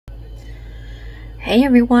Hey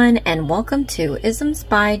everyone, and welcome to Isms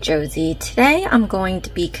by Josie. Today I'm going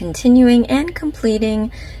to be continuing and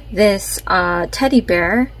completing this teddy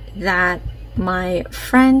bear that my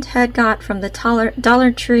friend had got from the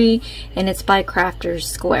Dollar Tree, and it's by Crafter's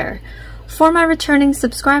Square. For my returning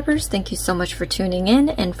subscribers, thank you so much for tuning in,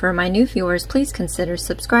 and for my new viewers, please consider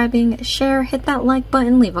subscribing, share, hit that like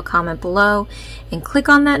button, leave a comment below, and click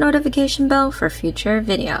on that notification bell for future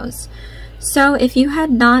videos. So if you had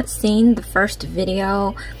not seen the first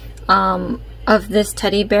video of this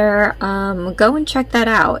teddy bear, go and check that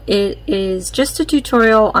out. It is just a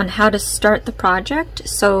tutorial on how to start the project.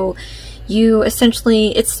 So you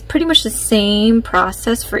essentially, it's pretty much the same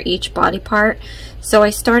process for each body part. So I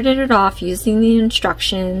started it off using the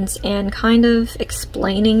instructions and kind of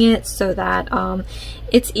explaining it so that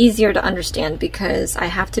it's easier to understand, because I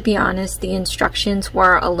have to be honest, the instructions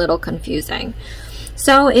were a little confusing.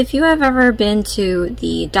 So if you have ever been to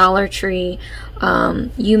the Dollar Tree,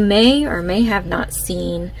 you may or may have not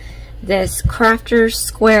seen this Crafter's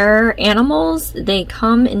Square animals. They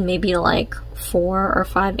come in maybe like 4 or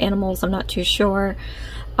 5 animals, I'm not too sure.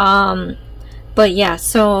 But yeah,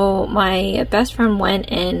 so my best friend went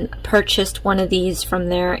and purchased one of these from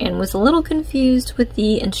there and was a little confused with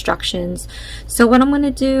the instructions. So what I'm going to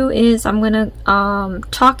do is I'm going to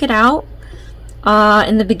talk it out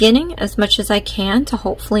in the beginning as much as I can to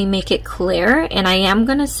hopefully make it clear, and I am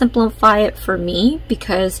going to simplify it for me,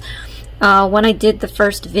 because when I did the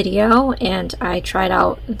first video and I tried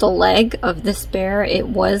out the leg of this bear, it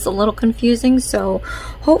was a little confusing, so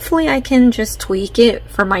hopefully I can just tweak it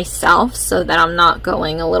for myself so that I'm not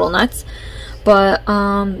going a little nuts. But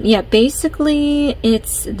yeah, basically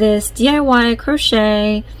it's this DIY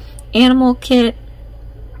crochet animal kit.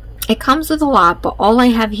 It comes with a lot, but all I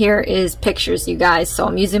have here is pictures, you guys, so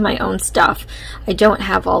I'm using my own stuff. I don't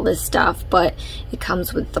have all this stuff, but it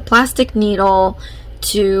comes with the plastic needle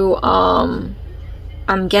to, I'm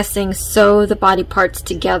guessing, sew the body parts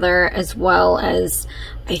together, as well as,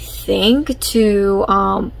 I think,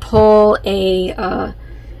 to pull a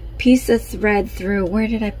piece of thread through. Where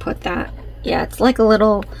did I put that? Yeah, it's like a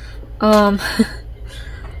little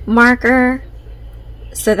marker,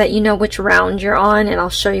 so that you know which round you're on, and I'll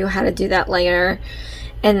show you how to do that later.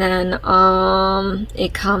 And then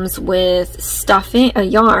it comes with stuffing, a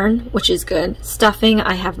yarn, which is good. Stuffing,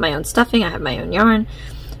 I have my own stuffing, I have my own yarn.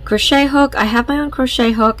 Crochet hook, I have my own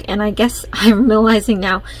crochet hook, and I guess I'm realizing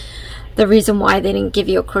now the reason why they didn't give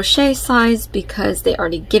you a crochet size, because they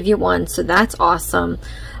already give you one, so that's awesome.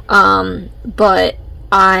 But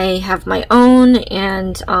I have my own,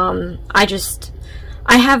 and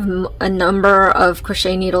I have a number of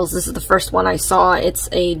crochet needles. This is the first one I saw. It's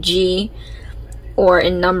a G, or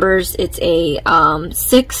in numbers, it's a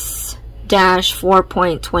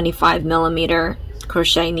 6-4.25 millimeter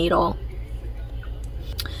crochet needle.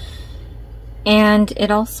 And it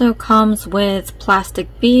also comes with plastic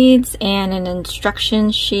beads and an instruction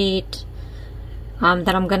sheet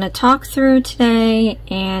that I'm going to talk through today.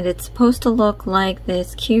 And it's supposed to look like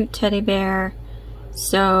this cute teddy bear.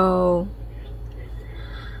 So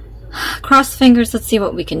cross fingers, let's see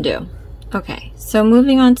what we can do. Okay, so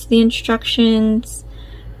moving on to the instructions.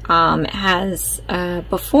 It has,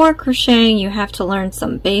 before crocheting, you have to learn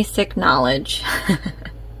some basic knowledge.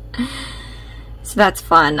 So that's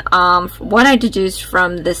fun. What I deduced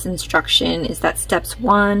from this instruction is that steps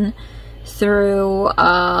 1 through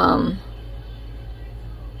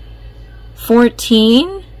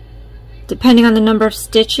 14, depending on the number of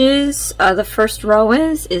stitches the first row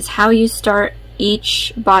is how you start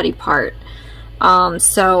each body part.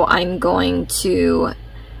 So I'm going to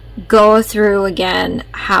go through again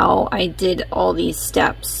how I did all these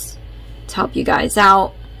steps to help you guys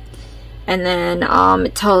out. And then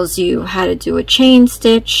it tells you how to do a chain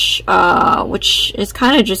stitch, which is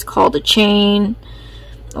kind of just called a chain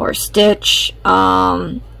or stitch.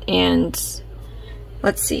 And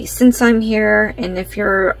let's see, since I'm here, and if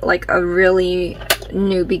you're like a really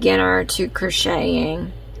new beginner to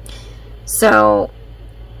crocheting, so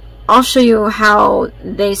I'll show you how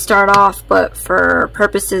they start off, but for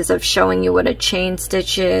purposes of showing you what a chain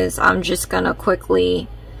stitch is, I'm just gonna quickly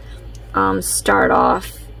start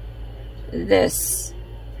off this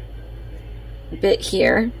bit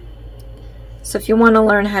here. So if you want to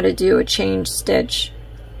learn how to do a chain stitch,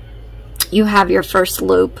 you have your first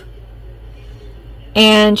loop,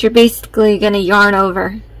 and you're basically gonna yarn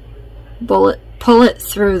over, pull it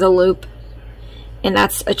through the loop, and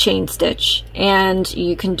that's a chain stitch. And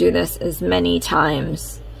you can do this as many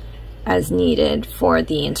times as needed for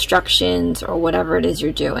the instructions or whatever it is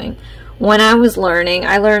you're doing. When I was learning,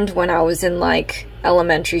 I learned when I was in like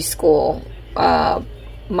elementary school. My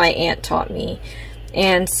aunt taught me.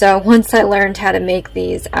 And so once I learned how to make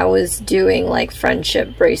these, I was doing like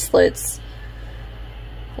friendship bracelets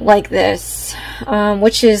like this,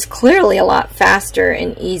 which is clearly a lot faster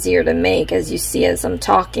and easier to make, as you see as I'm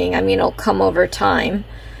talking. I mean, it'll come over time,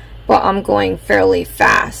 but I'm going fairly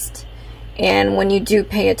fast. And when you do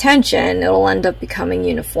pay attention, it'll end up becoming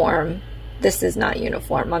uniform. This is not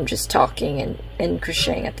uniform. I'm just talking and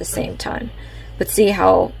crocheting at the same time. But see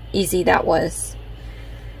how easy that was.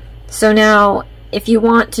 So now, if you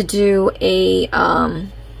want to do a,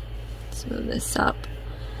 let's move this up.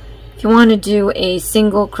 If you want to do a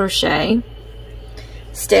single crochet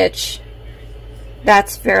stitch,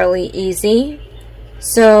 that's fairly easy.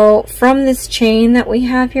 So from this chain that we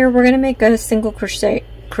have here, we're going to make a single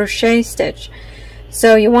crochet stitch.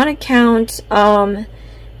 So you want to count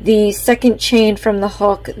the second chain from the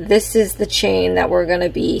hook. This is the chain that we're going to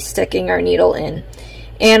be sticking our needle in.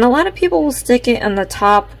 And a lot of people will stick it on the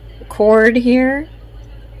top cord here.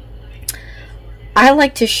 I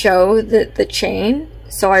like to show the chain,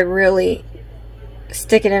 so I really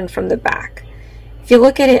stick it in from the back. If you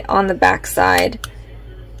look at it on the back side,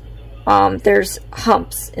 there's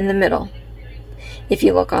humps in the middle. If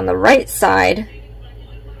you look on the right side,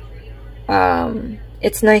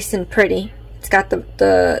 it's nice and pretty. It's got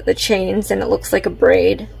the chains and it looks like a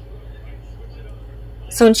braid.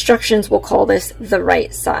 So instructions will call this the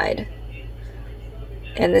right side.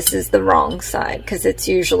 And this is the wrong side because it's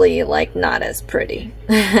usually like not as pretty.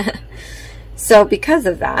 So because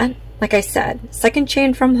of that, like I said, second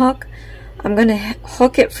chain from hook, I'm going to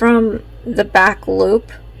hook it from the back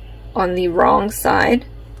loop on the wrong side,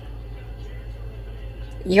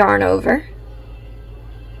 yarn over,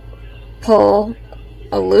 pull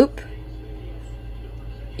a loop,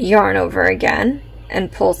 yarn over again,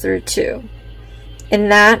 and pull through 2.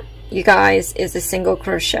 And that, you guys, is a single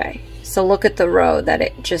crochet. So look at the row that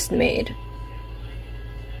it just made.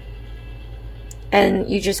 And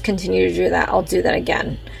you just continue to do that. I'll do that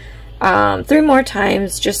again 3 more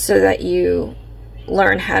times just so that you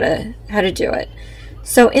learn how to do it.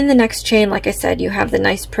 So in the next chain, like I said, you have the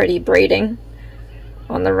nice pretty braiding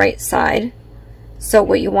on the right side. So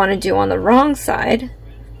what you want to do on the wrong side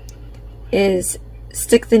is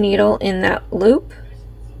stick the needle in that loop,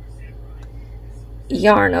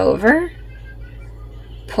 yarn over,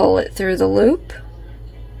 pull it through the loop,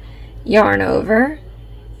 yarn over,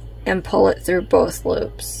 and pull it through both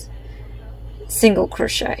loops. Single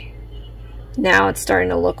crochet. Now it's starting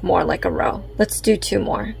to look more like a row. Let's do 2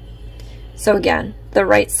 more. So again, the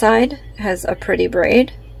right side has a pretty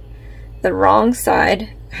braid. The wrong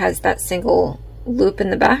side has that single loop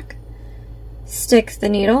in the back. Stick the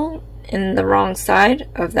needle in the wrong side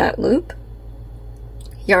of that loop,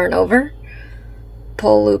 yarn over,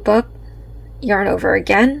 pull loop up, yarn over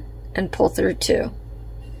again, and pull through 2.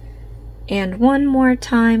 And 1 more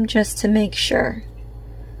time just to make sure.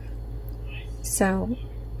 So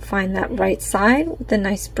find that right side with the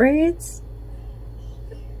nice braids,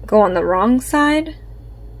 go on the wrong side,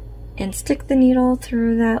 and stick the needle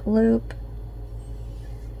through that loop,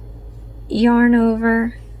 yarn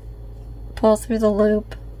over, pull through the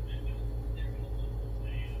loop.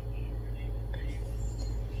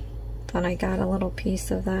 Thought I got a little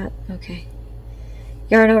piece of that. Okay.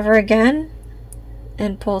 Yarn over again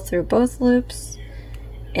and pull through both loops,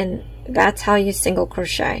 and that's how you single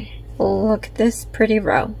crochet. Look at this pretty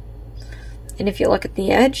row. And if you look at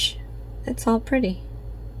the edge, it's all pretty.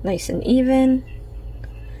 Nice and even.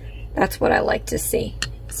 That's what I like to see.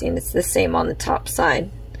 See, and it's the same on the top side.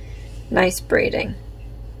 Nice braiding.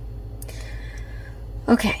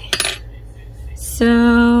 Okay.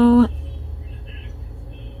 So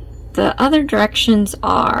the other directions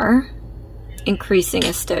are increasing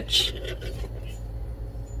a stitch.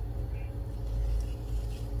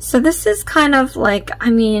 So this is kind of like, I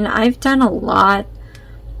mean, I've done a lot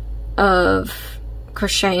of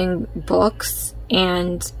crocheting books,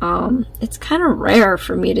 and it's kind of rare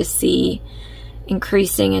for me to see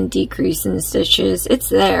increasing and decreasing stitches. It's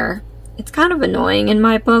there. It's kind of annoying in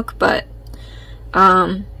my book, but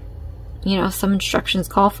you know, some instructions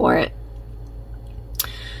call for it.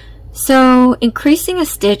 So increasing a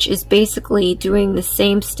stitch is basically doing the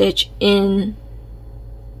same stitch in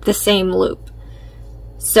the same loop.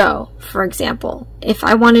 So, for example, if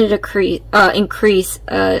I wanted to increase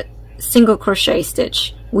a single crochet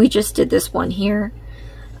stitch, we just did this one here,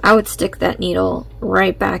 I would stick that needle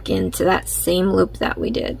right back into that same loop that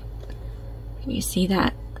we did. Can you see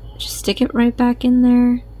that? Just stick it right back in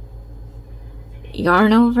there,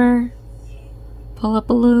 yarn over, pull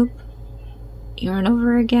up a loop, yarn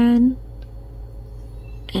over again,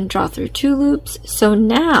 and draw through 2 loops. So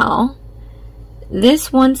now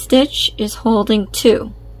this one stitch is holding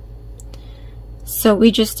 2. So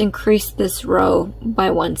we just increased this row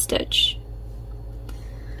by 1 stitch.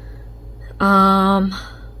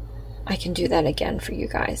 I can do that again for you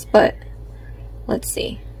guys, but let's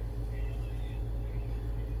see.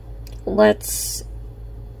 Let's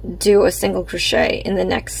do a single crochet in the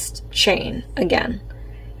next chain again.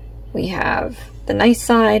 We have the nice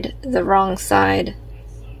side, the wrong side,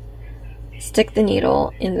 stick the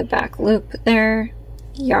needle in the back loop there,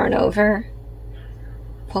 yarn over,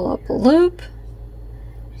 pull up a loop,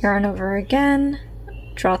 yarn over again,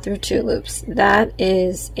 draw through 2 loops. That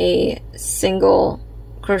is a single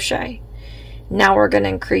crochet. Now we're going to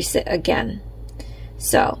increase it again.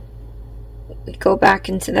 So we go back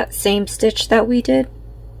into that same stitch that we did,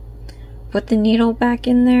 put the needle back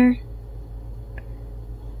in there,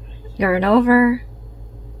 yarn over,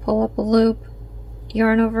 pull up a loop,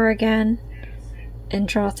 yarn over again, and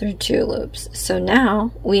draw through 2 loops. So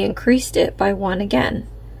now we increased it by 1 again.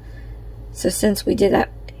 So since we did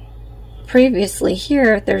that previously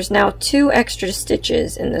here, there's now 2 extra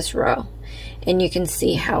stitches in this row, and you can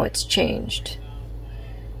see how it's changed.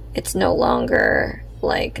 It's no longer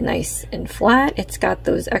like nice and flat. It's got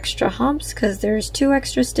those extra humps because there's 2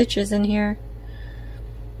 extra stitches in here.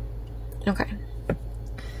 Okay.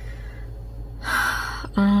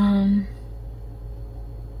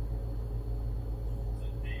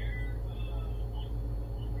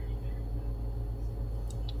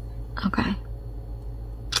 Okay.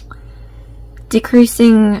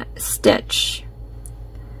 Decreasing stitch.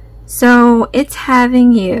 So it's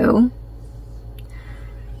having you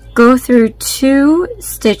go through 2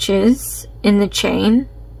 stitches in the chain,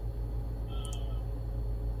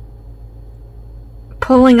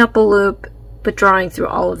 pulling up a loop, but drawing through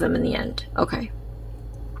all of them in the end. Okay.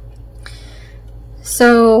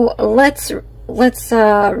 So let's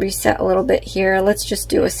reset a little bit here. Let's just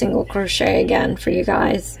do a single crochet again for you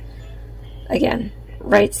guys. Again,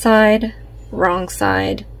 right side, wrong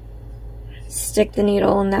side, stick the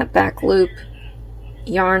needle in that back loop,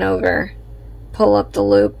 yarn over, pull up the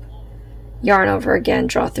loop, yarn over again,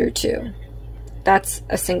 draw through 2. That's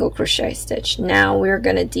a single crochet stitch. Now we're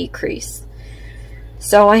going to decrease.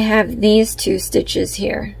 So I have these 2 stitches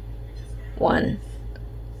here. 1,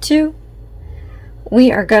 2.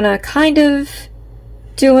 We are going to kind of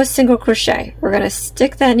do a single crochet. We're going to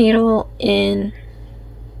stick that needle in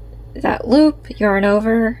that loop, yarn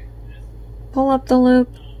over, pull up the loop,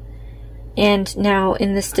 and now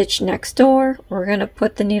in the stitch next door, we're going to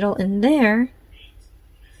put the needle in there,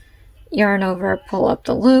 yarn over, pull up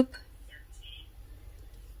the loop,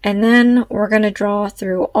 and then we're going to draw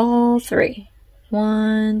through all 3.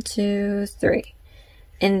 1, 2, 3.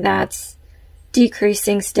 And that's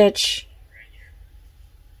decreasing stitch.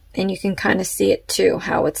 And you can kind of see it too,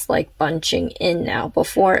 how it's like bunching in now.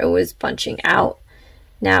 Before it was bunching out.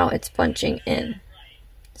 Now it's bunching in.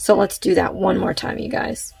 So let's do that one more time, you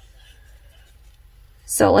guys.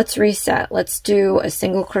 So let's reset. Let's do a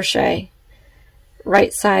single crochet.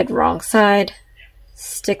 Right side, wrong side.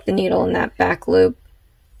 Stick the needle in that back loop.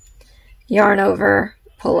 Yarn over,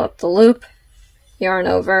 pull up the loop. Yarn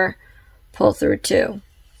over, pull through 2.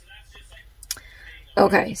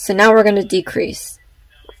 Okay, so now we're going to decrease.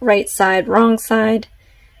 Right side, wrong side.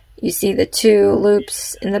 You see the 2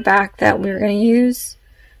 loops in the back that we're going to use.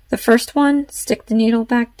 The first one, stick the needle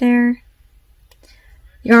back there.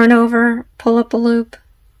 Yarn over, pull up a loop.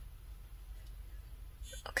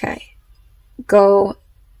 Okay, go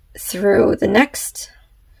through the next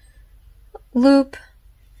loop.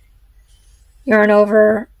 Yarn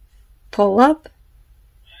over, pull up,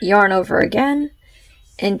 yarn over again,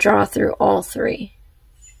 and draw through all 3.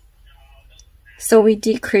 So we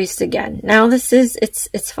decreased again. Now this is,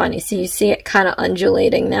 it's funny. So you see it kind of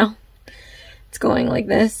undulating now. It's going like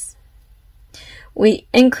this. We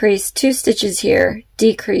increased 2 stitches here,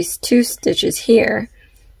 decreased 2 stitches here.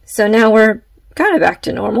 So now we're kind of back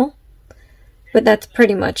to normal. But that's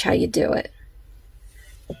pretty much how you do it.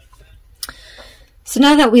 So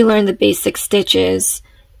now that we learned the basic stitches,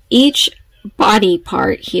 each body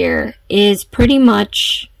part here is pretty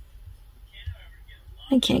much,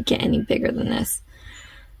 I can't get any bigger than this,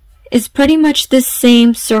 is pretty much the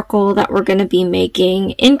same circle that we're going to be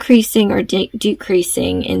making, increasing or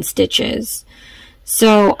decreasing in stitches.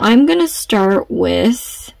 So I'm going to start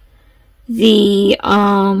with the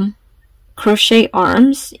crochet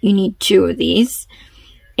arms. You need 2 of these,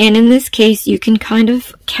 and in this case you can kind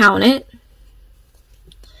of count it.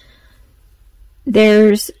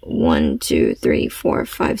 There's 1, 2, 3, 4,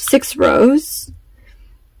 5, 6 rows.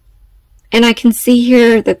 And I can see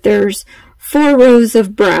here that there's 4 rows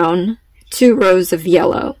of brown, 2 rows of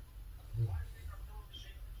yellow.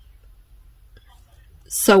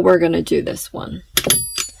 So we're going to do this one.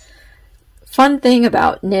 Fun thing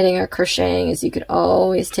about knitting or crocheting is you could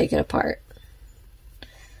always take it apart.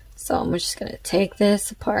 So I'm just going to take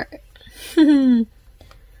this apart. Got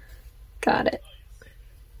it.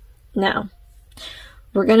 Now,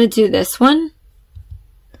 we're going to do this one.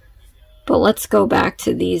 But let's go back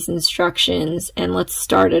to these instructions and let's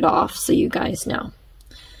start it off so you guys know.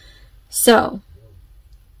 So,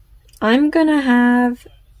 I'm going to have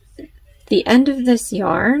the end of this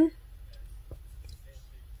yarn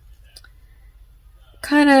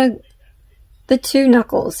kind of the two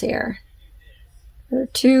knuckles here. Or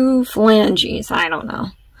two phalanges, I don't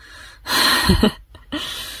know.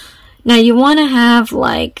 Now you want to have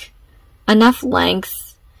like enough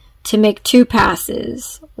length to make two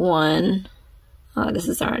passes. One, oh, this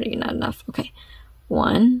is already not enough. Okay,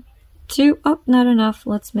 1, 2, oh, not enough.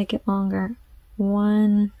 Let's make it longer.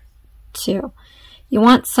 1, 2. You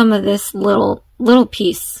want some of this little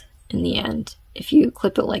piece in the end. If you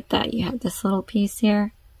clip it like that, you have this little piece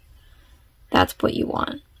here. That's what you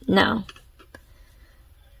want. Now,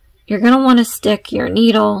 you're going to want to stick your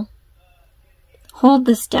needle, hold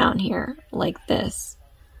this down here like this.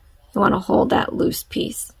 You want to hold that loose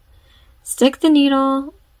piece. Stick the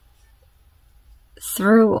needle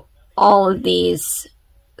through all of these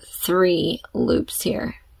 3 loops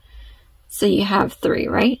here. So you have 3,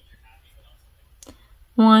 right?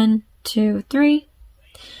 1, 2, 3.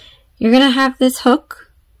 You're going to have this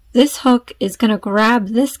hook. This hook is going to grab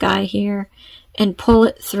this guy here and pull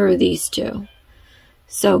it through these 2.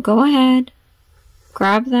 So go ahead,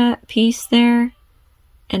 grab that piece there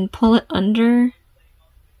and pull it under.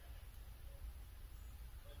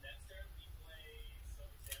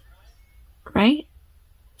 Right?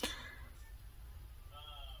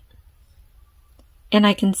 And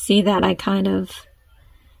I can see that I kind of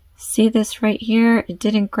see this right here. It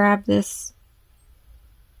didn't grab this.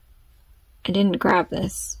 I didn't grab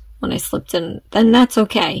this when I slipped in. Then that's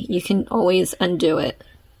okay. You can always undo it.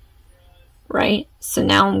 Right? So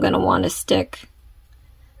now I'm going to want to stick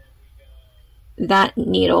that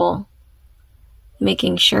needle,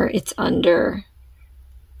 making sure it's under.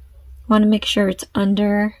 I want to make sure it's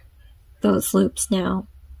under those loops now.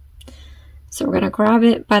 So we're going to grab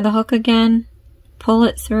it by the hook again, pull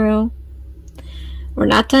it through. We're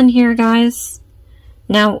not done here, guys.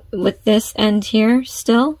 Now with this end here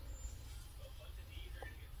still,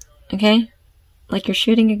 okay, like you're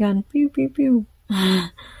shooting a gun, pew pew pew.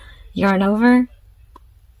 Yarn over,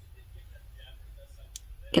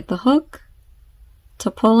 get the hook to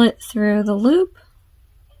pull it through the loop,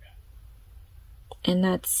 and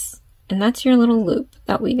that's your little loop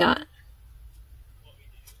that we got.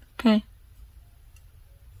 Okay.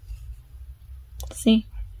 See?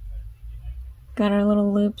 Got our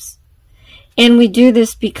little loops. And we do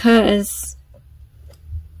this because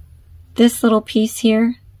this little piece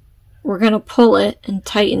here, we're going to pull it and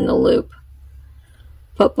tighten the loop.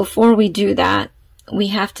 But before we do that, we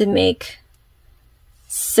have to make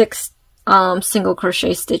 6 single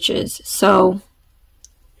crochet stitches. So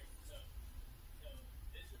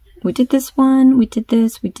we did this one, we did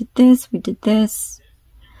this, we did this, we did this.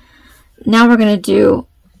 Now we're going to do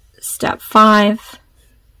step 5.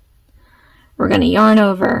 We're going to yarn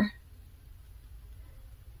over,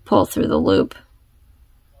 pull through the loop.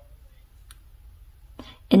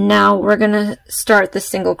 And now we're going to start the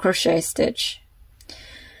single crochet stitch.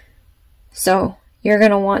 So you're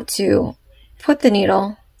going to want to put the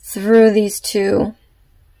needle through these 2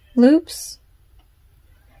 loops,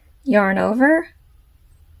 yarn over,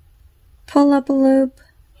 pull up a loop,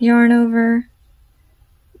 yarn over,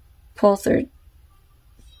 pull through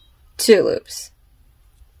 2 loops.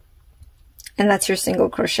 And that's your single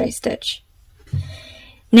crochet stitch.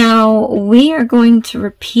 Now we are going to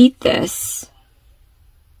repeat this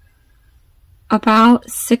about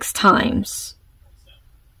 6 times.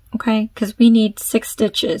 Okay, because we need 6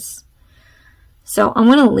 stitches. So I'm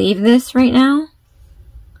going to leave this right now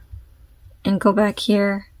and go back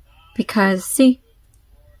here because, see,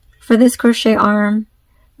 for this crochet arm,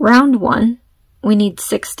 round 1, we need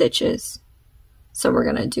 6 stitches. So we're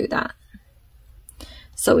going to do that.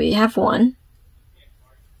 So we have 1.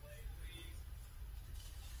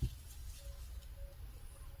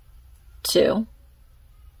 2.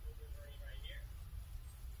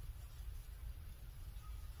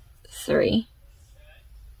 3,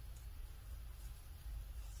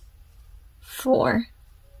 4,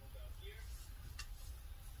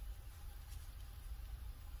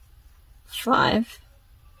 5,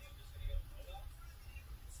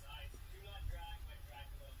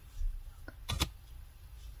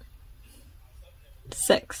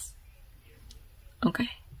 6. Okay.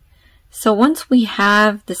 So once we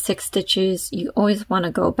have the 6 stitches, you always want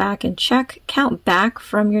to go back and check, count back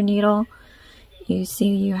from your needle. You see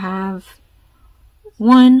you have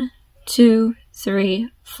 1, 2, 3,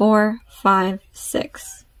 4, 5,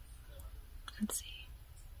 6. Let's see.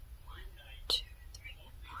 1, 2, 3,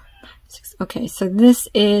 4, 5, 6. Okay, so this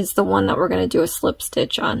is the one that we're going to do a slip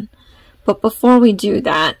stitch on. But before we do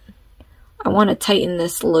that, I want to tighten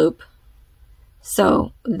this loop.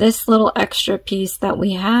 So this little extra piece that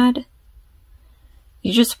we had,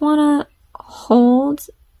 you just want to hold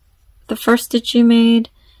the first stitch you made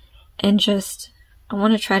and just, I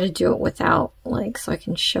want to try to do it without, like, so I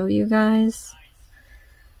can show you guys.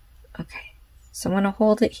 Okay, so I'm going to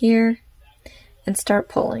hold it here and start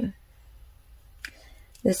pulling.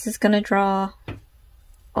 This is going to draw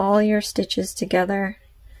all your stitches together.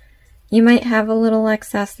 You might have a little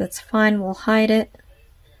excess, that's fine, we'll hide it.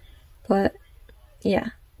 But yeah,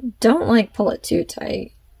 don't like pull it too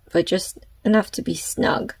tight, but just enough to be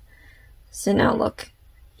snug. So now look,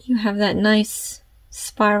 you have that nice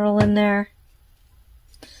spiral in there.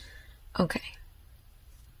 Okay.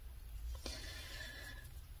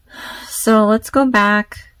 So let's go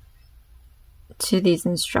back to these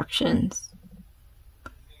instructions.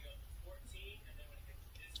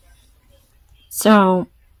 So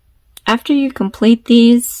after you complete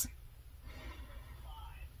these,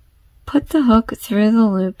 put the hook through the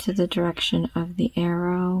loop to the direction of the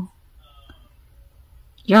arrow.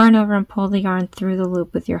 Yarn over and pull the yarn through the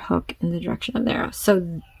loop with your hook in the direction of the arrow.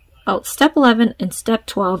 So step 11 and step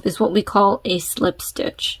 12 is what we call a slip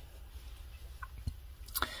stitch.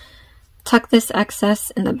 Tuck this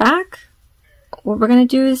excess in the back. What we're going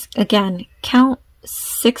to do is, again, count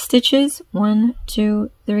 6 stitches. 1,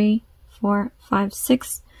 2, 3, 4, 5,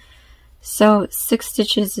 6. So 6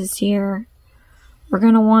 stitches is here. We're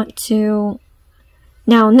going to want to,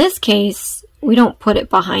 now in this case, we don't put it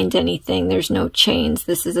behind anything. There's no chains.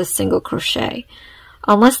 This is a single crochet.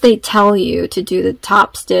 Unless they tell you to do the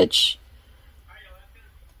top stitch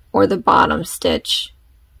or the bottom stitch,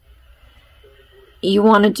 you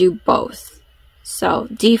want to do both. So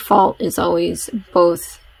default is always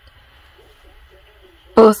both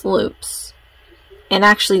loops. And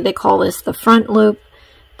actually they call this the front loop.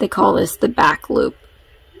 They call this the back loop.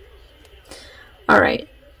 Alright,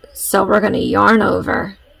 so we're going to yarn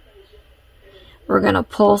over. We're going to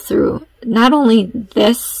pull through not only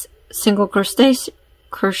this single crochet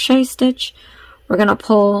stitch, we're going to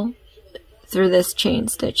pull through this chain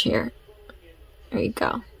stitch here. There you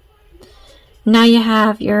go. Now you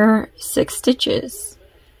have your 6 stitches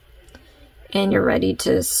and you're ready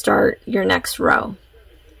to start your next row.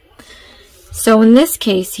 So in this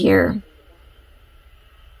case here,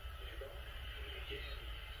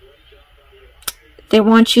 they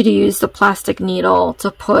want you to use the plastic needle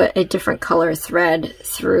to put a different color thread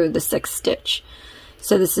through the 6th stitch.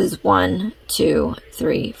 So this is 1, 2,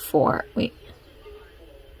 3, 4. Wait.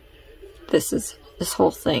 This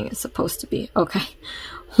whole thing is supposed to be, okay.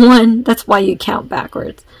 1, that's why you count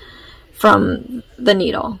backwards from the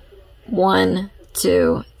needle. 1,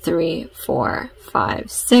 2, 3, 4,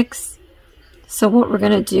 5, 6. So what we're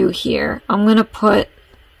going to do here,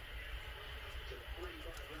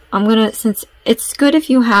 since it's good if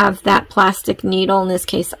you have that plastic needle, in this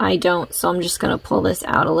case I don't, so I'm just going to pull this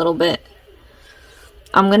out a little bit.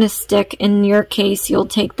 I'm going to stick, in your case, you'll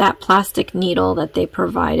take that plastic needle that they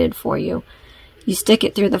provided for you. You stick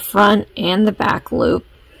it through the front and the back loop.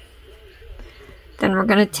 Then we're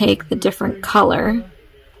going to take the different color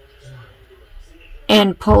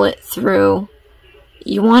and pull it through.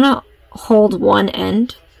 You want to hold one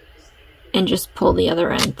end and just pull the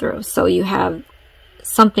other end through, so you have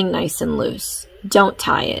something nice and loose. Don't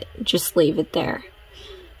tie it, just leave it there.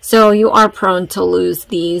 So you are prone to lose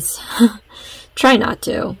these. Try not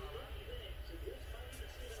to.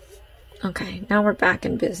 Okay, now we're back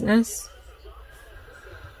in business.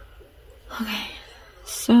 Okay,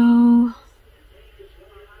 so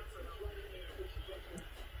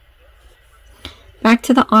back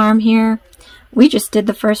to the arm here. We just did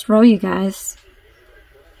the first row, you guys.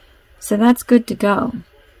 So that's good to go.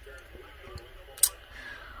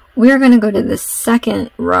 We're going to go to the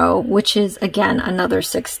second row, which is, again, another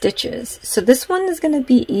 6 stitches. So this one is going to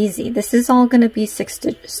be easy. This is all going to be 6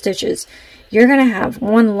 stitches. You're going to have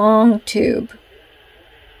one long tube,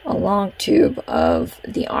 a long tube of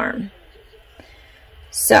the arm.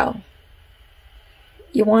 So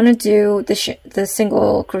you want to do the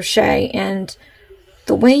single crochet, and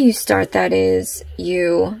the way you start that is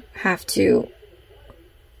you have to,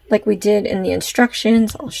 like we did in the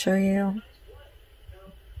instructions, I'll show you.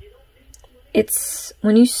 It's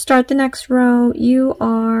when you start the next row, you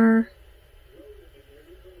are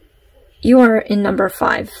you are in number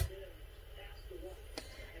 5.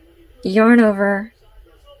 Yarn over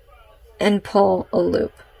and pull a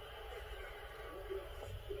loop.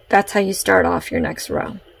 That's how you start off your next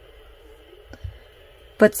row.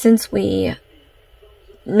 But since we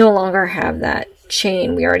no longer have that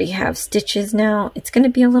chain, we already have stitches now, it's going to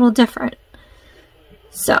be a little different.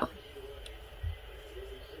 So,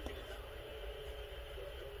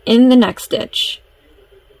 in the next stitch,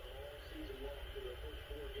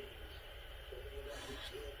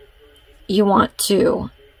 you want to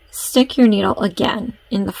stick your needle again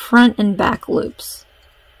in the front and back loops.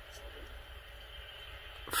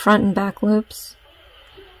 Front and back loops.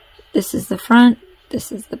 This is the front,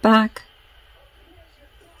 this is the back.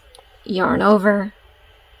 Yarn over,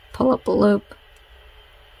 pull up a loop,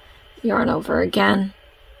 yarn over again,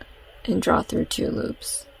 and draw through 2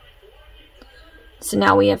 loops. So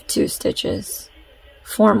now we have 2 stitches.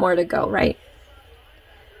 4 more to go, right?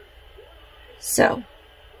 So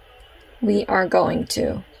we are going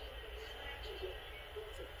to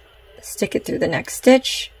stick it through the next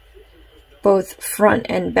stitch, both front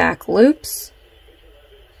and back loops,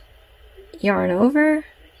 yarn over,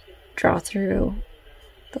 draw through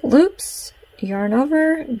the loops, yarn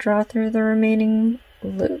over, draw through the remaining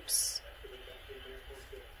loops.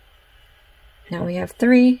 Now we have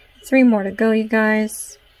 3 more to go, you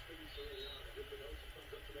guys.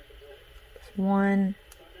 1,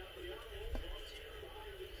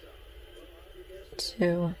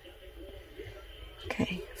 2,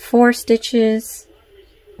 okay, 4 stitches.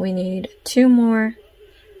 We need 2 more.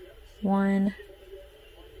 1,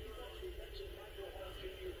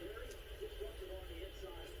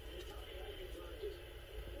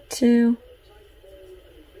 2.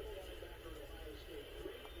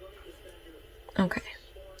 Okay.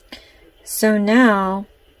 So now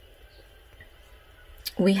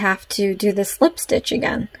we have to do the slip stitch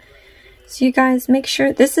again. So you guys make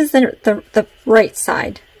sure this is the right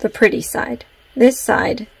side, the pretty side. This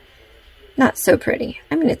side, not so pretty.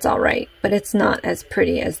 I mean, it's all right, but it's not as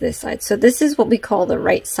pretty as this side. So this is what we call the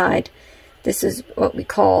right side. This is what we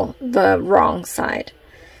call the wrong side.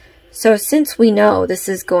 So since we know this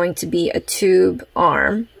is going to be a tube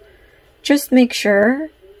arm, just make sure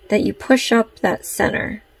that you push up that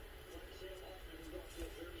center,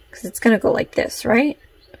 because it's going to go like this, right?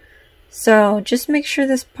 So just make sure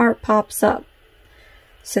this part pops up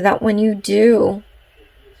so that when you do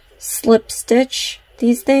slip stitch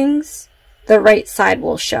these things, the right side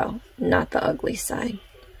will show, not the ugly side.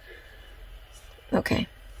 Okay,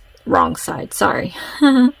 wrong side, sorry.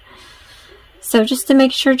 So just to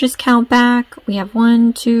make sure, just count back. We have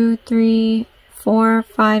 1, 2, 3, 4,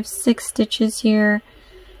 5, 6 stitches here.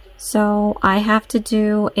 So I have to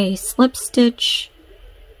do a slip stitch.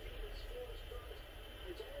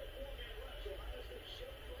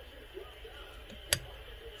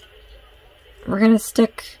 We're going to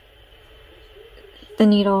stick the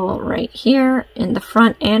needle right here in the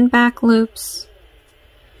front and back loops.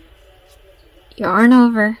 Yarn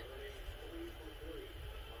over.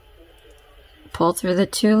 Pull through the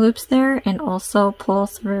 2 loops there and also pull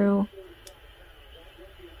through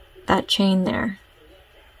that chain there.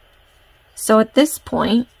 So at this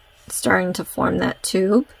point, starting to form that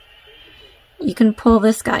tube, you can pull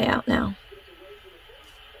this guy out now.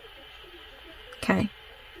 Okay.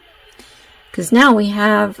 Because now we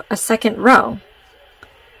have a second row.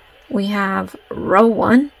 We have row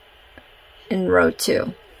 1 and row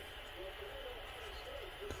 2.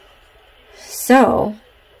 So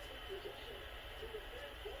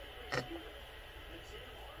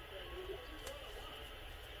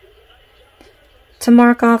to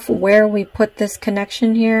mark off where we put this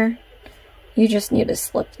connection here, you just need to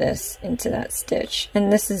slip this into that stitch.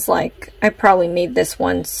 And this is like, I probably made this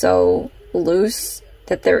one so loose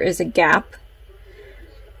that there is a gap.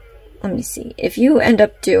 Let me see. If you end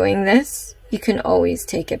up doing this, you can always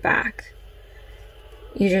take it back.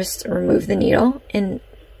 You just remove the needle and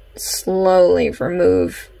slowly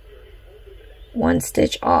remove 1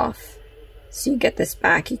 stitch off. So you get this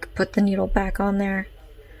back. You can put the needle back on there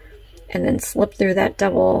and then slip through that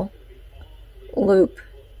double loop,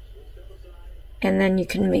 and then you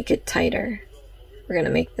can make it tighter. We're going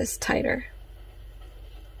to make this tighter.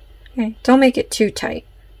 Okay, don't make it too tight,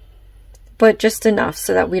 but just enough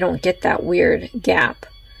so that we don't get that weird gap.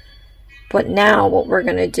 But now what we're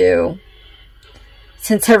going to do,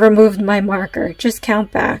 since I removed my marker, just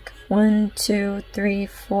count back. 1, 2, 3,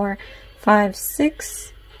 4, 5,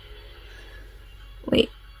 6. Wait,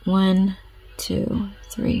 1, 2,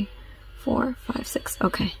 3, 4, 5, 6.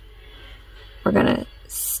 Okay. We're going to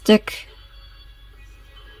stick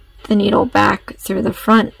the needle back through the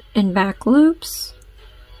front and back loops.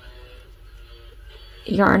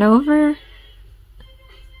 yarn over,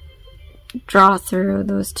 draw through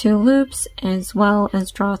those 2 loops, as well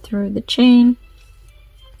as draw through the chain.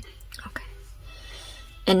 Okay.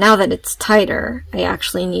 And now that it's tighter, I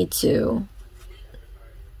actually need to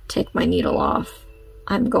take my needle off.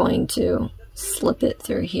 I'm going to slip it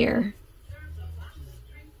through here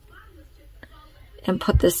and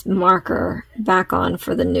put this marker back on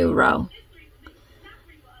for the new row,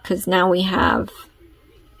 because now we have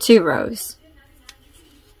 2 rows.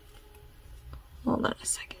 Hold on a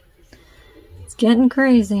second. It's getting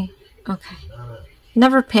crazy. Okay.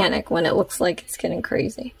 Never panic when it looks like it's getting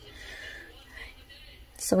crazy.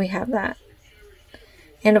 So we have that.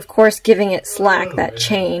 And of course, giving it slack, that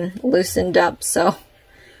chain loosened up, so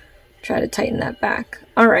try to tighten that back.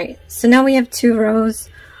 Alright, so now we have 2 rows.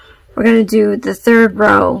 We're going to do the 3rd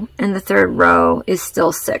row, and the 3rd row is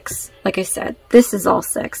still 6. Like I said, this is all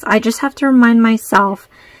 6. I just have to remind myself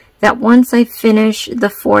that once I finish the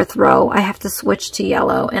 4th row, I have to switch to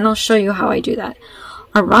yellow, and I'll show you how I do that.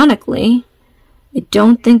 Ironically, I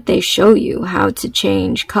don't think they show you how to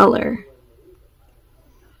change color.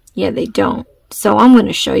 Yeah, they don't. So I'm going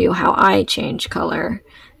to show you how I change color.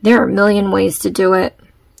 There are a million ways to do it,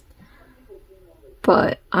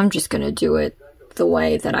 but I'm just going to do it the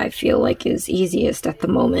way that I feel like is easiest at the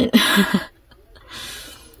moment.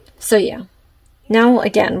 So yeah, now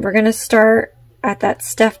again, we're going to start at that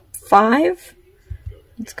step 5.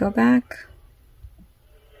 Let's go back.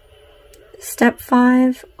 Step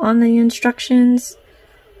 5 on the instructions.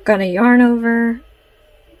 Gonna yarn over,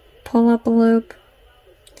 pull up a loop,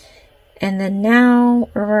 and then now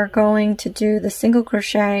we're going to do the single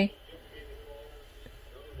crochet.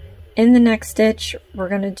 In the next stitch, we're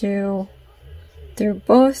going to do through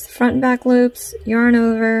both front and back loops, yarn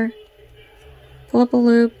over, pull up a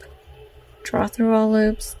loop, draw through all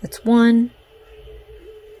loops. That's 1.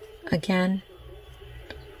 Again.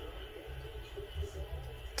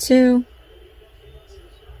 2.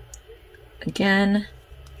 Again.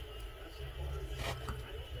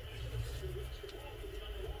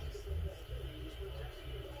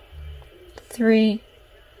 3,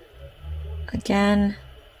 again,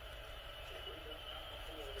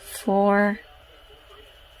 4,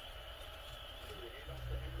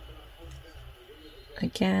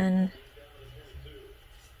 again,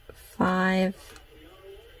 5,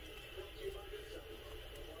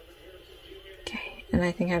 okay, and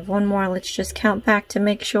I think I have one more. Let's just count back to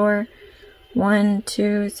make sure. 1,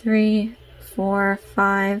 2, 3, 4,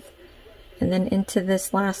 5, and then into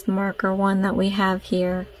this last marker one that we have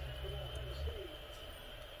here.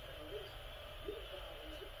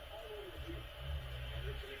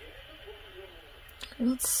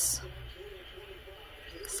 Let's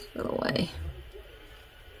get this out of the way.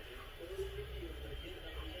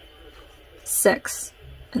 6,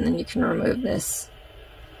 and then you can remove this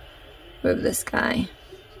guy.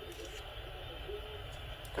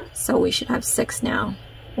 So we should have 6 now.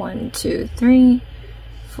 1, 2, 3,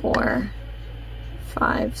 4,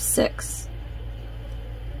 5, 6.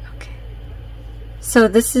 Okay. So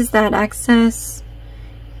this is that excess.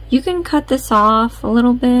 You can cut this off a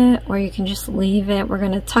little bit, or you can just leave it. We're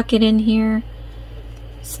going to tuck it in here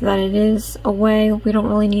so that it is away. We don't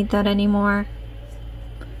really need that anymore.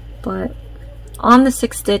 But on the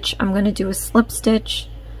 6th stitch, I'm going to do a slip stitch.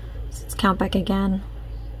 So let's count back again.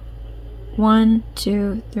 1,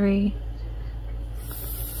 2, 3,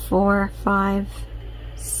 4, 5,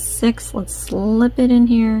 6. Let's slip it in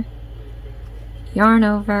here. Yarn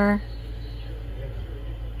over.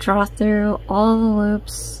 Draw through all the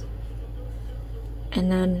loops. And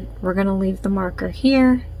then we're going to leave the marker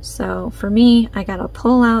here. So for me, I got to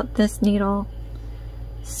pull out this needle,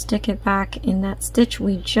 stick it back in that stitch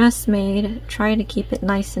we just made. Try to keep it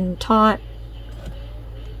nice and taut.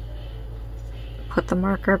 Put the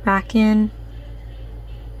marker back in.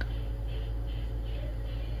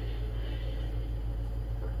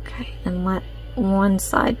 Okay, and let one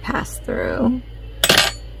side pass through.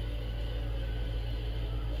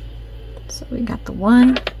 So we got the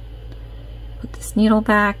one. Put this needle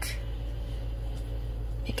back.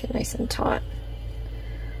 Make it nice and taut.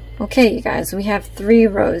 Okay, you guys, we have 3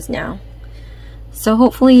 rows now. So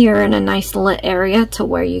hopefully you're in a nice lit area to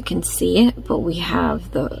where you can see it, but we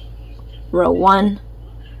have the row 1,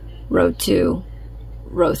 row 2,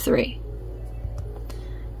 row 3.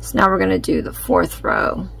 So now we're going to do the 4th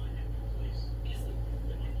row.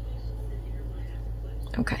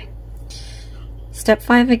 Okay. Step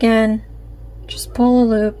 5 again. Just pull a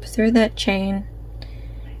loop through that chain,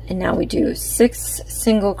 and now we do 6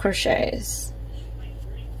 single crochets.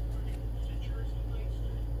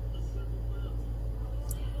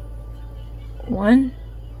 1,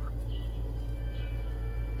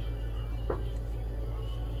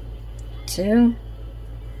 2,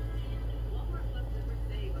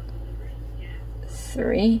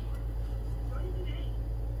 3,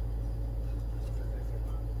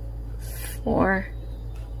 4,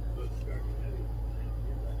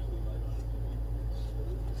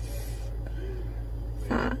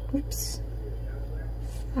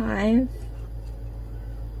 5,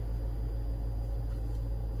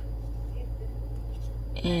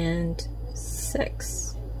 and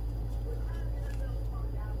 6.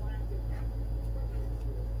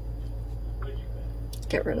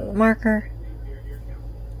 Get rid of the marker.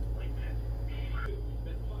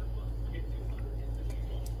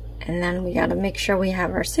 And then we got to make sure we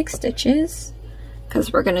have our 6 stitches,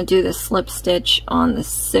 because we're going to do the slip stitch on the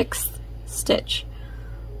 6th stitch.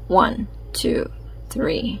 1, 2,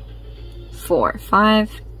 3, 4,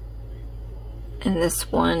 5, and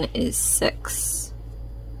this one is 6.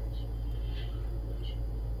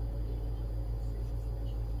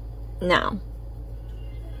 Now,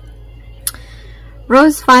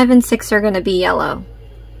 rows 5 and 6 are going to be yellow.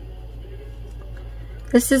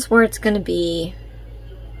 This is where it's going to be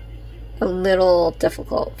a little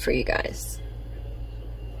difficult for you guys.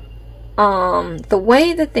 The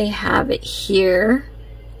way that they have it here,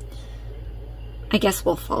 I guess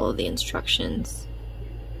we'll follow the instructions.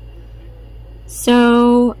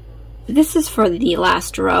 So this is for the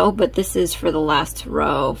last row, but this is for the last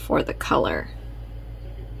row for the color.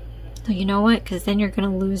 So you know what? Because then you're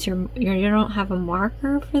gonna lose you don't have a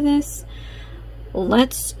marker for this.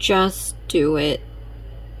 Let's just do it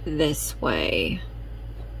this way.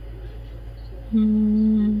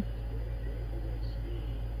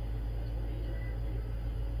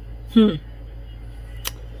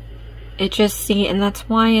 It just, see, and that's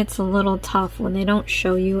why it's a little tough when they don't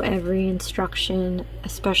show you every instruction,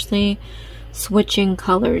 especially switching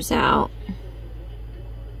colors out.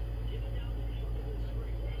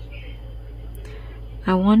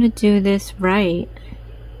 I want to do this right.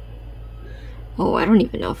 Oh, I don't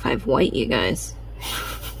even know if I have white, you guys.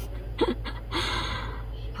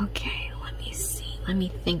 Okay, let me see. Let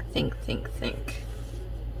me think.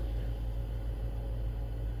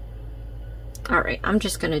 Alright, I'm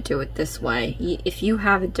just going to do it this way. If you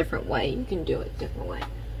have a different way, you can do it a different way.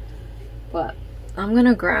 But I'm going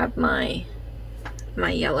to grab my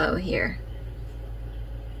yellow here.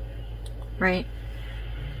 Right?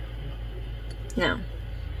 Now,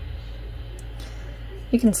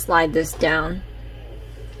 you can slide this down.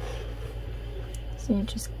 So I'm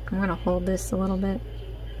going to hold this a little bit.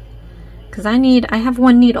 Because I have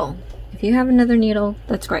one needle. If you have another needle,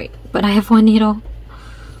 that's great. But I have one needle.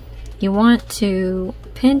 You want to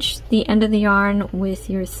pinch the end of the yarn with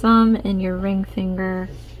your thumb and your ring finger,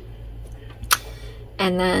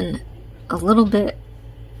 and then a little bit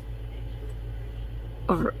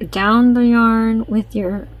over, down the yarn with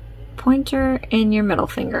your pointer and your middle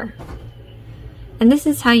finger. And this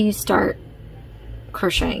is how you start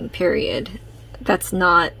crocheting, period. That's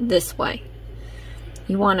not this way.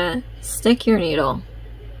 You want to stick your needle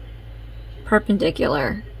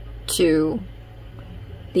perpendicular to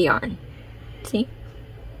the yarn. See?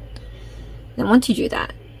 Then once you do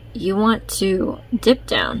that, you want to dip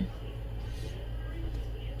down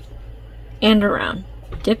and around.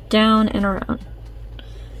 Dip down and around.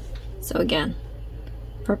 So again,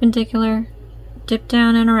 perpendicular, dip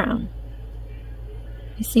down and around.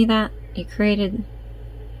 You see that? You created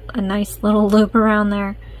a nice little loop around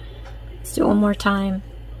there. Let's do it one more time.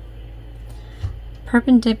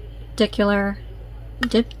 Perpendicular,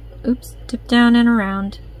 dip down and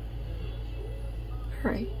around.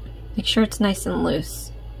 Alright, make sure it's nice and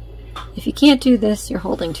loose. If you can't do this, you're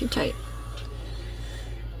holding too tight.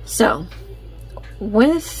 So,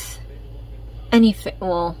 with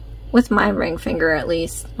with my ring finger at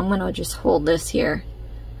least, I'm gonna just hold this here.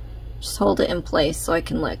 Just hold it in place so I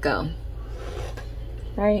can let go.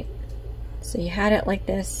 Right? So you had it like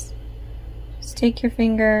this. Just take your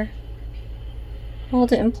finger,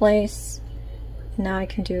 hold it in place. Now I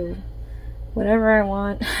can do whatever I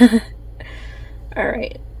want.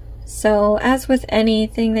 Alright, so as with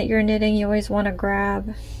anything that you're knitting, you always want to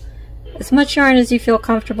grab as much yarn as you feel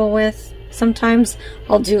comfortable with. Sometimes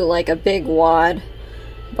I'll do like a big wad,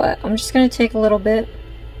 but I'm just going to take a little bit.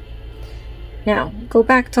 Now, go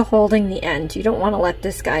back to holding the end. You don't want to let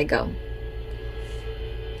this guy go.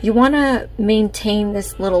 You want to maintain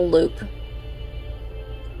this little loop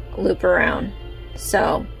around.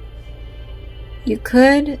 So, you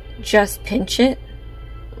could just pinch it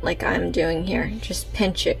like I'm doing here. Just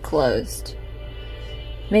pinch it closed.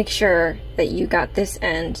 Make sure that you got this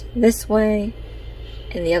end this way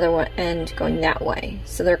and the other end going that way.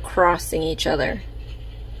 So they're crossing each other.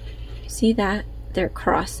 See that? They're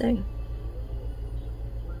crossing.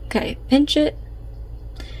 Okay, pinch it.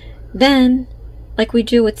 Then, like we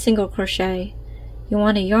do with single crochet, you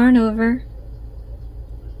want to yarn over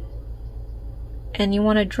and you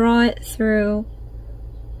want to draw it through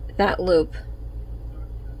that loop.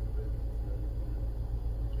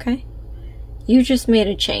 Okay? You just made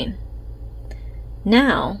a chain.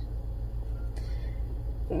 Now,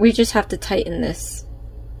 we just have to tighten this.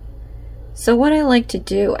 So what I like to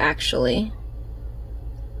do, actually,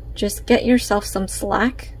 just get yourself some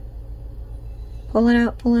slack. Pull it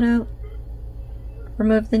out, pull it out.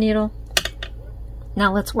 Remove the needle.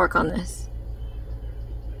 Now let's work on this.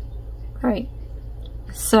 Right.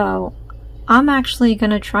 So I'm actually going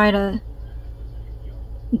to try to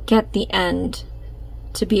get the end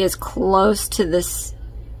to be as close to this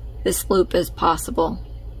loop as possible.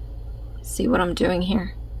 See what I'm doing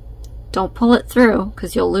here? Don't pull it through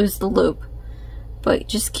because you'll lose the loop, but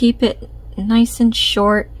just keep it nice and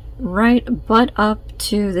short, right butt up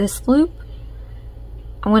to this loop.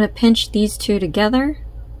 I want to pinch these two together,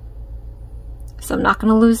 so I'm not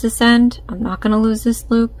going to lose this end. I'm not going to lose this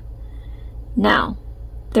loop. Now,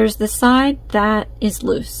 there's the side that is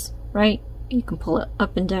loose, right? You can pull it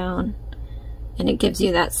up and down, and it gives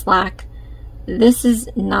you that slack. This is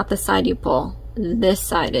not the side you pull. This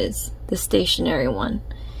side is the stationary one.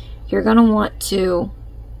 You're going to want to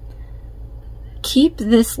keep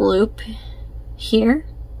this loop here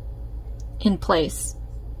in place,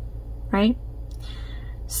 right?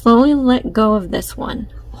 Slowly let go of this one.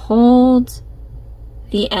 Hold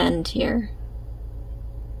the end here.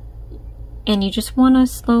 And you just want to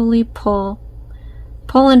slowly pull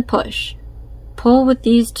and push. Pull with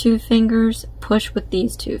these two fingers, push with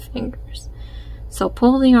these two fingers. So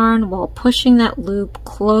pull the yarn while pushing that loop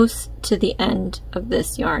close to the end of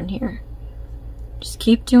this yarn here. Just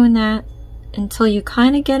keep doing that until you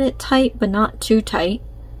kind of get it tight, but not too tight.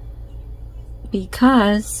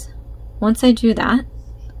 Because once I do that,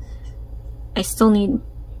 I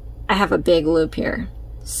have a big loop here.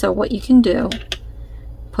 So what you can do,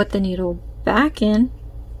 put the needle back in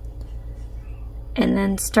and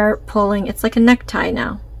then start pulling. It's like a necktie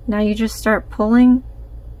now. Now you just start pulling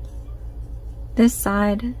this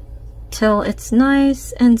side till it's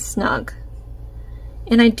nice and snug.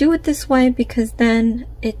 And I do it this way because then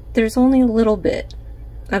there's only a little bit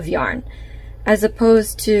of yarn as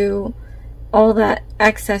opposed to all that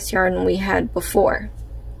excess yarn we had before.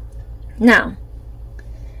 Now,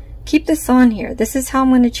 keep this on here. This is how I'm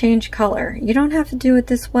going to change color. You don't have to do it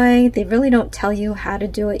this way. They really don't tell you how to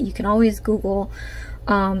do it. You can always Google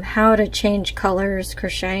how to change colors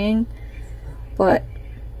crocheting. But,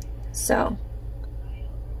 so,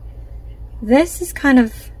 this is kind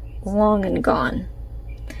of long and gone.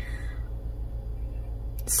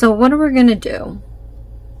 So what are we going to do?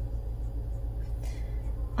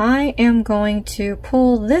 I am going to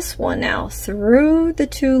pull this one now through the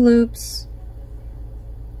two loops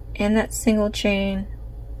and that single chain.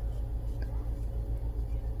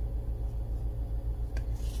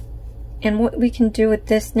 And what we can do with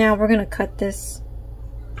this now, we're going to cut this.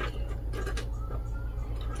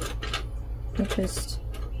 I just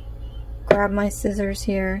grab my scissors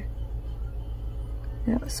here.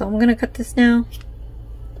 So I'm going to cut this now.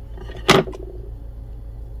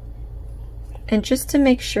 And just to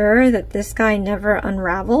make sure that this guy never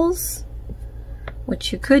unravels,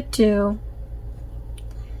 what you could do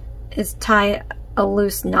is tie a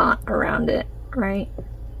loose knot around it, right?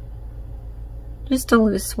 Just a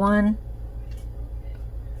loose one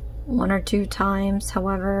or two times,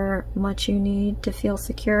 however much you need to feel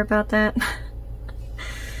secure about that.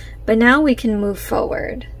 But now we can move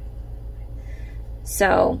forward.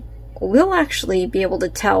 So we'll actually be able to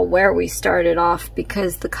tell where we started off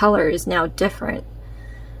because the color is now different.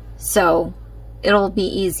 So it'll be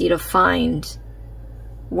easy to find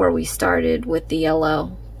where we started with the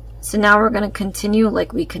yellow. So now we're going to continue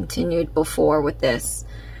like we continued before with this.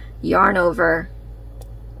 Yarn over,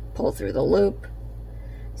 pull through the loop.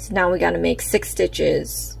 So now we got to make 6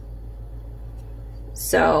 stitches.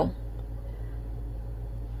 So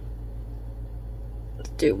let's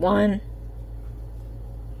do 1,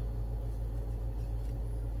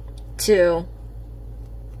 2,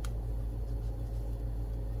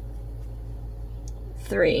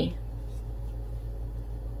 3,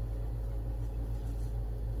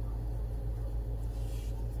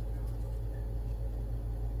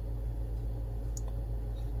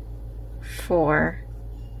 4,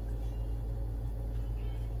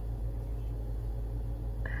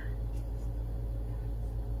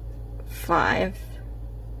 5,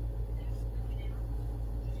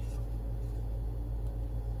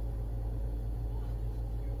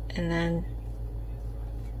 and then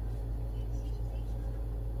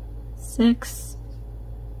 6,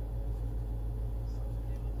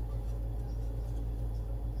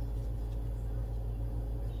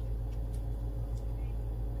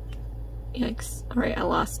 yikes. Alright, I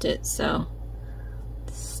lost it, so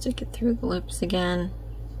stick it through the loops again.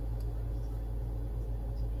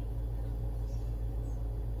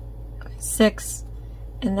 6,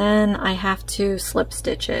 and then I have to slip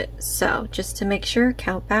stitch it. So just to make sure,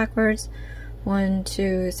 count backwards. 1,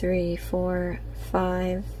 2, 3, 4,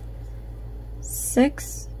 5,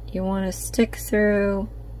 6. You want to stick through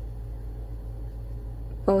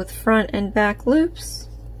both front and back loops,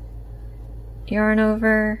 yarn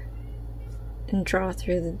over, and draw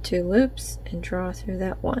through the 2 loops and draw through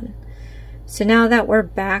that 1. So now that we're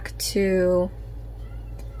back to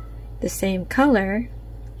the same color,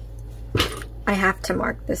 I have to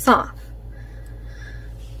mark this off.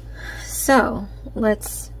 So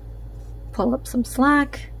let's pull up some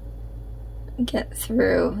slack, get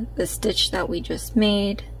through the stitch that we just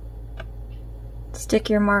made, stick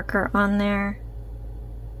your marker on there,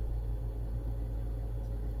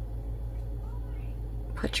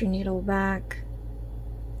 put your needle back.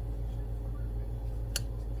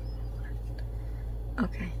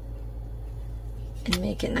 Okay. And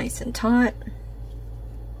make it nice and taut.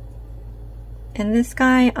 And this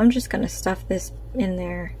guy, I'm just going to stuff this in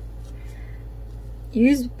there.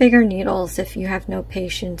 Use bigger needles if you have no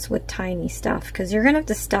patience with tiny stuff, because you're going to have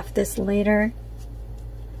to stuff this later.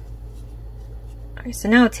 Alright, so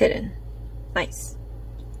now it's hidden. Nice.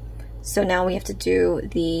 So now we have to do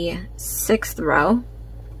the 6th row.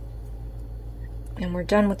 And we're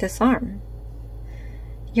done with this arm.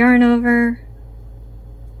 Yarn over,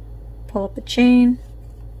 pull up a chain,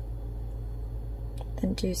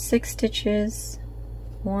 then do 6 stitches.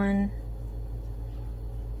 1,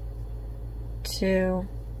 2,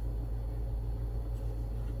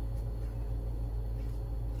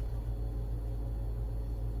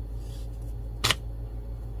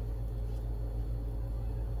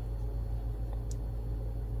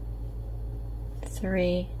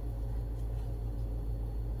 3,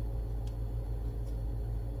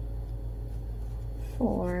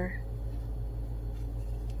 4,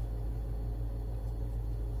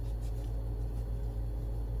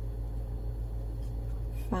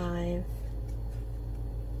 5,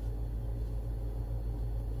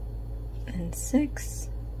 and 6.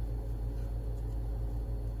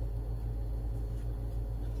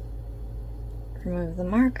 Remove the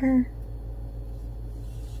marker.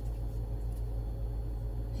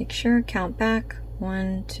 Make sure, count back.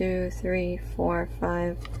 1, 2, 3, 4,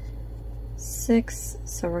 5, 6.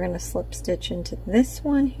 So we're going to slip stitch into this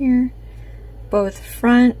one here. Both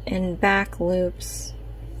front and back loops.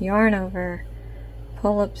 Yarn over.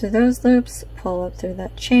 Pull up through those loops, pull up through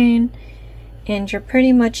that chain, and you're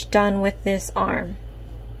pretty much done with this arm.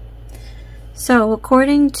 So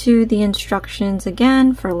according to the instructions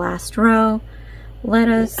again for last row, let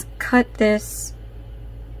us cut this,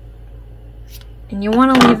 and you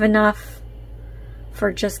want to leave enough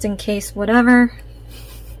for just in case whatever.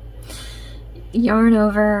 Yarn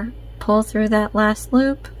over, pull through that last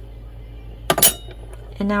loop,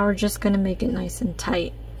 and now we're just going to make it nice and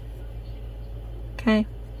tight. Okay.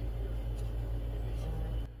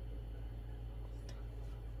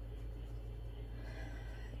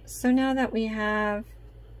 So now that we have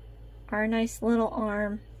our nice little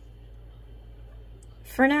arm,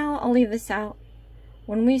 for now I'll leave this out.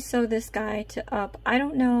 When we sew this guy to up, I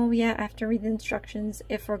don't know yet, I have to read the instructions,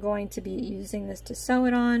 if we're going to be using this to sew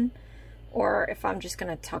it on or if I'm just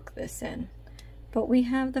going to tuck this in. But we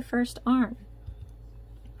have the first arm.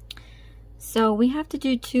 So we have to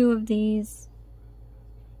do 2 of these.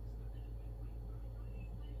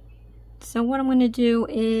 So what I'm going to do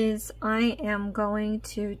is I am going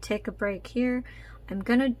to take a break here. I'm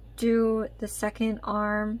going to do the second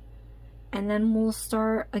arm and then we'll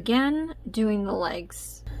start again doing the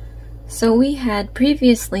legs. So we had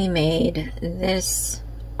previously made this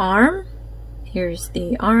arm. Here's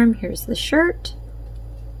the arm, here's the shirt.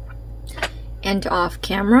 And off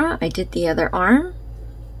camera I did the other arm.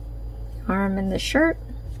 Arm and the shirt.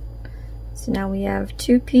 So now we have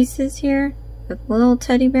 2 pieces here with a little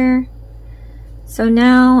teddy bear. So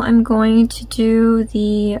now I'm going to do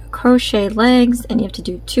the crochet legs, and you have to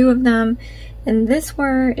do 2 of them. And this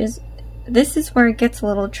is where it gets a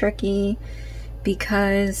little tricky,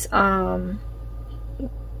 because for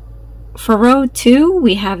row 2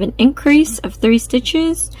 we have an increase of 3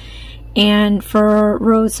 stitches, and for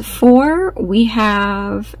rows 4 we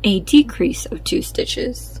have a decrease of 2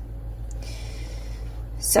 stitches.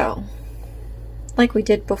 So like we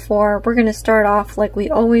did before, we're going to start off like we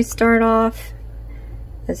always start off,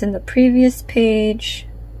 as in the previous page.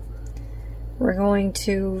 we're going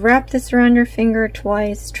to wrap this around your finger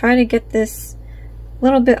twice. Try to get this a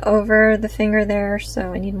little bit over the finger there,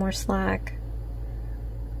 so I need more slack.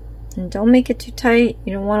 And don't make it too tight.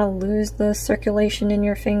 You don't want to lose the circulation in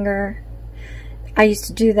your finger. I used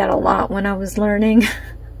to do that a lot when I was learning.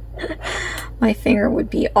 My finger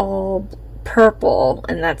would be all purple,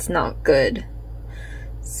 and that's not good.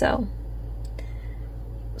 So,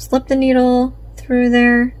 slip the needle through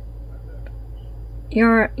there.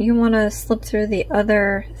 You want to slip through the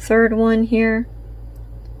other third one here.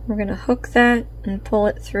 We're going to hook that and pull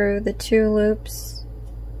it through the 2 loops.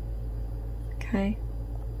 Okay.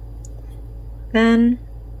 Then,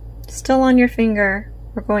 still on your finger,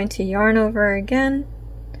 we're going to yarn over again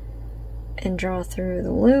and draw through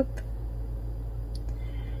the loop.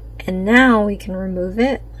 And now we can remove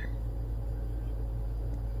it.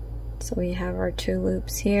 So we have our 2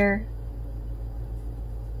 loops here.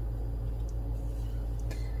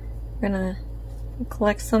 We're gonna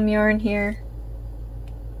collect some yarn here.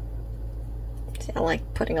 See, I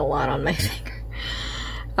like putting a lot on my finger.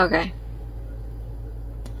 Okay.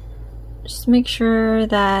 Just make sure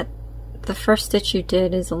that the first stitch you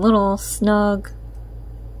did is a little snug.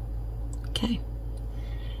 Okay.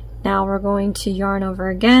 Now we're going to yarn over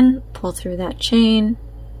again, pull through that chain.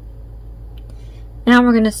 Now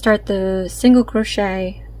we're going to start the single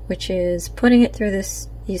crochet, which is putting it through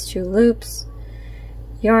these 2 loops,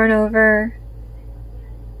 yarn over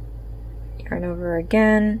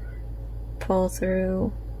again, pull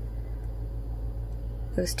through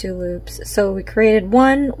those 2 loops. So we created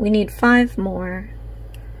 1, we need 5 more.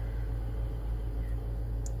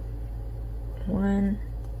 1,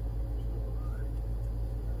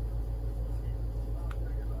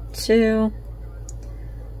 2,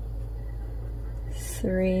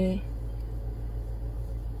 3,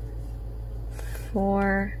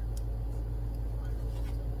 4,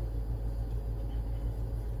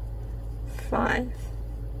 5.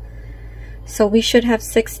 So we should have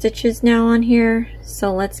 6 stitches now on here.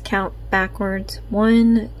 So let's count backwards.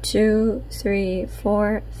 1, 2, 3,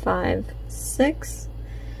 4, 5, 6.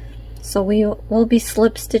 So we will be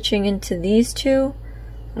slip stitching into these 2.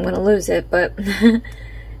 I'm going to lose it, but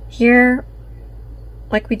here,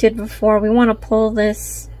 like we did before, we want to pull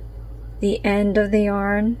the end of the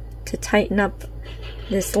yarn to tighten up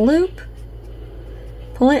this loop.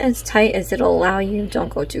 Pull it as tight as it'll allow you. Don't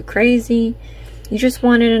go too crazy. You just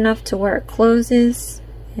want it enough to where it closes,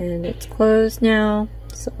 and it's closed now,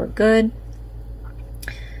 so we're good.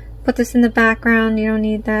 Put this in the background. You don't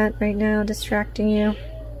need that right now distracting you.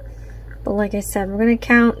 But like I said, we're going to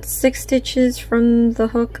count 6 stitches from the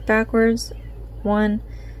hook backwards. 1,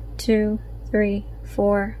 2, 3,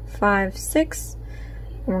 4, 5, 6.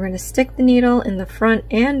 And we're going to stick the needle in the front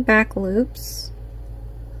and back loops.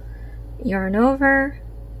 Yarn over,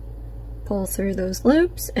 pull through those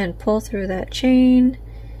loops, and pull through that chain.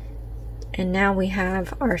 And now we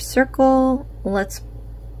have our circle. Let's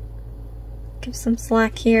give some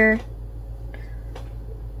slack here.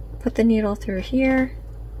 Put the needle through here.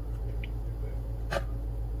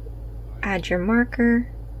 Add your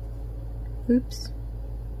marker. Oops.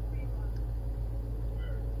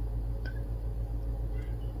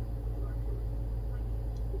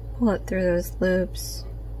 Pull it through those loops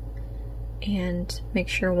and make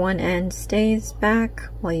sure one end stays back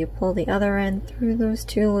while you pull the other end through those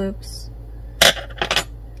 2 loops.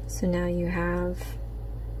 So now you have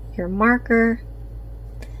your marker,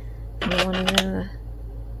 and you want to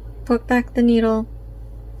put back the needle,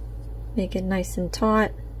 make it nice and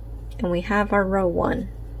taut, and we have our row 1.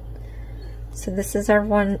 So this is our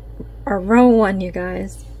row 1, you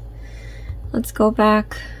guys. Let's go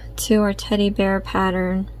back to our teddy bear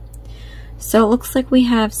pattern. So it looks like we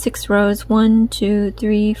have 6 rows. 1, 2,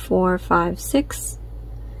 3, 4, 5, 6.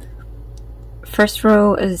 First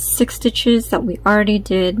row is 6 stitches that we already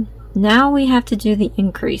did. Now we have to do the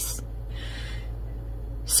increase.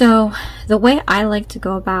 So the way I like to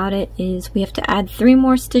go about it is we have to add 3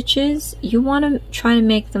 more stitches. You want to try to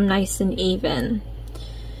make them nice and even.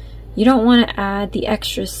 You don't want to add the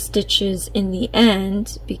extra stitches in the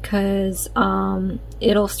end because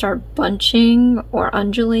it'll start bunching or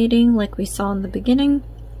undulating like we saw in the beginning.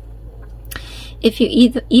 If you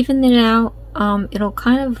even it out, it'll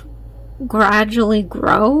kind of gradually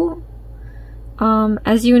grow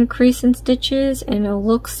as you increase in stitches, and it'll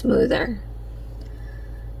look smoother.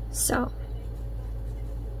 So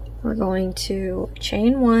we're going to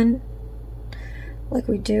chain 1 like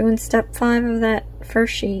we do in step 5 of that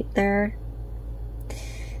first sheet there.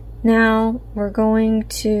 Now we're going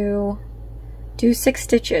to do 6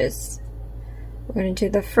 stitches. We're going to do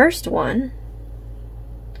the first one.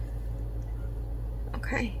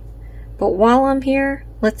 Okay, But while I'm here,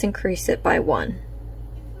 let's increase it by 1.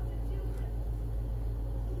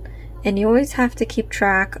 And you always have to keep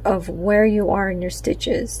track of where you are in your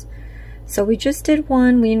stitches. So we just did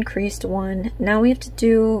 1, we increased 1. Now we have to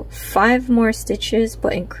do 5 more stitches,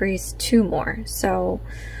 but increase 2 more. So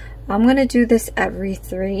I'm going to do this every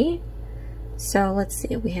 3. So let's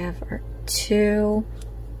see, we have our 2,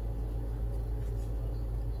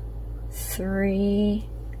 3,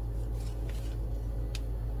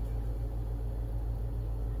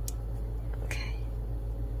 okay.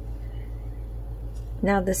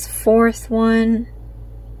 Now this 4th one,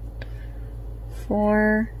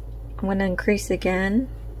 4, I'm going to increase again.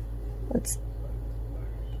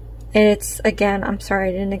 It's again, I'm sorry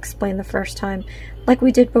I didn't explain the first time. Like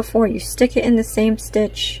we did before, you stick it in the same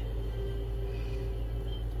stitch,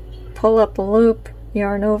 pull up a loop,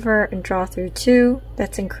 yarn over, and draw through 2.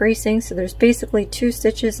 That's increasing, so there's basically 2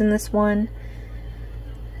 stitches in this one.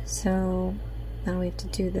 So now we have to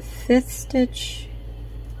do the 5th stitch,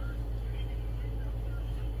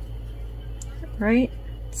 right?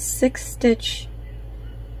 6th stitch.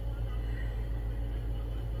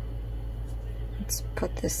 Let's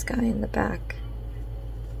put this guy in the back.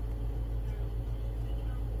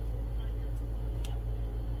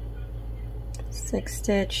 Sixth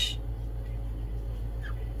stitch.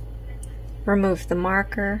 Remove the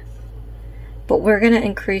marker, but we're going to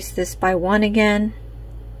increase this by 1 again.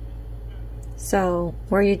 So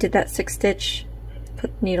where you did that 6th stitch,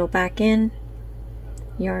 put the needle back in,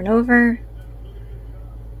 yarn over,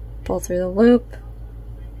 pull through the loop,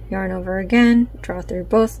 yarn over again, draw through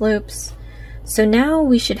both loops. So now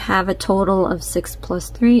we should have a total of 6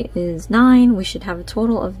 plus 3 is 9. We should have a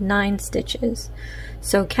total of 9 stitches.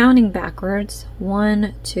 So counting backwards,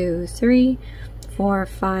 1, 2, 3, 4,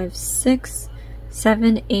 5, 6,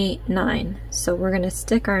 7, 8, 9. So we're going to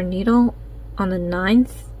stick our needle on the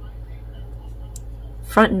 9th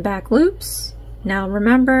front and back loops. Now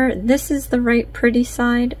remember, this is the right pretty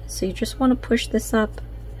side, so you just want to push this up.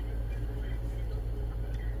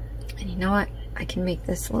 And you know what? I can make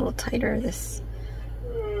this a little tighter. This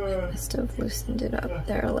must have loosened it up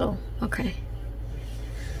there a little. Okay.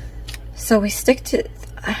 So we stick to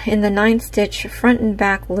in the 9th stitch, front and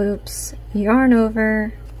back loops, yarn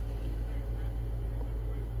over,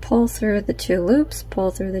 pull through the 2 loops, pull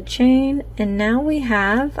through the chain, and now we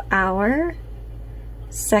have our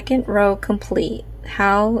 2nd row complete.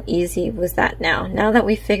 How easy was that now? Now that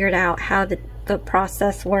we figured out how the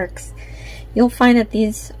process works, you'll find that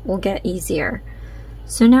these will get easier.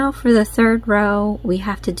 So now for the 3rd row, we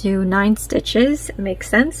have to do 9 stitches. It makes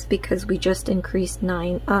sense because we just increased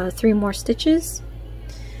 3 more stitches.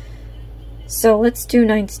 So let's do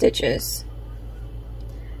 9 stitches.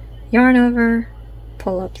 Yarn over,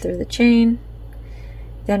 pull up through the chain.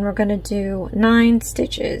 Then we're going to do 9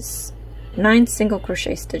 stitches, 9 single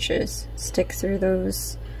crochet stitches. Stick through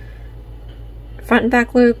those front and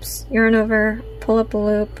back loops, yarn over, pull up a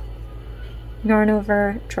loop, yarn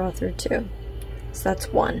over, draw through 2. So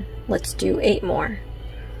that's 1. Let's do 8 more.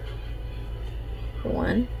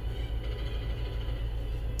 1,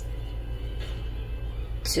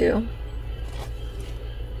 2,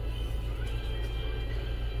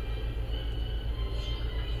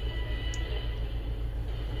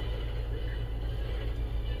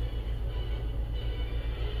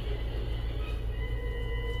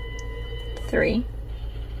 3,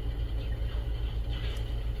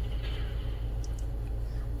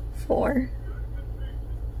 4,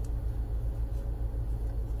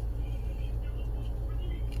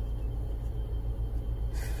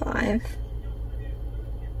 5,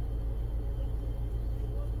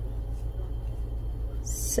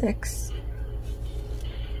 6, 7.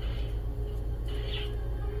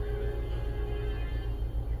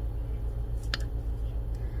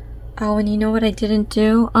 And you know what I didn't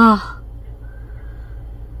do? I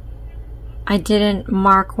didn't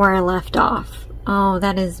mark where I left off. Oh,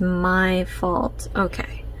 that is my fault.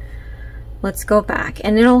 Okay. Let's go back.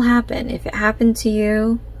 And it'll happen. If it happened to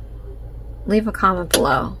you, leave a comment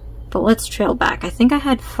below. But let's trail back. I think I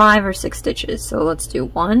had 5 or 6 stitches. So let's do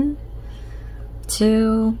 1,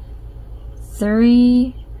 2,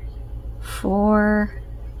 3, 4,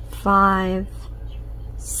 5,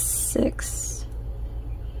 6.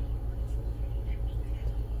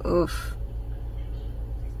 Oof.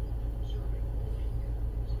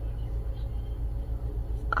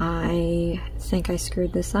 I think I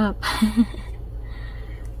screwed this up.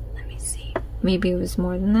 Let me see. Maybe it was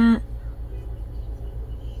more than that.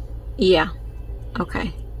 Yeah.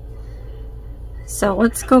 Okay. So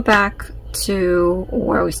let's go back to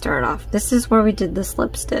where we started off. This is where we did the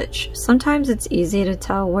slip stitch. Sometimes it's easy to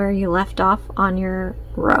tell where you left off on your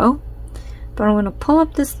row. but I'm going to pull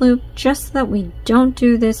up this loop just so that we don't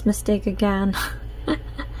do this mistake again.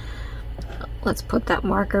 Let's put that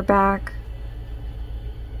marker back.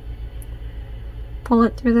 Pull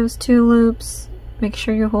it through those 2 loops. Make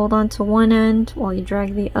sure you hold on to one end while you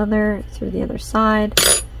drag the other through the other side.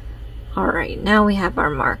 Alright, now we have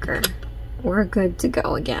our marker. We're good to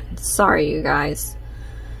go again. Sorry, you guys.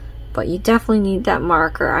 But you definitely need that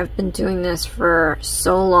marker. I've been doing this for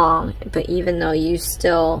so long, but even though you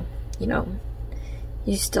still, you know,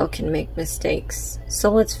 you still can make mistakes.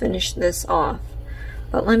 So let's finish this off.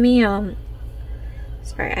 But let me,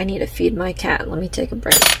 sorry, I need to feed my cat. Let me take a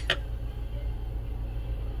break.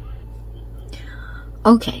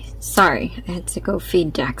 Okay, sorry, I had to go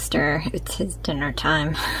feed Dexter. It's his dinner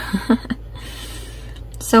time.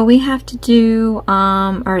 So we have to do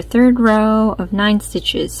our 3rd row of 9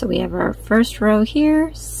 stitches. So we have our 1st row here,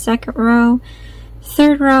 2nd row,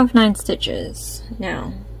 3rd row of 9 stitches.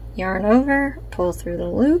 Now, yarn over, pull through the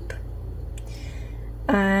loop,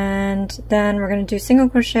 and then we're going to do single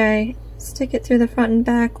crochet, stick it through the front and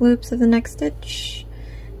back loops of the next stitch,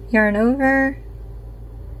 yarn over,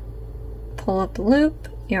 pull up the loop,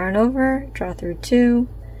 yarn over, draw through 2.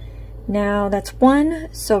 Now that's 1,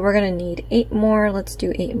 so we're going to need 8 more. Let's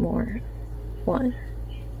do 8 more. 1,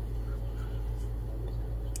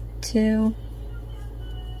 2,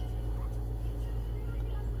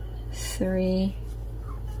 3,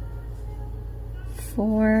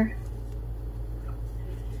 4,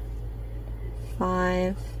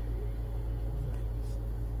 5,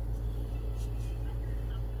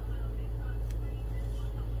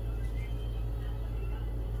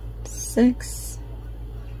 6, 7,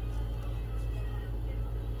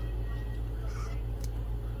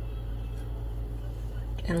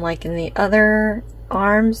 and like in the other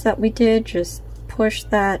arms that we did, just push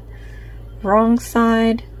that wrong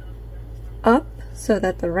side up so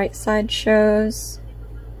that the right side shows.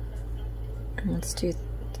 And let's do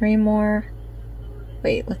 3 more.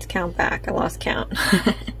 Wait, let's count back. I lost count.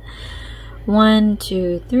 1,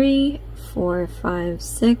 2, 3, 4, 5,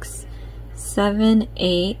 6, 7,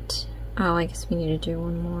 8. Oh, I guess we need to do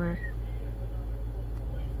 1 more.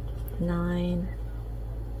 9.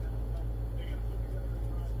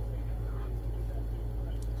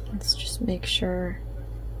 Let's just make sure.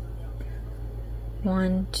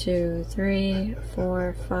 1, 2, 3,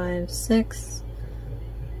 4, 5, 6.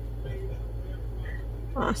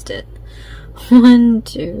 Lost it. 1,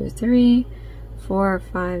 2, 3, 4,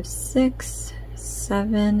 5, 6,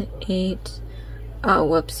 7, 8. Oh,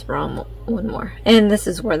 whoops, wrong. 1 more. And this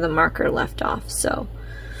is where the marker left off, so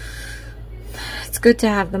it's good to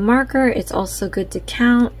have the marker. It's also good to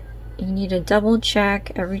count. You need to double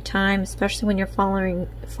check every time, especially when you're following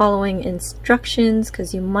instructions,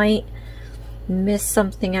 because you might miss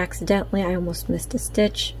something accidentally. I almost missed a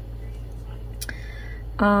stitch.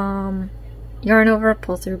 Yarn over,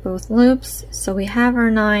 pull through both loops. So we have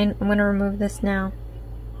our 9. I'm going to remove this now.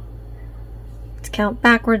 Let's count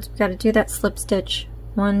backwards. We've got to do that slip stitch.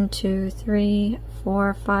 1, 2, 3,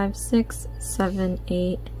 4, 5, 6, 7,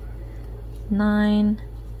 8, 9.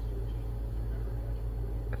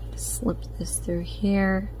 Slip this through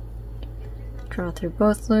here. Draw through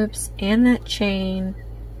both loops and that chain.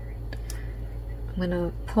 I'm going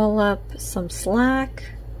to pull up some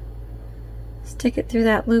slack. Stick it through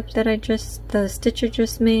that loop that the stitch I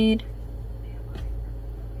just made.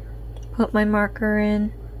 Put my marker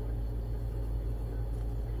in.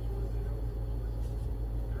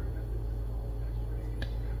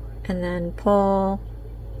 And then pull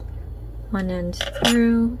one end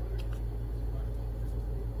through.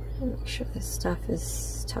 Make sure this stuff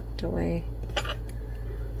is tucked away.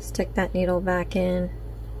 Stick that needle back in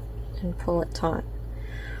and pull it taut.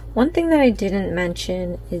 One thing that I didn't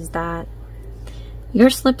mention is that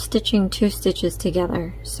you're slip stitching 2 stitches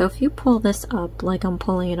together. So if you pull this up like I'm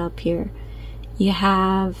pulling it up here, you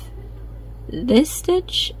have this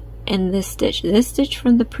stitch and this stitch. This stitch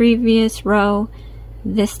from the previous row,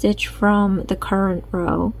 this stitch from the current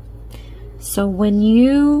row. So when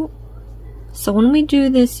we do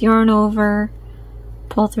this yarn over,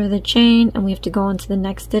 pull through the chain, and we have to go into the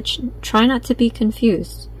next stitch, try not to be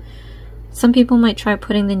confused. Some people might try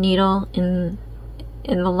putting the needle in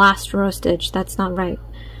the last row stitch. That's not right.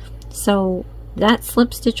 So that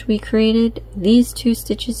slip stitch we created, these 2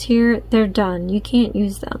 stitches here, they're done. You can't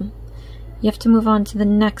use them. You have to move on to the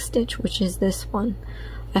next stitch, which is this one.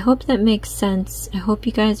 I hope that makes sense. I hope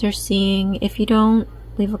you guys are seeing. If you don't,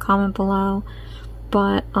 leave a comment below.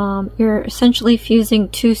 But you're essentially fusing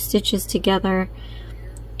 2 stitches together,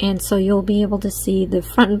 and so you'll be able to see the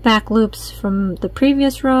front and back loops from the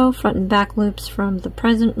previous row, front and back loops from the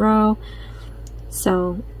present row.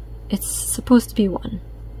 So it's supposed to be 1.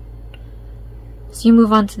 So you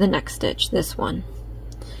move on to the next stitch, this one.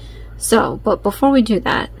 So, but before we do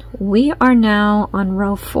that, we are now on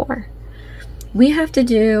row 4. We have to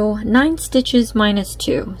do 9 stitches minus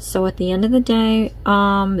 2. So at the end of the day,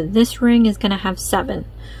 this ring is going to have 7.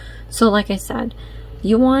 So like I said,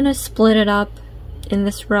 you want to split it up in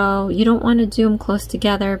this row. You don't want to do them close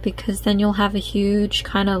together because then you'll have a huge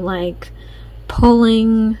kind of like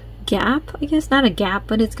pulling gap. I guess not a gap,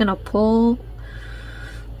 but it's going to pull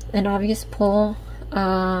an obvious pull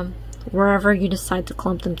wherever you decide to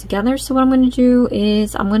clump them together. So what I'm going to do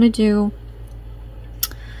is I'm going to do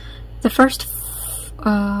the first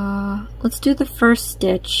let's do the first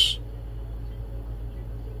stitch.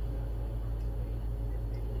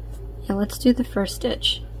 Yeah, let's do the first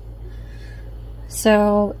stitch.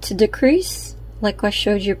 So to decrease, like I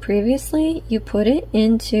showed you previously, you put it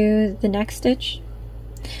into the next stitch.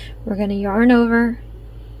 We're going to yarn over,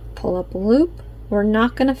 pull up a loop. We're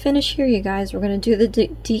not going to finish here, you guys. We're going to do the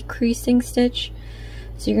decreasing stitch.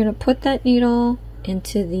 So you're going to put that needle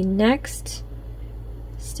into the next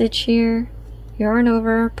stitch here, yarn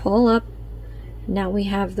over, pull up. Now we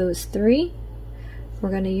have those 3. We're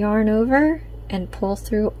going to yarn over and pull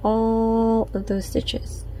through all of those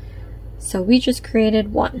stitches. So we just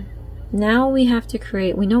created 1. Now we have to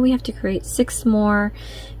create, we know we have to create 6 more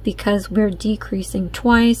because we're decreasing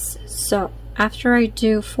twice. So after I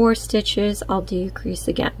do 4 stitches, I'll decrease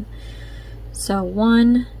again. So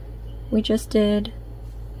 1, we just did,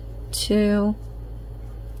 2,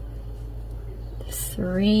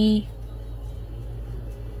 3,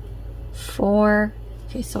 4.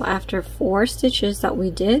 Okay, so after 4 stitches that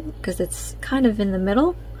we did, because it's kind of in the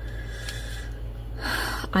middle,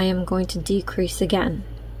 I am going to decrease again.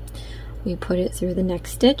 We put it through the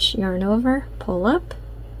next stitch, yarn over, pull up.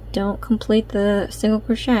 Don't complete the single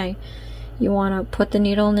crochet. You want to put the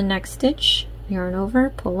needle in the next stitch, yarn over,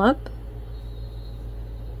 pull up,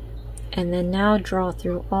 and then now draw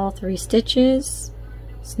through all 3 stitches.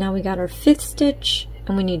 So now we got our 5th stitch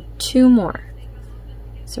and we need 2 more.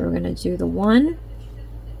 So we're going to do the 1,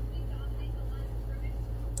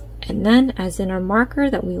 and then as in our marker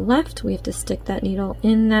that we left, we have to stick that needle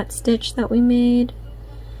in that stitch that we made.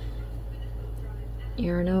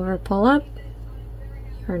 Yarn over, pull up,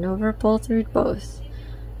 yarn over, pull through both,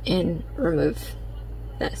 and remove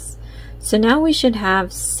this. So now we should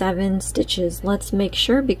have 7 stitches. Let's make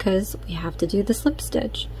sure because we have to do the slip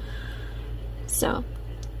stitch. So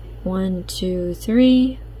 1, 2,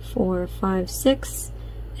 3, 4, 5, 6,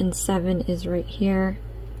 and 7 is right here.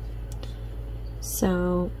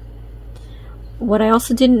 So what I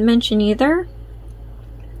also didn't mention either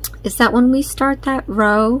is that when we start that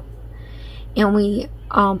row and we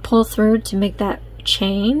pull through to make that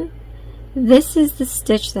chain, this is the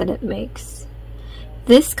stitch that it makes.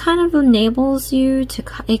 This kind of enables you to,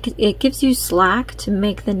 it gives you slack to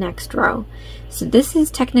make the next row. So this is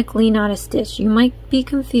technically not a stitch. You might be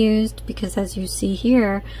confused because as you see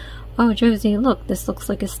here, oh Josie, look, this looks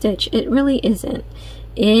like a stitch. It really isn't.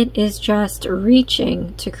 It is just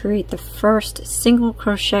reaching to create the first single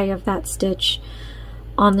crochet of that stitch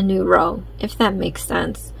on the new row, if that makes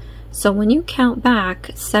sense. So when you count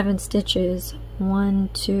back 7 stitches, 1,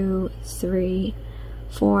 2, 3,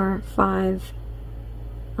 4, 5,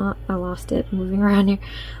 I lost it moving around here.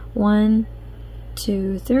 1,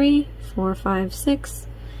 2, 3, 4, 5, 6.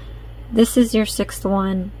 This is your 6th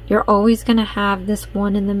one. You're always going to have this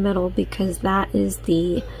one in the middle because that is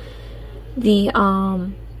the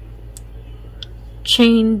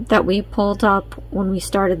chain that we pulled up when we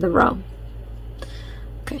started the row.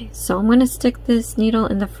 Okay, so I'm going to stick this needle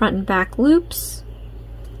in the front and back loops,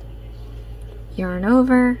 yarn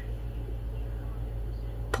over,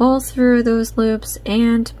 pull through those loops,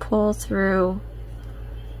 and pull through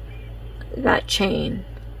that chain.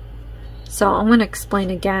 So I'm going to explain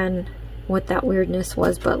again what that weirdness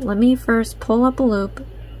was, but let me first pull up a loop,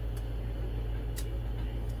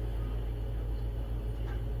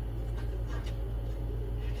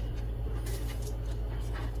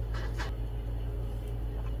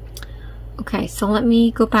 okay, so let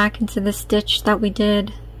me go back into the stitch that we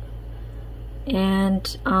did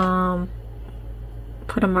and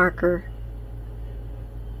put a marker.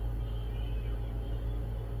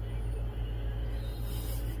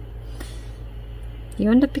 You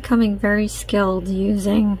end up becoming very skilled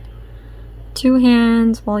using 2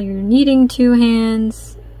 hands while you're needing 2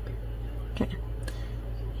 hands. Okay,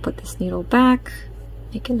 put this needle back,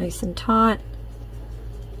 make it nice and taut,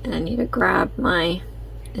 and I need to grab my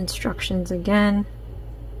instructions again.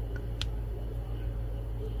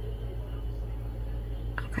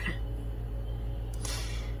 Okay,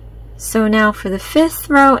 So now for the 5th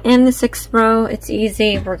row and the 6th row, it's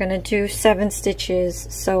easy. We're going to do 7 stitches.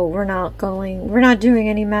 So we're not doing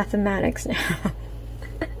any mathematics now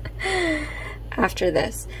after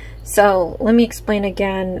this. So let me explain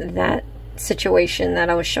again that situation that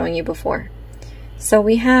I was showing you before. So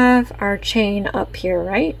we have our chain up here,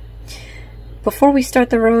 right? Before we start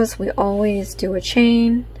the rows, we always do a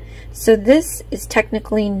chain. So this is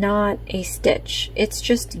technically not a stitch. It's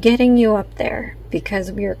just getting you up there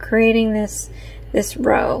because we are creating this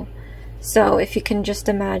row. So if you can just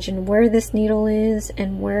imagine where this needle is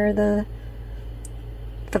and where the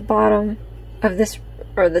bottom of this,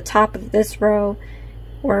 or the top of this row,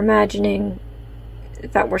 we're imagining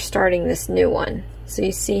that we're starting this new one. So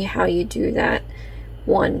you see how you do that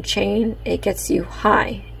one chain, it gets you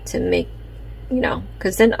high to make, you know,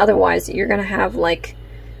 because then otherwise you're gonna have like,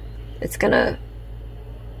 it's gonna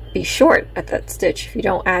be short at that stitch if you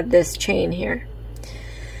don't add this chain here.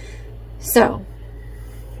 So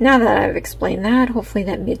now that I've explained that, hopefully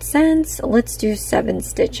that made sense. Let's do 7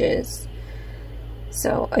 stitches.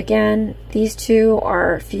 So again, these two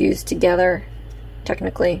are fused together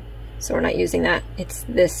technically, so we're not using that. It's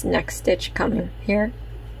this next stitch coming here.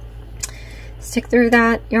 Stick through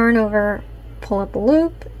that, yarn over, pull up a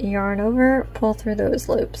loop, yarn over, pull through those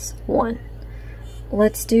loops. 1.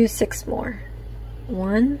 Let's do 6 more.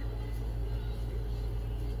 1,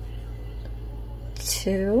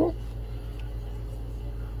 2,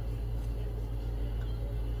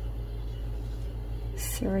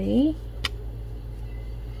 3,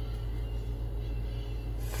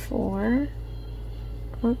 4.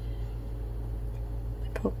 Oh, I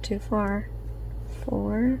poked too far.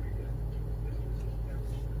 4.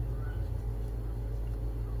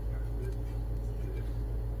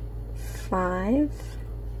 5,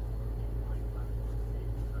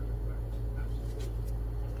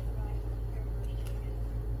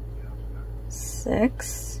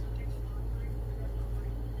 6.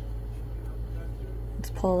 Let's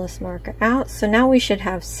pull this marker out. So now we should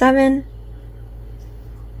have 7.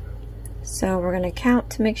 So we're going to count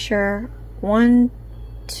to make sure. 1,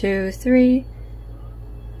 2, 3.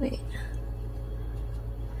 Wait.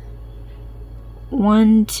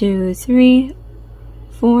 1, 2, 3.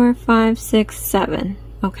 4, 5, 6, 7.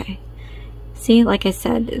 Okay. See, like I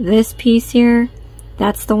said, this piece here,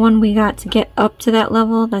 that's the one we got to get up to that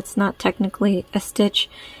level. That's not technically a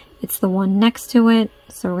stitch. It's the one next to it.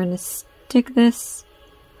 So we're going to stick this.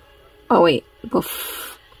 Oh, wait.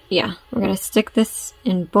 Yeah, we're going to stick this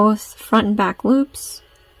in both front and back loops.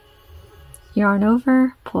 Yarn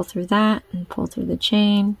over, pull through that, and pull through the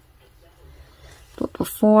chain. But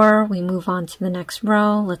before we move on to the next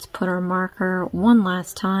row, let's put our marker one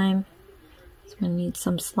last time. So we need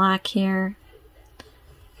some slack here.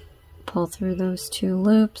 Pull through those 2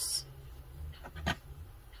 loops.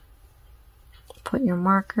 Put your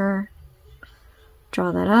marker,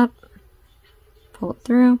 draw that up, pull it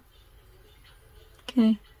through.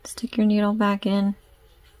 Okay, stick your needle back in.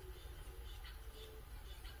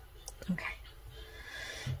 Okay,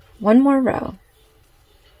 1 more row.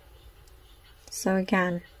 So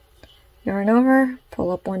again, yarn over, pull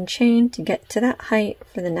up 1 chain to get to that height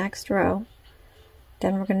for the next row.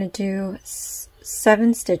 Then we're going to do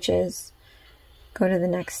 7 stitches. Go to the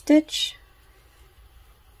next stitch.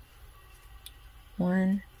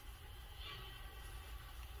 1,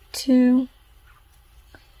 2,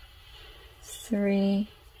 3,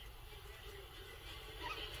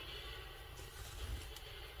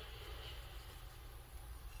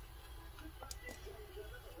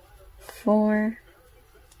 4,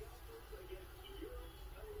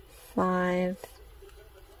 5,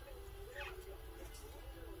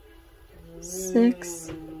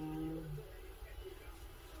 6,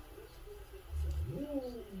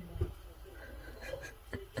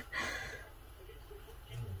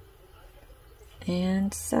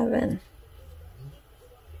 and 7.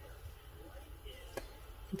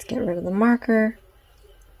 Let's get rid of the marker.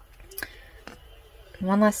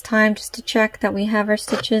 One last time just to check that we have our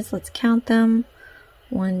stitches. Let's count them.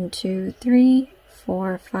 1, 2, 3,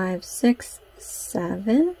 4, 5, 6,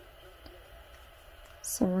 7.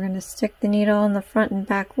 So we're going to stick the needle in the front and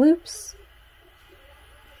back loops.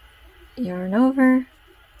 Yarn over.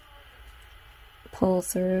 Pull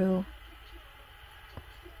through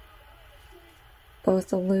both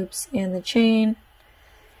the loops and the chain.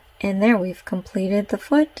 And there, we've completed the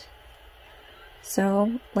foot.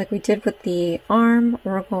 So, like we did with the arm,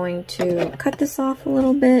 we're going to cut this off a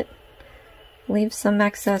little bit, leave some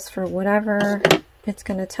excess for whatever it's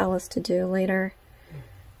going to tell us to do later.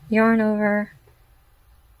 Yarn over,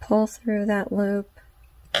 pull through that loop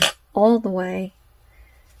all the way,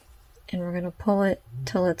 and we're going to pull it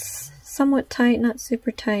till it's somewhat tight, not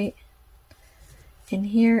super tight. And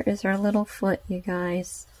here is our little foot, you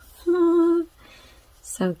guys.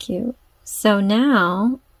 So cute. So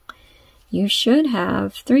now you should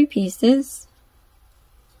have 3 pieces.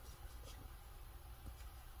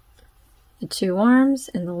 The 2 arms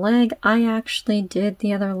and the leg. I actually did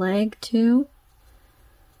the other leg too.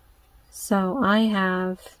 So I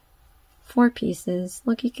have 4 pieces.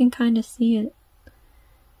 Look, you can kind of see it.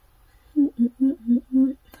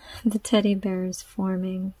 The teddy bear is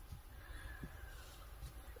forming.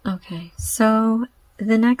 Okay, so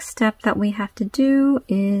the next step that we have to do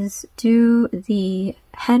is do the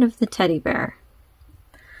head of the teddy bear.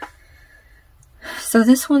 So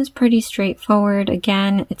this one's pretty straightforward.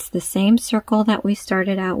 Again, it's the same circle that we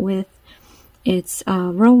started out with. It's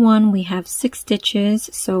row 1, we have 6 stitches,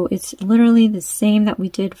 so it's literally the same that we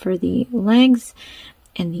did for the legs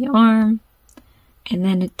and the arm. And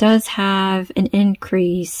then it does have an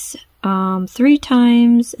increase 3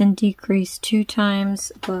 times and decrease 2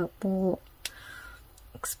 times, but we'll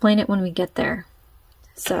explain it when we get there.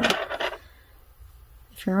 So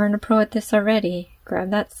if you're a pro at this already,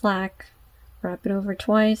 grab that slack, wrap it over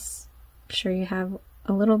twice, make sure you have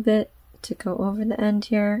a little bit to go over the end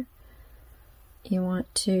here. You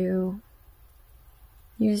want to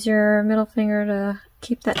use your middle finger to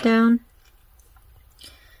keep that down.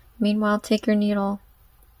 Meanwhile, take your needle,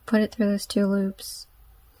 put it through those 2 loops,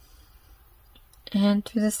 and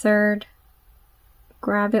through the 3rd,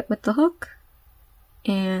 grab it with the hook,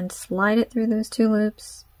 and slide it through those 2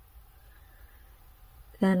 loops.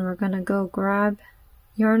 Then we're going to go grab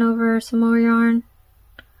yarn over some more yarn,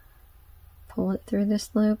 pull it through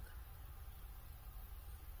this loop,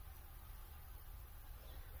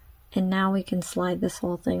 and now we can slide this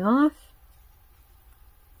whole thing off.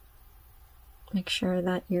 Make sure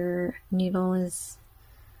that your needle is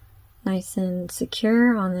nice and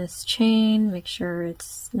secure on this chain. Make sure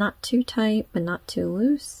it's not too tight but not too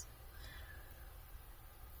loose.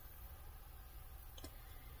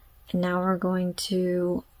 And now we're going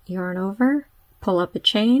to yarn over, pull up a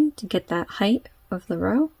chain to get that height of the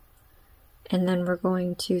row, and then we're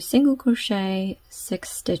going to single crochet 6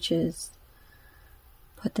 stitches.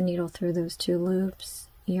 Put the needle through those 2 loops,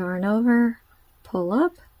 yarn over, pull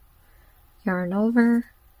up, yarn over,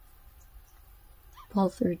 pull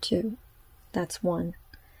through 2. That's 1.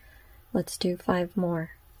 Let's do 5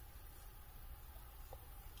 more.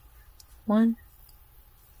 1,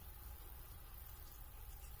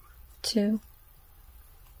 2,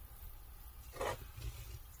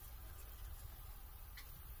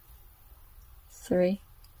 3,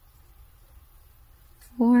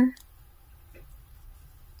 4,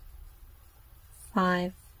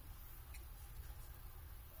 5.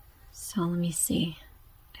 So let me see.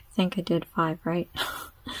 I think I did 5, right?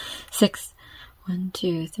 6. 1,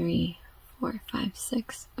 2, 3, 4, 5,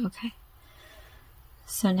 6. Okay.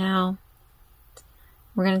 So now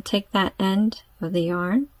we're going to take that end of the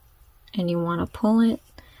yarn and you want to pull it,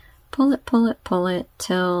 pull it, pull it, pull it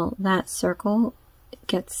till that circle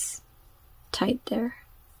gets tight there.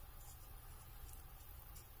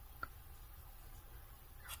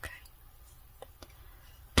 Okay.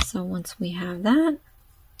 So once we have that,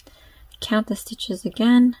 count the stitches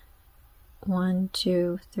again. 1,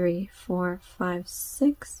 2, 3, 4, 5,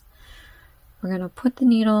 6. We're going to put the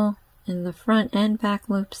needle in the front and back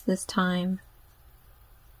loops this time.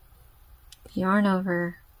 Yarn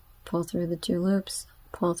over, pull through the 2 loops,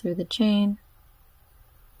 pull through the chain.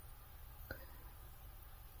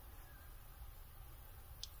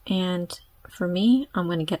 And for me, I'm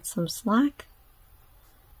going to get some slack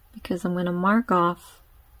because I'm going to mark off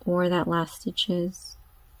where that last stitch is.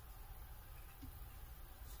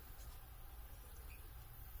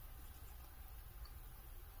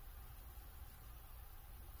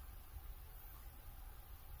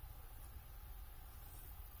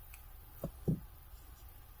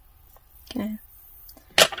 Okay,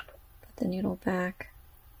 put the needle back.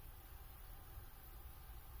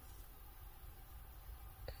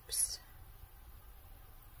 Oops.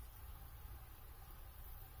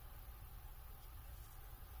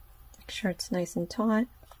 Make sure it's nice and taut.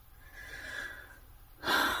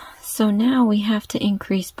 So now we have to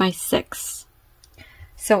increase by 6.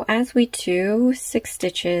 So as we do 6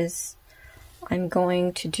 stitches, I'm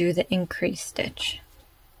going to do the increase stitch.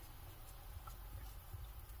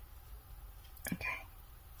 Okay.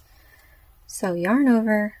 So yarn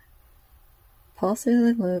over, pull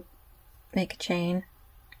through the loop, make a chain.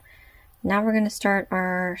 Now we're going to start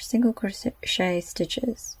our single crochet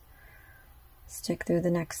stitches. Stick through the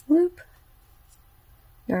next loop,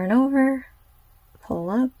 yarn over, pull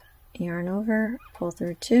up, yarn over, pull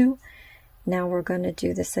through 2, Now we're going to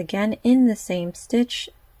do this again in the same stitch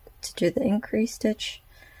to do the increase stitch.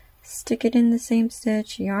 Stick it in the same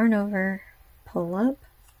stitch, yarn over, pull up,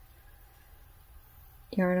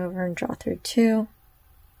 yarn over and draw through 2.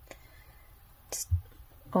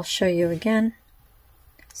 I'll show you again.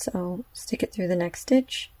 So stick it through the next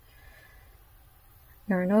stitch,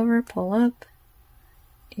 yarn over, pull up,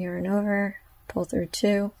 yarn over, pull through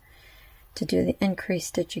 2. To do the increase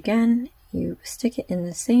stitch again, you stick it in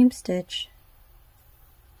the same stitch,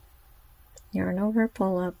 yarn over,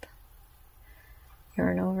 pull up,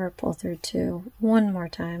 yarn over, pull through 2, one more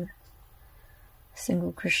time,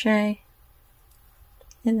 single crochet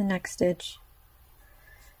in the next stitch.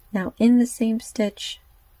 Now in the same stitch,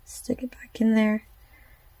 stick it back in there,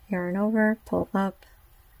 yarn over, pull up,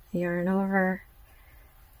 yarn over,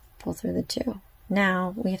 pull through the 2.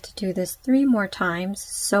 Now we have to do this 3 more times,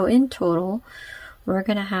 so in total we're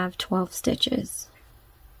going to have 12 stitches.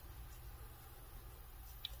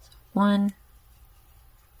 So 1,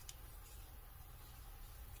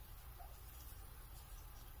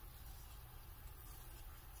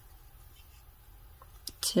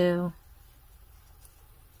 2,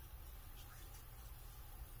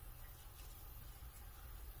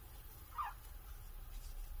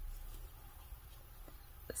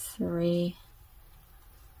 3, 4.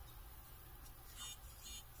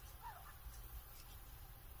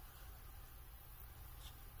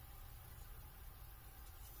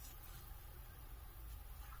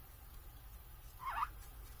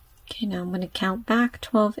 Now I'm going to count back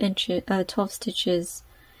 12 stitches.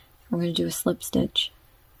 We're going to do a slip stitch.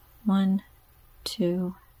 1,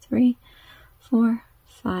 2, 3, 4,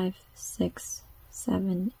 5, 6,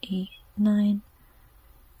 7, 8, 9,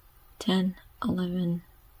 10, 11,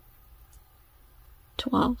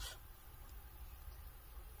 12.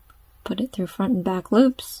 Put it through front and back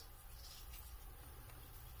loops.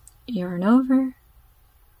 Yarn over,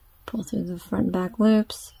 pull through the front and back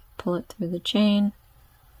loops, pull it through the chain.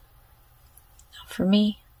 Now for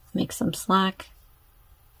me, make some slack.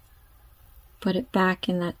 Put it back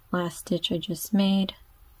in that last stitch I just made.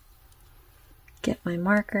 Get my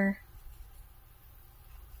marker.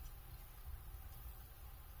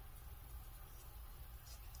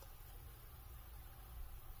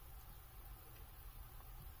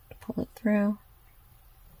 Pull it through.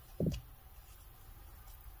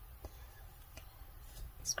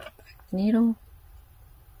 Let's put back the needle.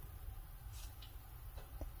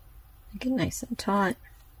 Make it nice and taut.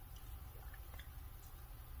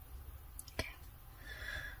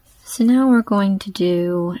 So now we're going to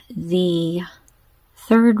do the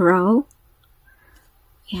 3rd row.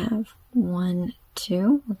 We have 1,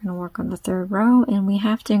 2. We're going to work on the 3rd row, and we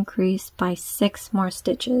have to increase by 6 more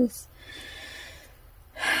stitches.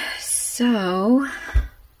 So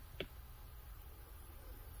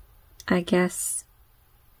I guess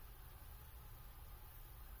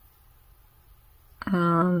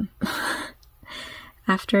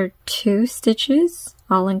after 2 stitches,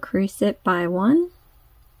 I'll increase it by 1.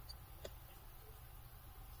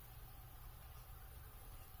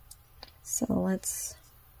 So let's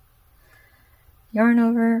yarn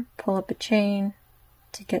over, pull up a chain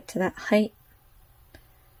to get to that height.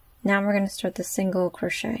 Now we're going to start the single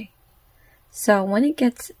crochet. So when it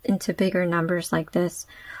gets into bigger numbers like this,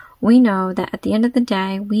 we know that at the end of the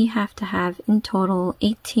day, we have to have in total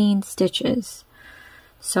 18 stitches.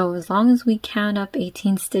 So as long as we count up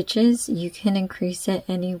 18 stitches, you can increase it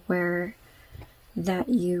anywhere that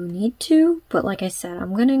you need to. But like I said,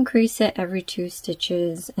 I'm going to increase it every 2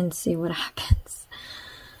 stitches and see what happens.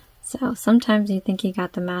 So sometimes you think you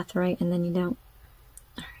got the math right and then you don't.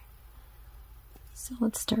 All right. So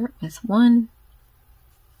let's start with 1,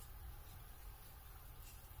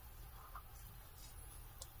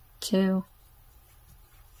 2,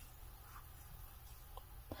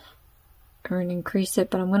 or increase it,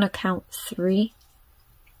 but I'm going to count 3,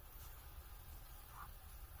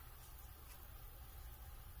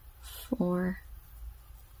 4,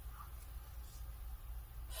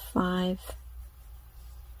 5,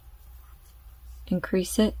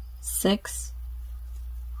 increase it, 6,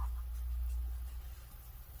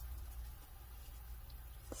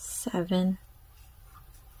 7,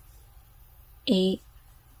 8,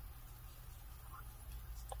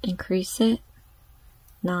 increase it,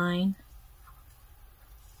 9,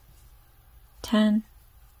 10,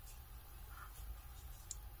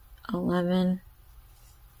 11,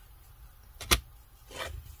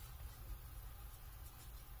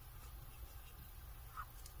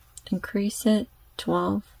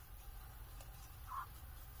 12,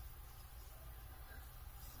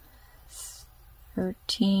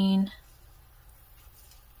 13,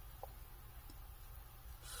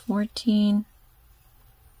 14,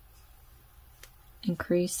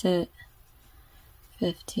 increase it,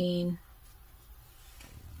 15,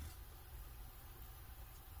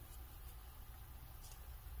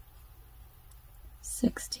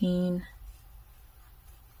 16,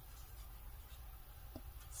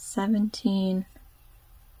 17,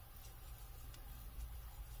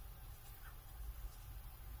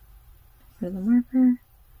 for the marker,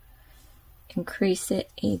 increase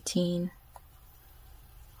it, 18.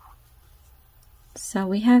 So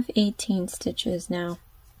we have 18 stitches now.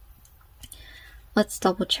 Let's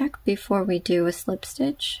double check before we do a slip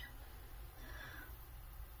stitch.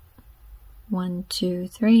 1, 2,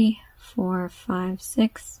 3, 4, 5,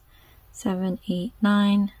 6, 7, 8,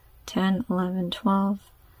 9, 10, 11, 12,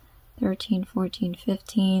 13, 14,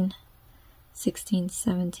 15, 16,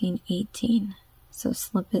 17, 18. So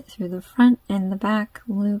slip it through the front and the back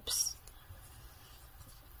loops.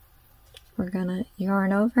 We're gonna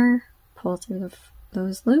yarn over, pull through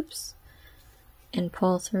those loops, and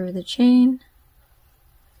pull through the chain.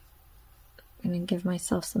 I'm gonna give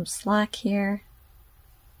myself some slack here.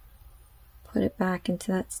 Put it back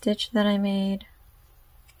into that stitch that I made.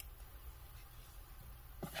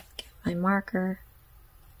 Get my marker.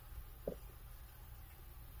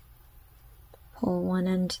 Pull one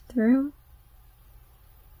end through.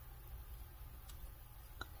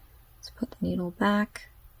 Let's put the needle back.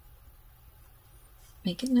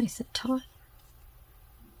 Make it nice and taut.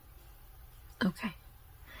 Okay.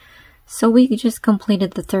 So we just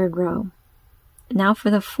completed the third row. Now for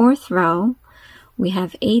the fourth row, we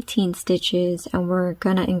have 18 stitches and we're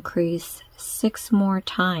gonna increase 6 more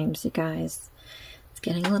times, you guys. It's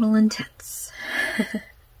getting a little intense.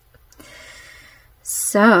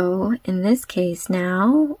 So in this case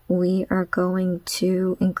now, we are going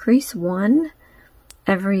to increase 1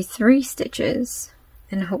 every 3 stitches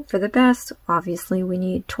and hope for the best. Obviously we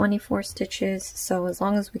need 24 stitches, so as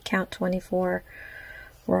long as we count 24,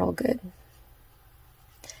 we're all good.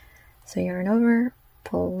 So yarn over,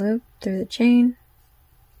 pull a loop through the chain.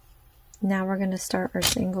 Now we're going to start our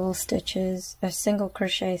single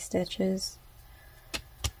crochet stitches.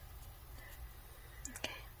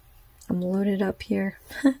 Okay, I'm loaded up here.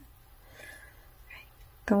 Right.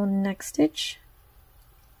 Go in the next stitch.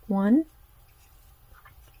 1,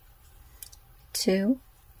 2,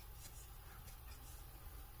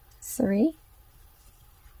 3,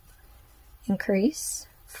 increase,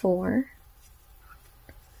 4,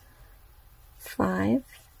 5,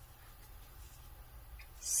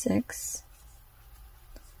 6,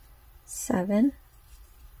 7,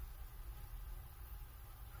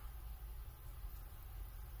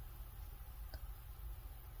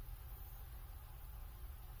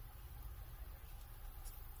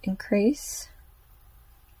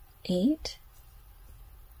 8,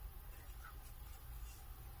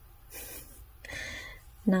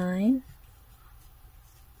 9,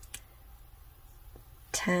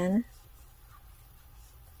 10,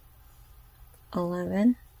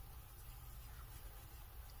 11,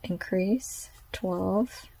 increase,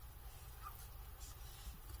 12,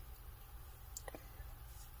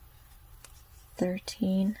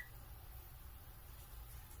 13,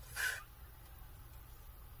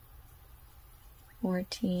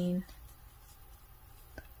 14,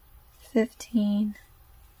 15,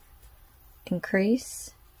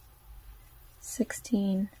 increase,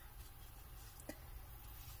 16,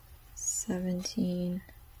 17,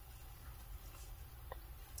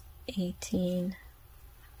 18,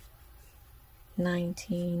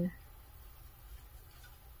 19,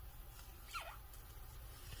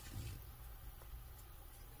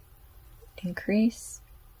 increase,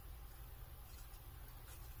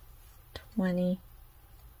 20,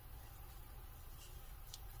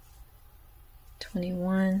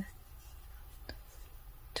 21,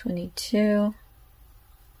 22,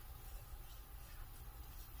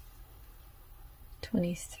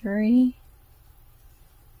 23,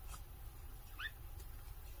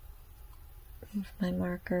 move my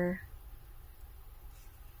marker,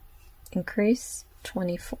 increase,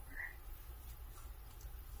 24.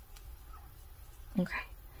 Okay,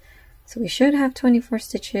 so we should have 24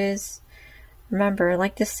 stitches. Remember,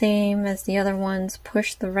 like the same as the other ones,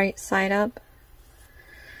 push the right side up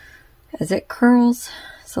as it curls.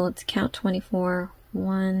 So let's count 24.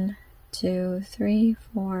 1, 2, 3,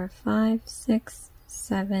 4, 5, 6,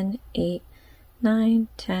 7, 8, 9,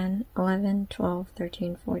 10, 11, 12,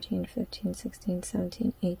 13, 14, 15, 16,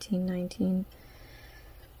 17, 18, 19,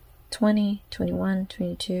 20, 21,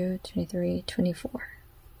 22, 23, 24.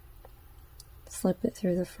 Slip it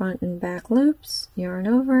through the front and back loops, yarn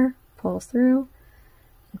over, pull through,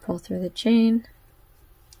 and pull through the chain.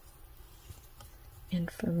 And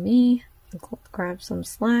for me, I'll grab some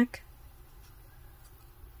slack,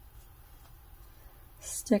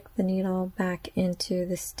 stick the needle back into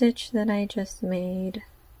the stitch that I just made,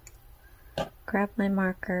 grab my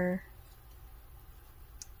marker,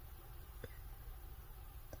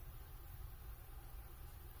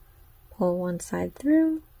 pull one side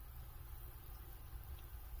through,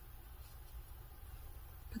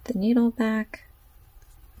 put the needle back,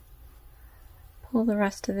 pull the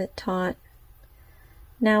rest of it taut.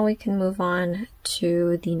 Now we can move on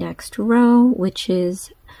to the next row, which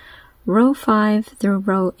is row 5 through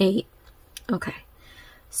row 8. Okay,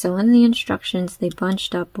 so in the instructions they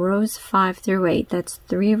bunched up rows 5 through 8. That's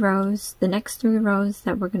 3 rows. The next 3 rows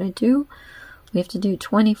that we're going to do, we have to do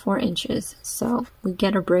 24 inches. So we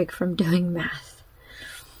get a break from doing math.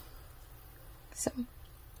 So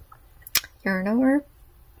yarn over,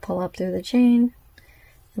 pull up through the chain,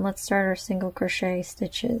 and let's start our single crochet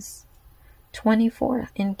stitches. 24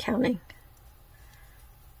 in counting.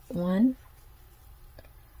 1,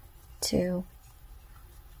 2,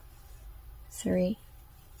 3,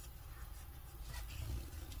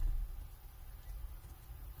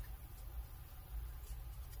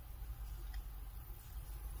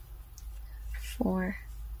 4,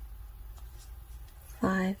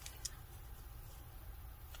 5,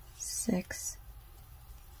 6,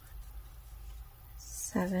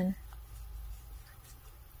 7,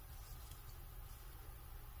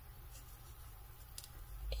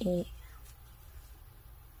 8,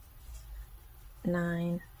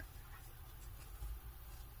 9,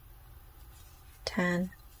 10,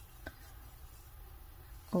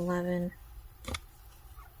 11,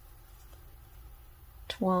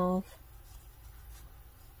 12,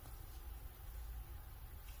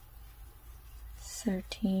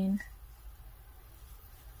 13,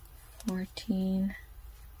 14,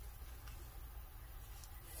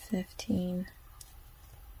 15,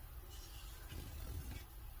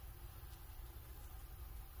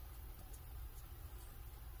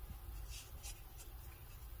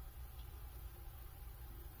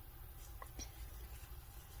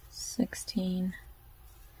 16,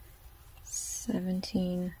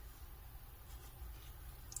 17,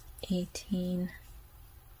 18,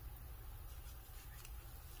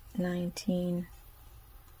 19,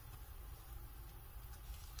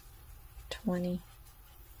 20,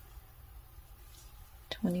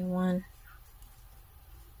 21,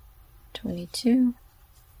 22,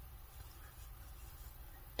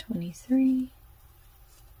 23,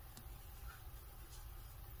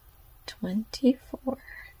 24.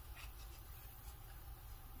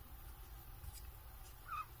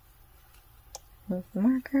 Move the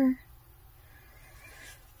marker.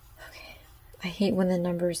 Okay. I hate when the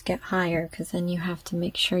numbers get higher because then you have to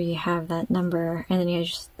make sure you have that number, and then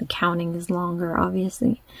the counting is longer,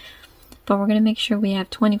 obviously. But we're going to make sure we have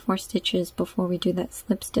 24 stitches before we do that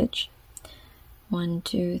slip stitch. 1,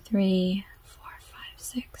 2, 3, 4, 5,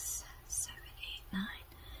 6, 7, 8, 9,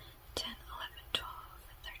 10, 11, 12,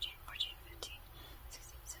 13, 14, 15,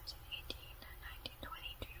 16, 17, 18, 19,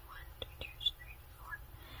 20, 21, 22, 23, 24.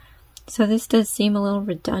 So this does seem a little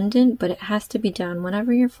redundant, but it has to be done.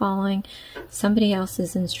 Whenever you're following somebody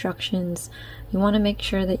else's instructions, you want to make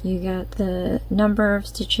sure that you get the number of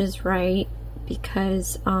stitches right,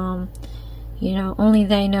 because you know, only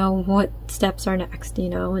they know what steps are next, you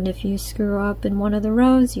know, and if you screw up in one of the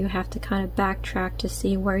rows, you have to kind of backtrack to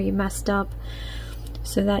see where you messed up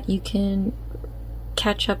so that you can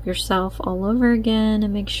catch up yourself all over again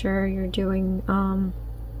and make sure you're doing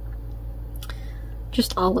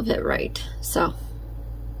just all of it right. So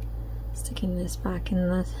sticking this back in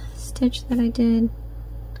the stitch that I did,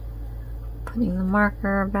 putting the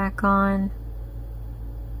marker back on.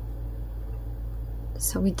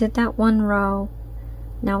 So we did that one row.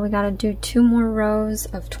 Now we got to do 2 more rows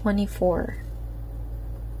of 24.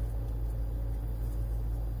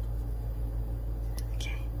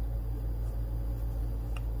 Okay.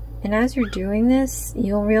 And as you're doing this,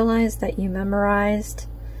 you'll realize that you memorized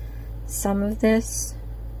some of this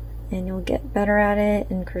and you'll get better at it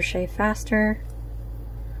and crochet faster.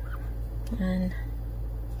 1,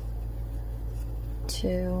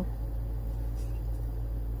 2,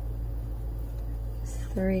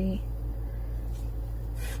 3,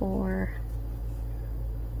 4,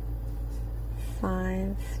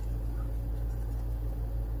 5,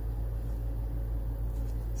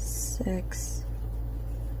 6,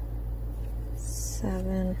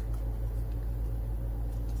 7,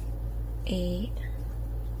 8,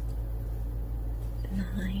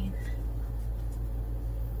 9,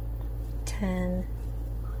 10, 11,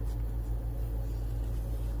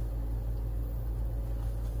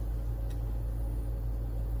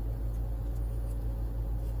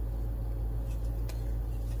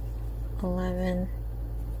 11,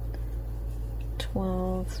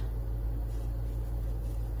 12,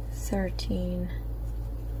 13,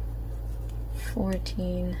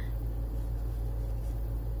 14,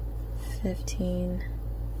 15,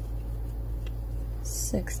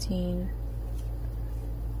 16,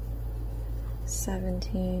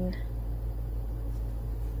 17,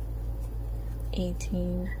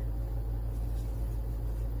 18,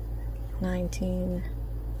 19,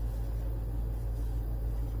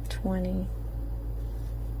 20,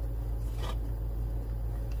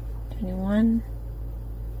 21,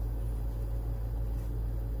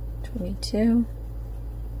 22,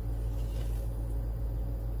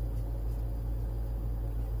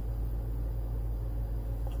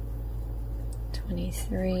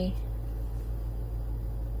 23,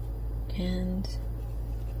 and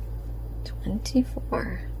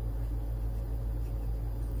 24.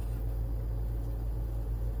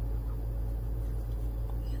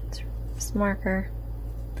 This marker.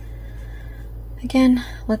 Again,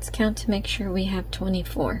 let's count to make sure we have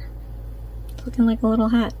 24. It's looking like a little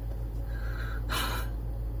hat.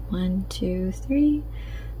 1, 2, 3,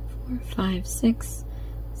 4, 5, 6,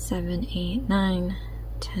 7, 8, 9,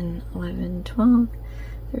 10, 11, 12,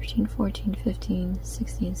 13, 14, 15,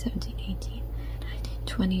 16, 17, 18, 19,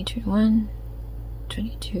 20, 21,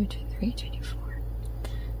 22, 23, 24.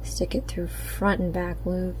 Stick it through front and back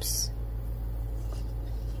loops.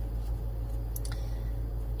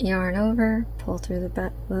 Yarn over, pull through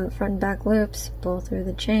the front and back loops, pull through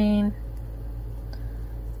the chain.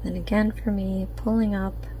 Then again for me, pulling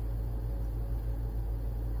up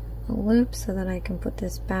a loop so that I can put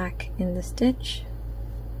this back in the stitch.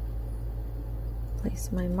 Place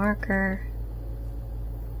my marker,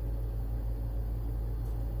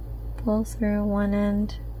 pull through one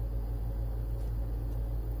end,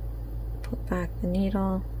 put back the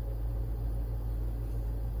needle,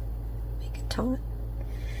 make a taut.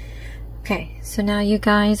 Okay, so now you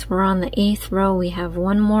guys, we're on the 8th row. We have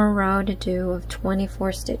one more row to do of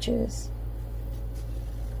 24 stitches.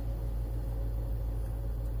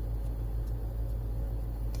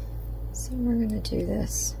 So we're going to do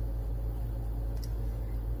this.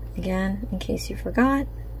 Again, in case you forgot,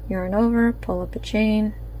 yarn over, pull up a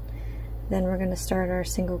chain. Then we're going to start our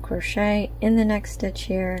single crochet in the next stitch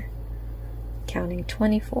here, counting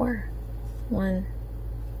 24. 1,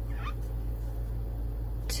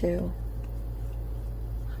 2,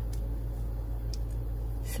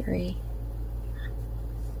 3,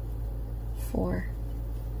 4,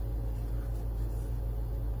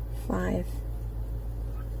 5,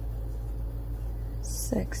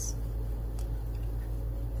 6,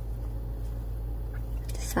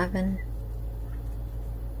 7,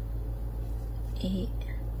 8,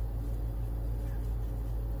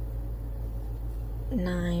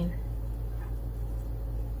 9,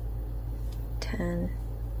 10,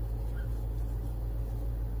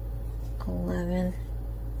 11,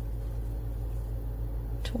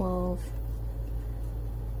 12,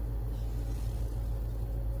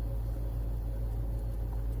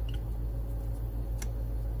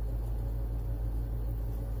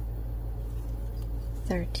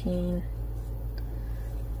 13,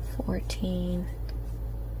 14,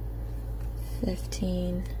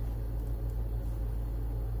 15,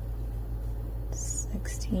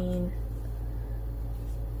 16,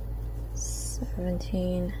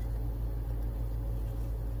 17,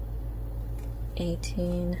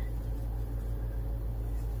 18,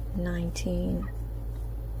 19,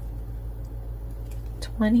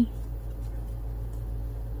 20,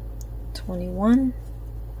 21,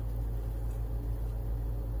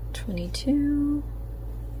 22,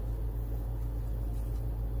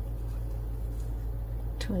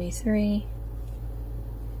 23,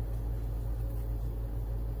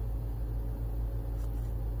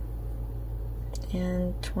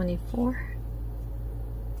 and 24.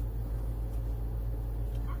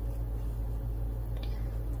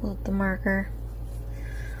 Load the marker.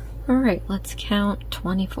 Alright, let's count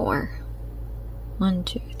 24. 1,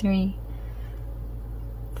 2, 3,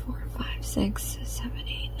 4, 5, 6, 7,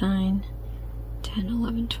 8, 9, 10,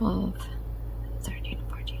 11, 12, 13,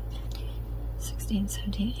 14, 16,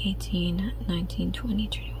 17, 18, 19, 20,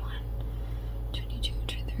 21, 22,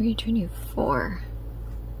 23, 24.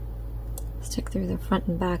 Stick through the front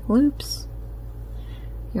and back loops.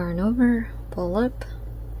 Yarn over, pull up,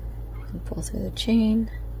 and pull through the chain.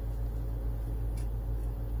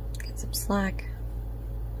 Get some slack.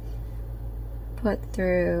 Put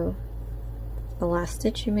through the last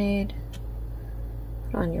stitch you made.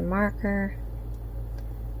 Put on your marker.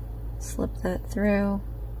 Slip that through.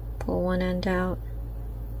 Pull one end out.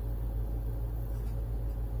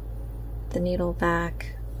 The needle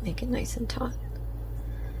back. make it nice and taut.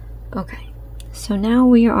 Okay, so now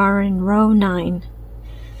we are in row 9.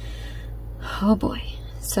 Oh boy.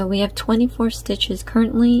 So we have 24 stitches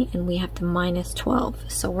currently, and we have to minus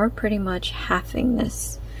 12. So we're pretty much halving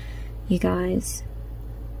this, you guys.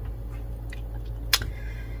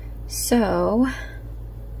 So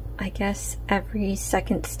I guess every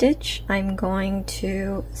second stitch I'm going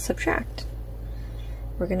to subtract.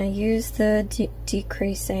 We're going to use the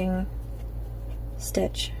decreasing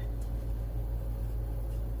stitch.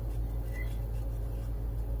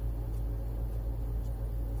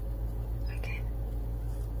 Okay.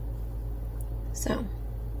 So,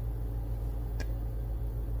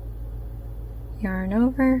 yarn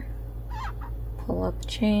over, pull up a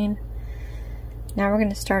chain. Now we're going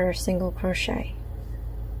to start our single crochet.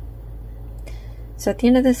 So at the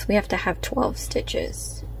end of this we have to have 12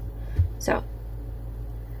 stitches. So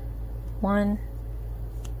 1,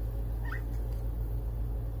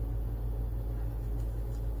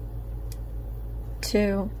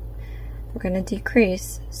 2, we're going to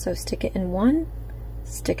decrease, so stick it in 1,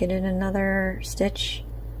 stick it in another stitch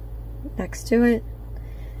next to it,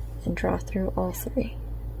 and draw through all 3.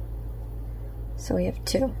 So we have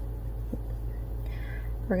 2.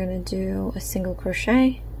 We're going to do a single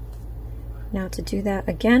crochet. Now to do that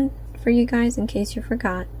again for you guys in case you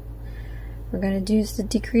forgot, we're going to use the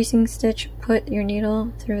decreasing stitch, put your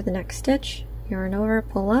needle through the next stitch, yarn over,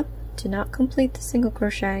 pull up, do not complete the single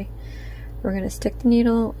crochet. We're going to stick the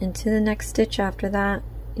needle into the next stitch after that,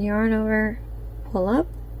 yarn over, pull up,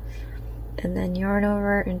 and then yarn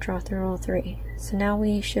over and draw through all 3. So now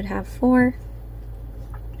we should have 4,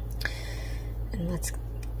 and let's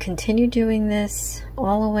continue doing this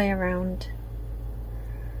all the way around.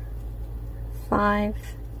 5,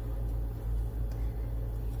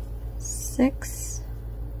 6,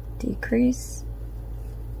 decrease,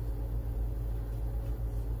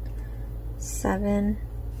 7,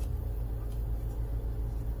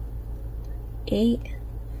 8,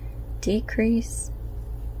 decrease,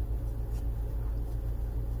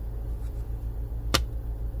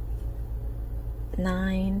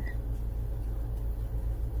 9,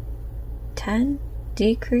 10,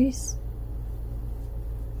 decrease,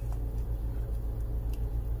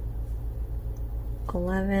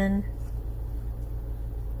 11,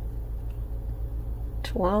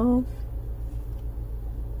 12,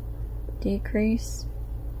 decrease,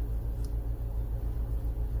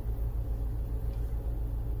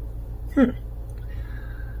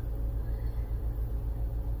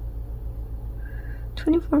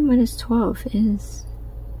 24 minus 12 is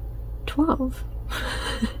 12.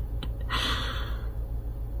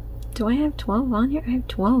 Do I have 12 on here? I have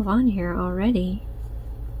 12 on here already.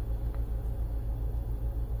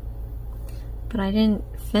 But I didn't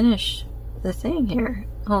finish the thing here.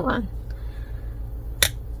 Hold on.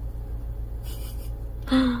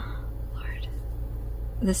 Lord.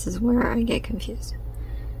 This is where I get confused.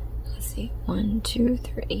 Let's see. 1, 2,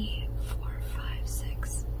 3, 4, 5,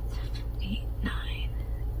 6, 7, 8, 9,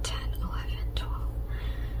 10, 11, 12.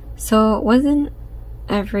 So it wasn't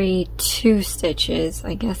every 2 stitches.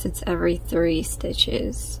 I guess it's every 3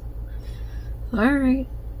 stitches. Alright.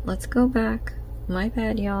 Let's go back. My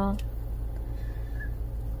bad, y'all.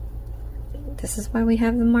 This is why we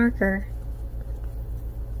have the marker.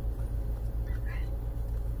 Okay.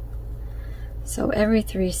 So every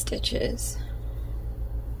 3 stitches.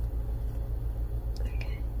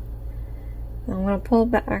 Okay. I'm going to pull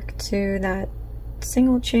back to that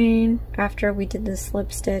single chain after we did the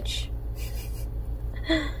slip stitch.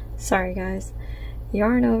 Sorry guys.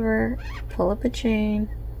 Yarn over, pull up a chain.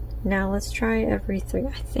 Now let's try every 3.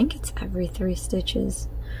 I think it's every 3 stitches.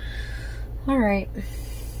 Alright.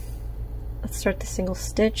 Let's start the single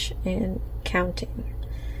stitch and counting.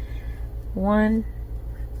 1,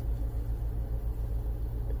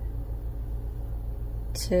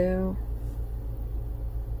 2,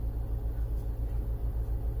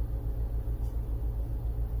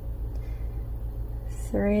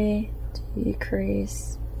 3,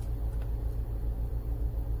 decrease,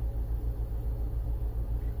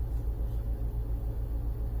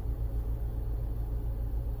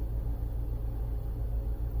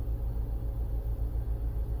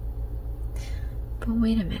 'But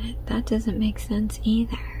wait a minute, that doesn't make sense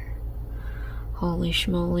either. Holy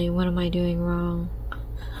schmoly, what am I doing wrong?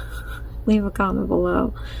 Leave a comment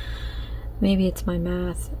below. Maybe it's my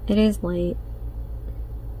math. It is late.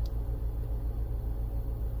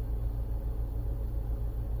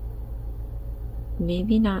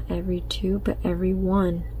 Maybe not every 2, but every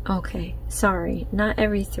 1. Okay, sorry. Not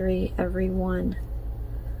every 3, every 1.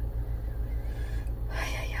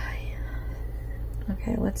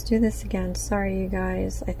 Okay, let's do this again. Sorry, you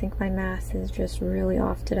guys. I think my math is just really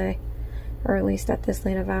off today, or at least at this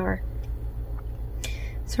late of hour.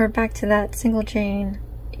 So we're back to that single chain,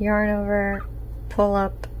 yarn over, pull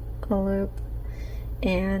up a loop,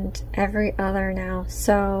 and every other now.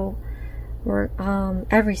 So we're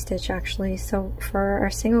every stitch actually. So for our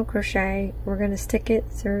single crochet, we're going to stick it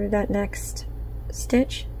through that next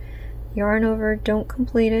stitch, yarn over, don't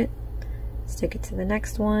complete it, stick it to the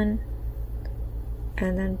next one,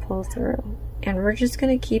 and then pull through. And we're just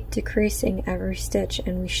going to keep decreasing every stitch,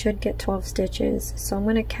 and we should get 12 stitches. So I'm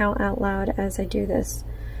going to count out loud as I do this.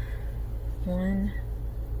 1,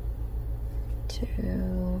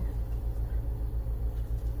 2,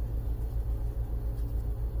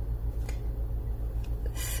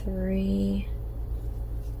 3,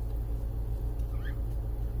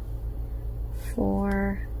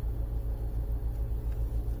 4,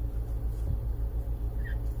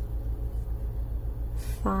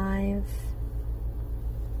 5,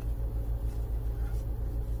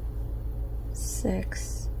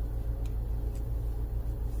 6,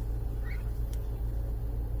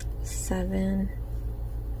 7,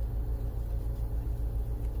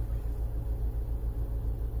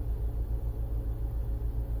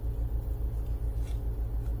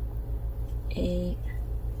 8,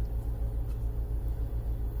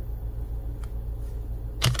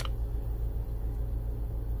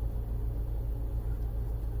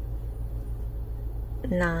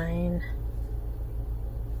 9,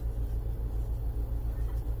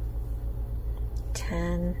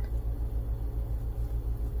 10,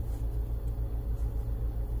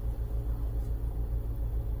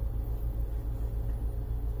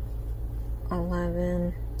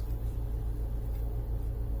 11,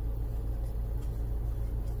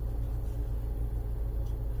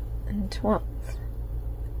 12.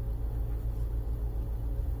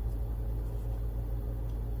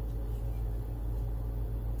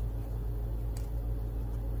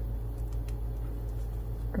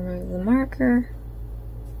 Remove the marker.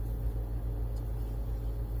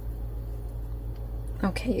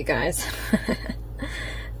 Okay, you guys.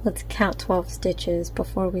 Let's count 12 stitches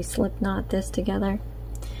before we slip knot this together.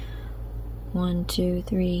 1, 2,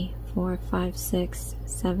 3, 4, 5, 6,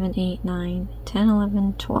 7, 8, 9, 10,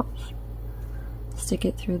 11, 12. Stick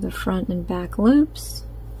it through the front and back loops,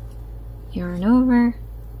 yarn over,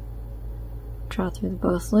 draw through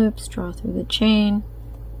both loops, draw through the chain,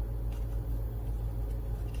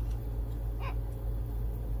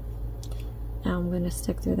 now I'm going to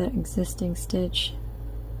stick through that existing stitch,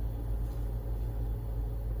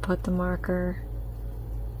 put the marker,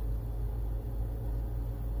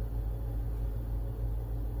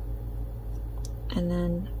 and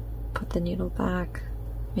then put the needle back,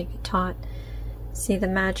 make it taut. See the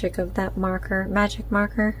magic of that marker, magic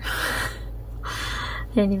marker.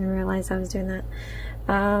 I didn't even realize I was doing that.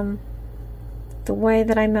 The way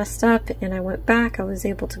that I messed up and I went back, I was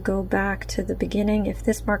able to go back to the beginning. If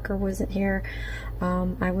this marker wasn't here,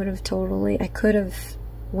 I would have I could have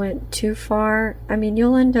went too far. I mean,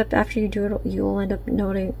 you'll end up, after you do it, you'll end up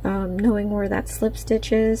knowing where that slip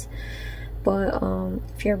stitch is, but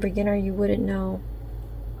if you're a beginner, you wouldn't know.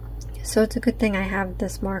 So it's a good thing I have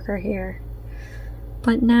this marker here.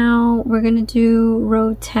 But now we're going to do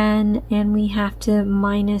row 10, and we have to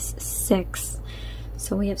minus 6.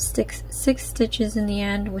 So we have 6 stitches in the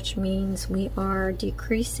end, which means we are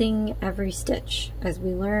decreasing every stitch, as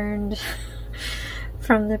we learned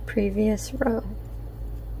from the previous row.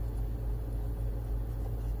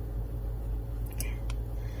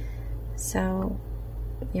 So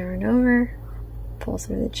yarn over, pull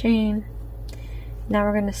through the chain. Now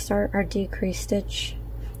we're going to start our decrease stitch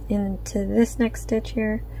into this next stitch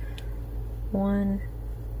here. 1,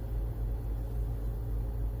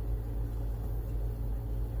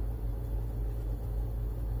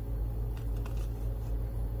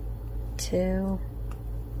 2,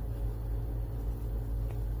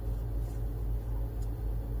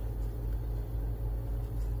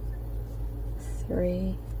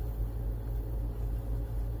 3,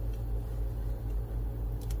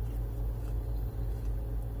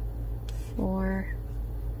 4,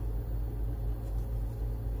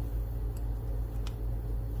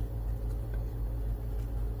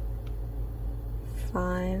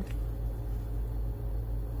 5,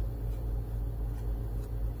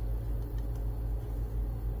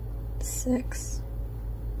 6,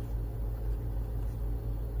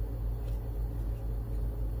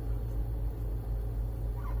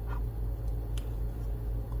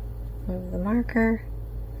 'Move the marker.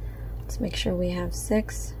 Let's make sure we have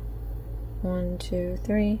 6. 1, 2,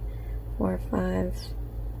 3, 4, 5,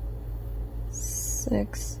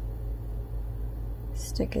 6,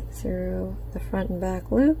 stick it through the front and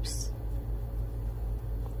back loops,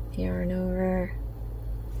 yarn over,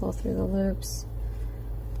 pull through the loops,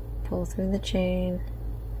 pull through the chain.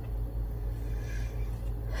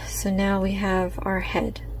 So now we have our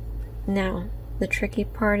head. Now the tricky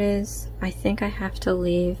part is I think I have to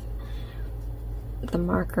leave the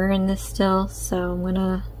marker in this still, so I'm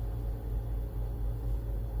gonna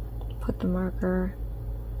put the marker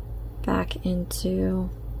back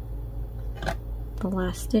into the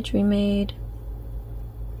last stitch we made.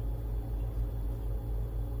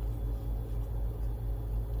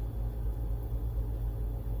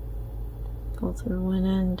 Pull through one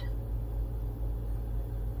end.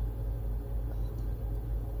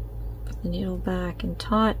 Put the needle back and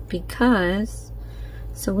taut, because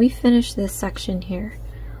so we finished this section here.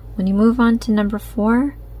 When you move on to number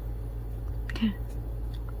 4, okay.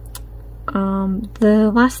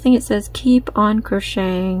 The last thing it says, keep on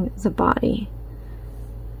crocheting the body.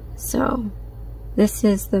 So this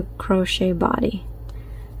is the crochet body.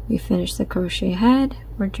 We finished the crochet head,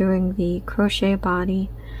 we're doing the crochet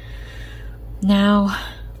body. Now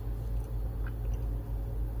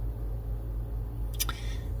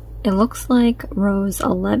it looks like rows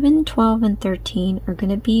 11, 12, and 13 are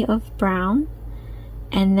going to be of brown,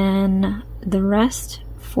 and then the rest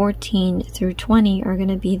 14 through 20 are going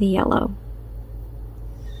to be the yellow.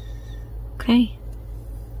 Okay.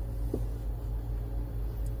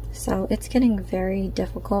 So it's getting very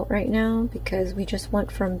difficult right now because we just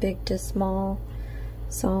went from big to small.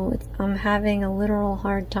 So I'm having a literal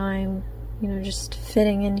hard time, you know, just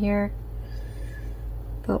fitting in here.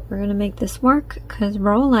 But we're going to make this work because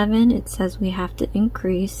row 11, it says we have to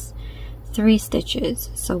increase 3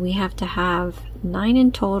 stitches. So we have to have 9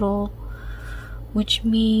 in total, which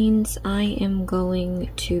means I am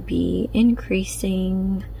going to be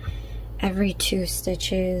increasing every 2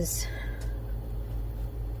 stitches.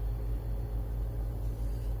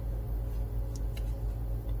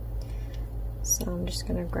 So I'm just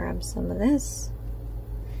going to grab some of this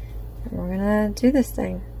and we're going to do this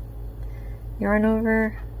thing. Yarn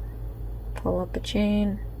over, pull up a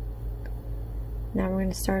chain. Now we're going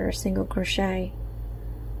to start our single crochet.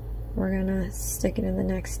 We're going to stick it in the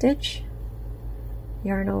next stitch.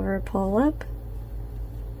 Yarn over, pull up.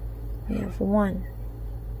 We have 1.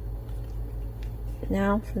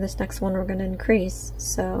 Now for this next one we're going to increase,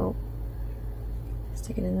 so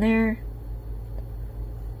stick it in there,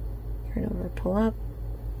 yarn over, pull up.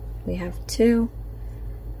 We have 2.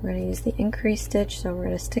 We're going to use the increase stitch, so we're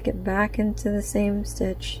going to stick it back into the same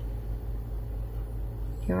stitch,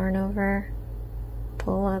 yarn over,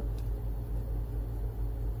 pull up.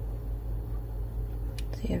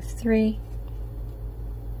 So you have 3,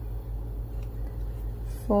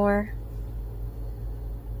 4,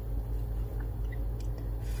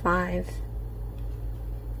 5,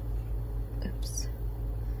 oops,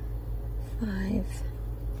 5,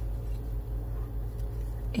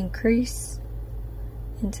 increase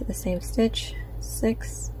into the same stitch,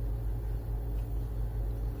 6,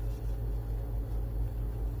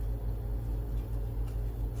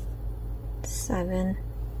 7,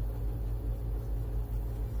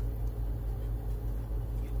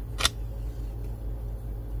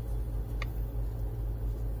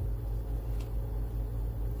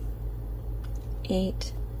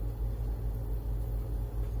 8,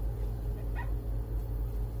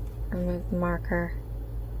 remove the marker,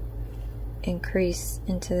 increase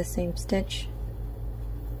into the same stitch,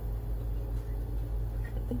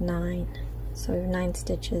 9. So we have 9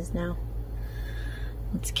 stitches now.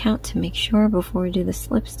 Let's count to make sure before we do the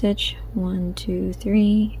slip stitch. 1, 2,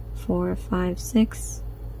 3, 4, 5, 6,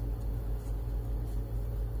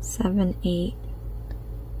 7, 8,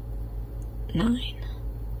 9.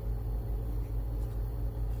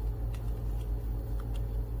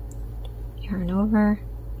 Yarn over,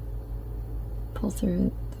 pull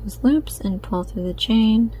through those loops and pull through the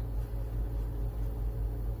chain.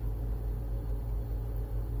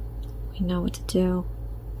 We know what to do.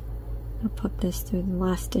 I'll put this through the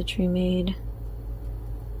last stitch we made.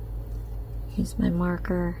 Use my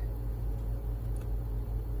marker.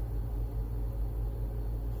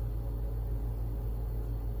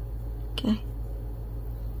 Okay.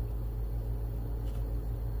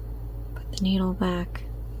 Put the needle back.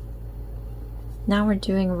 Now we're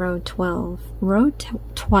doing row 12. Row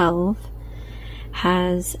 12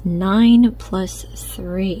 has 9 plus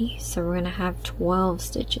 3, so we're going to have 12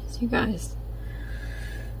 stitches, you guys.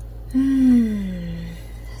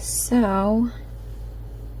 So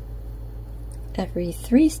every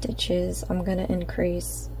 3 stitches I'm going to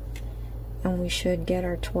increase, and we should get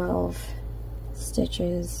our 12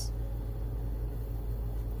 stitches.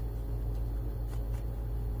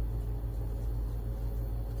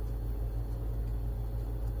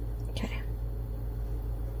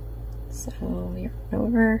 So yarn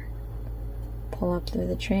over, pull up through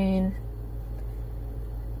the chain,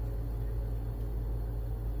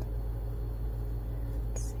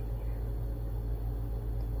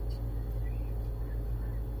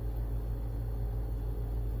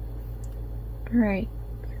 alright,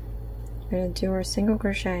 we're going to do our single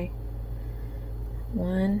crochet.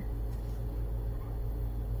 1,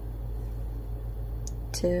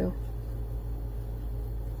 2,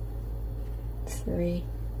 3,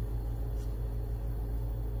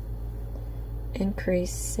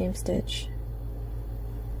 increase, same stitch,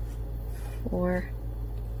 4,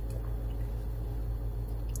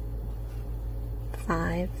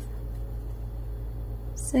 5,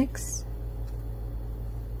 6,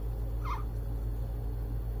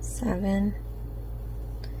 7,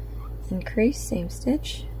 increase, same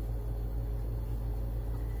stitch,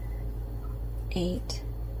 8,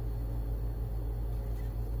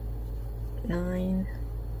 9,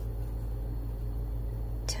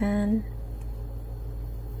 10,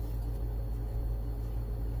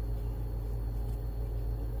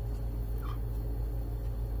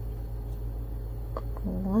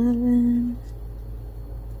 11,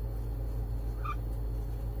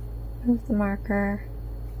 move the marker,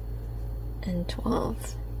 and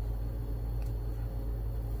 12.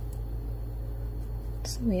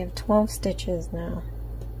 So we have 12 stitches now.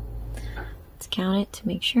 Let's count it to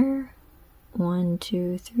make sure. 1,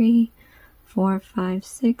 2, 3, 4, 5,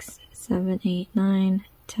 6, 7, 8, 9,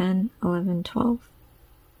 10, 11, 12.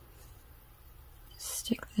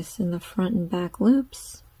 Stick this in the front and back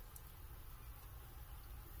loops.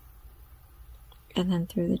 And then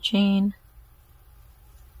through the chain.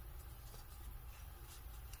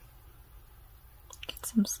 Get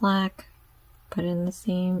some slack, put in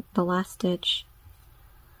the last stitch,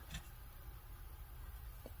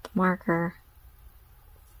 the marker,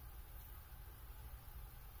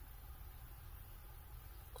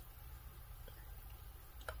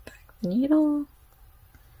 put back the needle.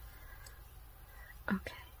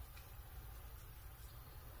 Okay.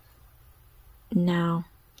 Now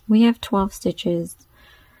we have 12 stitches,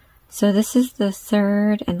 so this is the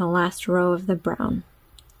third and the last row of the brown.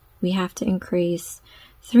 We have to increase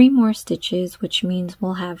 3 more stitches, which means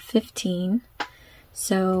we'll have 15.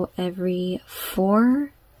 So every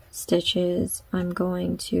 4 stitches, I'm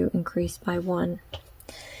going to increase by 1.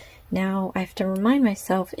 Now I have to remind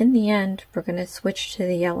myself, in the end, we're going to switch to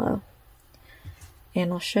the yellow.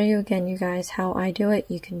 And I'll show you again, you guys, how I do it.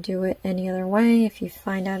 You can do it any other way. If you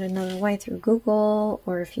find out another way through Google,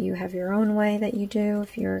 or if you have your own way that you do,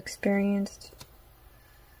 if you're experienced.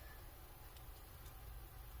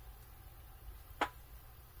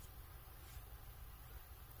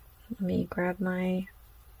 Let me grab my,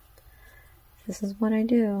 this is what I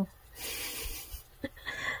do.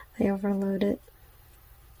 I overload it.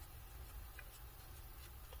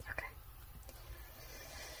 Okay.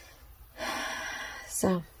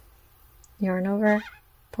 So, yarn over,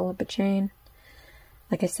 pull up a chain.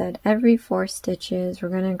 Like I said, every 4 stitches, we're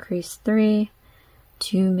going to increase 3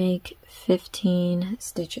 to make 15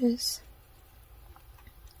 stitches.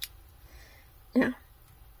 Now,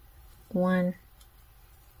 1,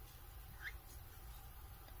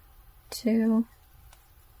 2,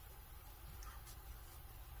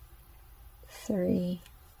 3,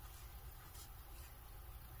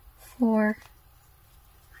 4,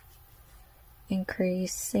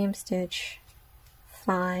 increase, same stitch,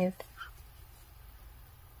 5,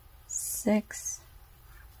 6,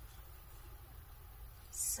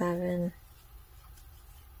 7,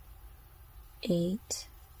 8,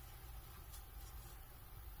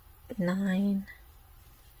 9,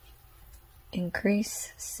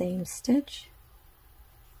 increase, same stitch,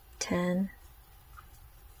 10,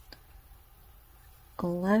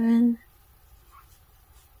 11,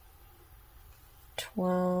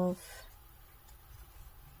 12,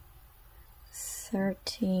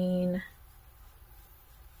 13,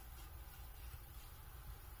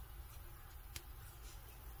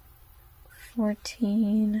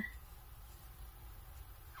 14,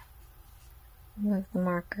 move the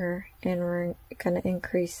marker, and we're going to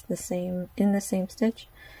increase the same in the same stitch,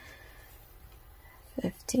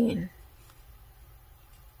 15.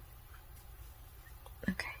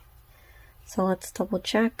 Okay, so let's double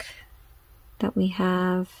check that we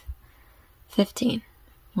have 15.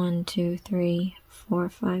 1, 2, 3, 4,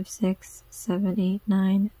 5, 6, 7, 8,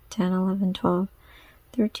 9, 10, 11, 12,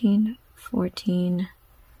 13, 14,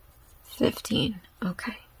 15.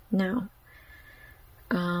 Okay, now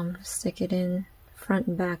stick it in front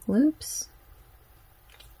and back loops.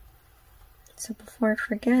 So before I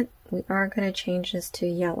forget, we are going to change this to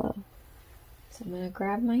yellow. So I'm going to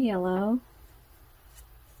grab my yellow.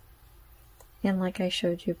 And like I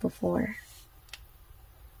showed you before,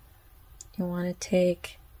 you want to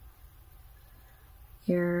take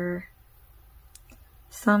your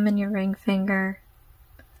thumb and your ring finger,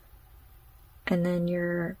 and then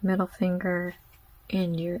your middle finger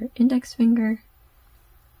and your index finger.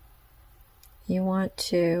 You want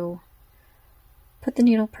to put the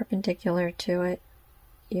needle perpendicular to it.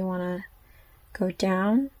 You want to go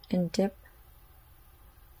down and dip.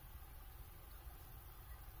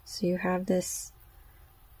 So you have this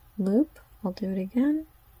loop. I'll do it again.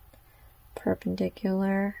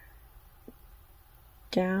 Perpendicular,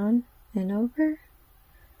 down and over.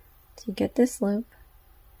 So you get this loop.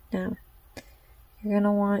 Now, you're going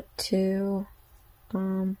to want to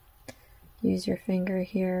use your finger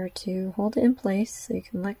here to hold it in place so you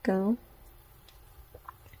can let go.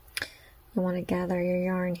 You want to gather your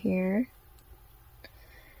yarn here.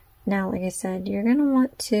 Now, like I said, you're going to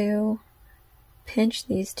want to pinch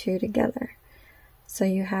these two together. So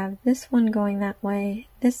you have this one going that way,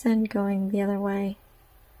 this end going the other way.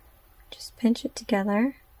 Just pinch it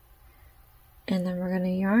together, and then we're going to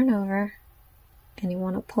yarn over, and you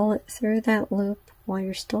want to pull it through that loop while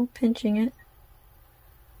you're still pinching it.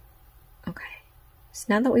 Okay, so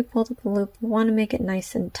now that we pulled up the loop, we want to make it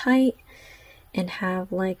nice and tight and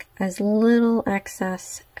have like as little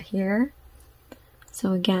excess here.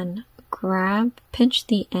 So again, pinch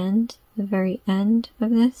the end, the very end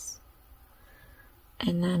of this,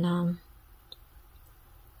 and then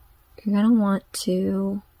you're going to want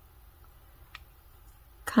to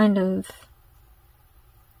kind of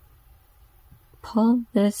pull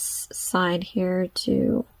this side here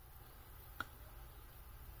to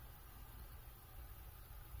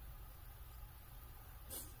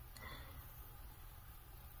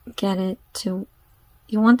get it to,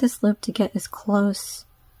 you want this loop to get as close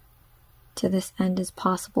to this end as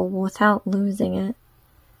possible without losing it.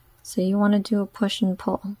 So you want to do a push and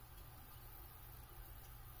pull.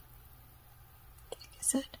 Like I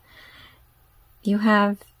said, you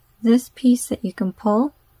have this piece that you can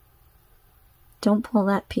pull. Don't pull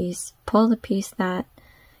that piece. Pull the piece that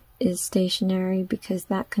is stationary because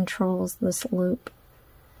that controls this loop.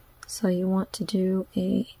 So you want to do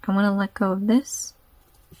I want to let go of this.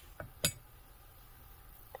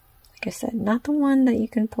 Like I said, not the one that you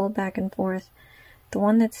can pull back and forth, the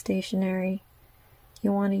one that's stationary.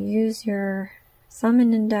 You want to use your thumb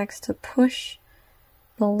and index to push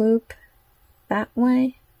the loop that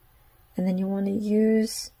way, and then you want to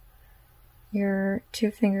use your two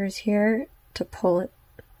fingers here to pull it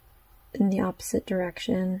in the opposite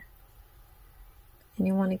direction. And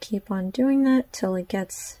you want to keep on doing that till it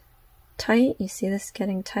gets tight. You see this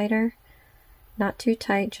getting tighter? Not too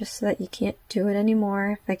tight, just so that you can't do it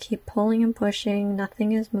anymore. If I keep pulling and pushing,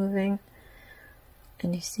 nothing is moving.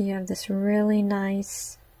 And you see you have this really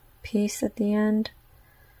nice piece at the end.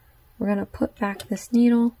 We're going to put back this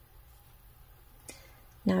needle.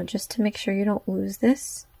 Now, just to make sure you don't lose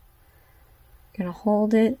this, you're going to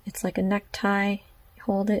hold it. It's like a necktie. You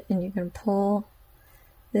hold it and you're going to pull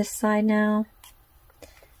this side now.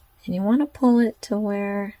 And you want to pull it to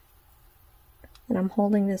where, and I'm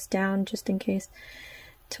holding this down just in case,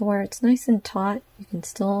 to where it's nice and taut. You can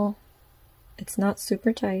still, it's not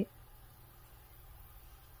super tight.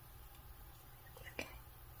 Okay.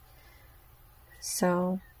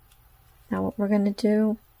 So now what we're going to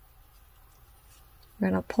do, we're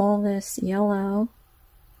going to pull this yellow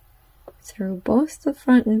through both the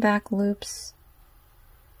front and back loops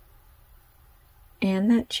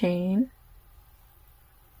and that chain.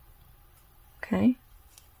 Okay.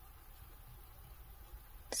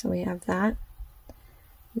 So we have that.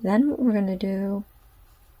 Then what we're going to do,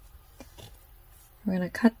 we're going to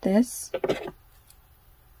cut this.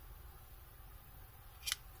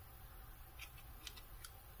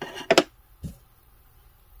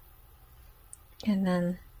 And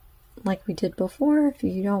then, like we did before, if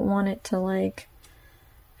you don't want it to, like,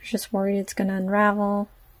 if you're just worried it's going to unravel,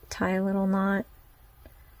 tie a little knot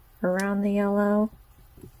around the yellow.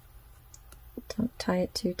 Don't tie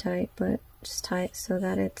it too tight, but just tie it so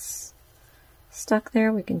that it's stuck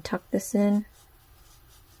there. We can tuck this in.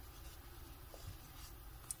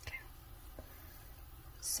 Okay.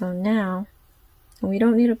 So now, we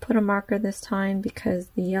don't need to put a marker this time because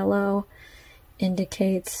the yellow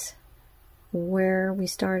indicates where we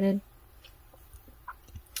started.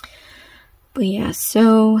 But yeah,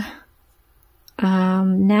 so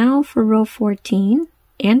now for row 14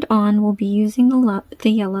 and on, we'll be using the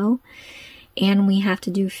yellow, and we have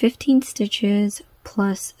to do 15 stitches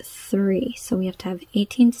plus 3. So we have to have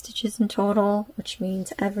 18 stitches in total, which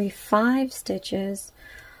means every 5 stitches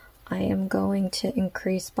I am going to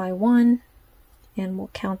increase by 1, and we'll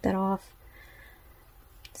count that off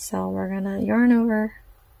So we're gonna yarn over,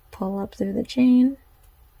 pull up through the chain,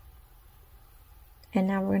 and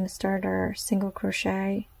now we're gonna start our single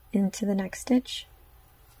crochet into the next stitch.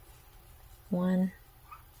 1,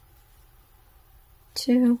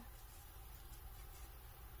 2,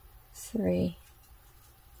 3,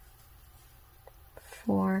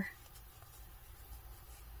 4,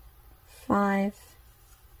 5,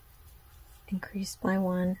 increase by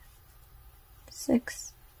 1,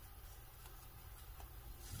 6,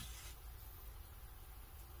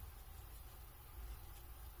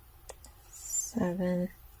 7,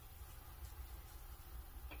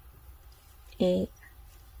 8,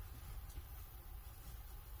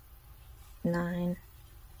 9,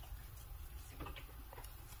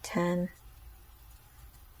 10,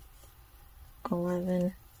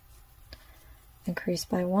 11, increase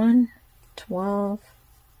by 1, 12,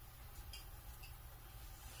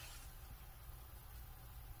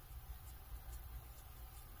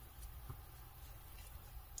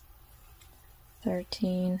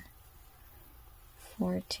 13,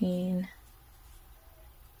 14,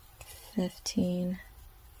 15,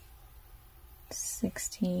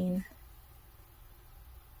 16,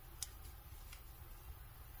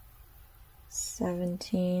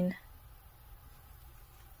 17,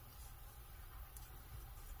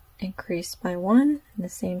 increase by 1 in the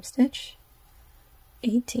same stitch,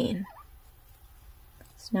 18.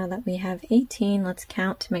 So now that we have 18, let's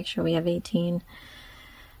count to make sure we have 18.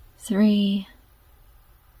 3,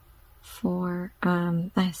 4,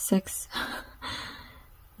 6,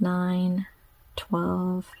 9,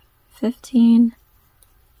 12, 15,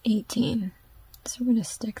 18. So we're going to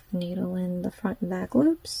stick the needle in the front and back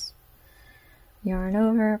loops, yarn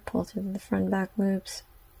over, pull through the front and back loops,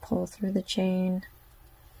 pull through the chain,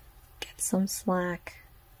 get some slack,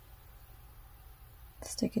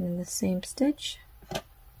 stick it in the same stitch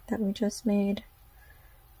that we just made,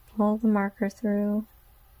 pull the marker through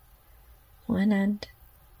one end,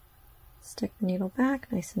 stick the needle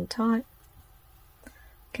back nice and taut.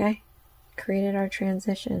 Okay, created our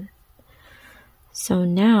transition. So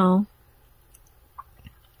now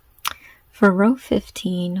for row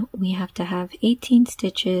 15 we have to have 18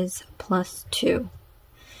 stitches plus 2.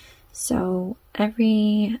 So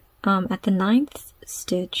every at the 9th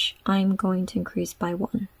stitch I'm going to increase by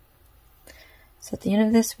 1. So at the end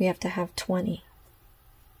of this we have to have 20.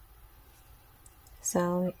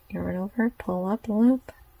 So yarn over, pull up a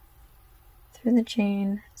loop through the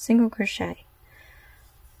chain, single crochet,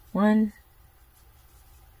 1,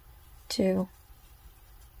 2,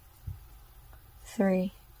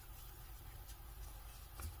 3,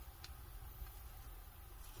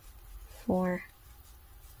 4,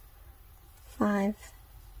 5,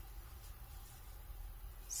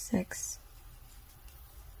 6,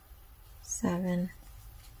 7,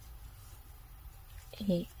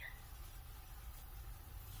 8,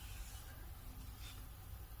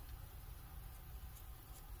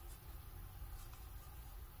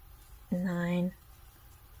 9,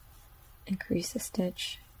 increase a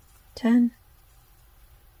stitch, 10,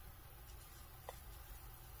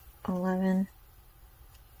 11,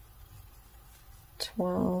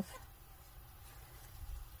 12,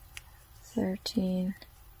 13,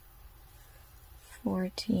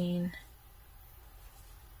 14,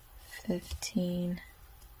 15,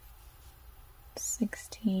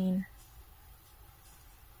 16,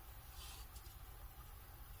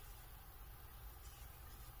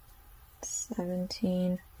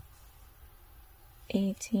 17,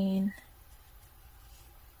 18,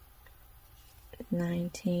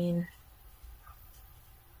 19,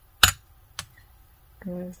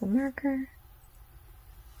 remove the marker,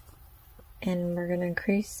 and we're going to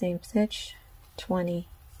increase same stitch, 20.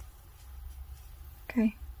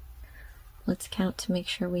 Okay, let's count to make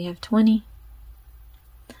sure we have 20.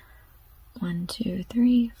 1, 2,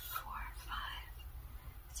 3, 4, 5,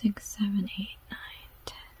 6, 7, 8, 9,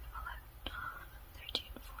 10, 11, 12, 13,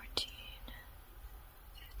 14,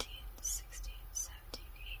 15, 16, 17,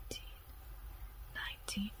 18,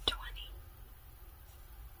 19, 20.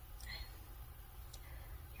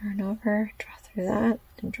 Yarn over, draw through that,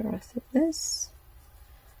 and draw through this.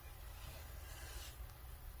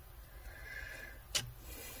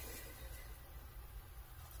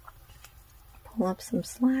 Pull up some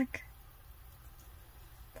slack,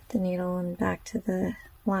 put the needle in back to the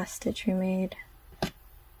last stitch we made. Pull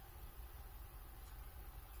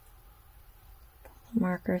the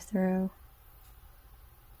marker through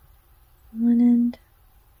one end,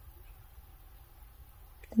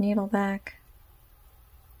 put the needle back.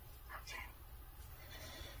 Okay.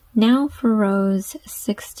 Now for rows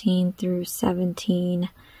 16 through 17.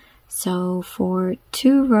 So for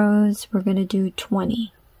 2 rows we're going to do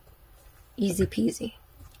 20. Easy peasy.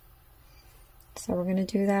 So we're going to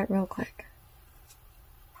do that real quick.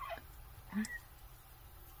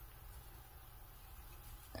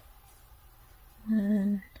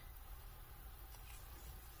 1,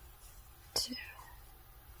 2,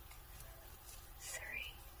 3,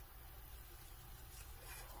 4, 5, 6, 7,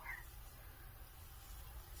 8, 9, 10,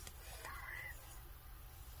 12,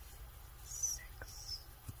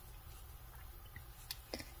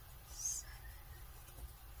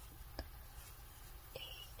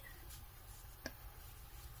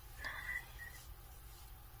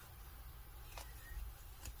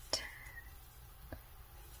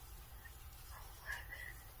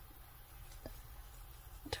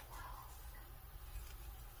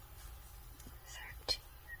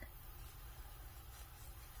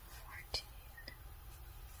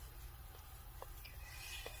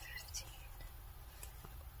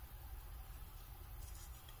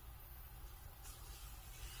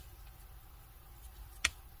 13,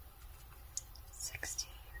 14, 15, 16,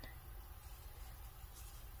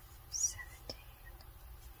 17,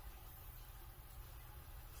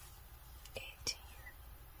 18,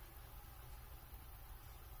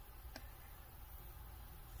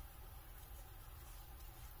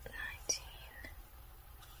 19,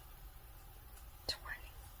 20.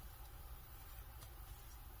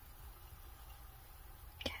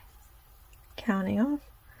 Okay. Counting off.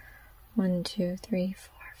 1, 2, 3,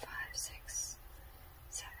 4, 5, 6,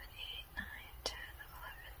 7, 8, 9, 10,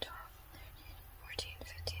 11, 12, 13, 14,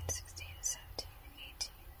 15, 16, 17,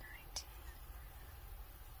 18, 19,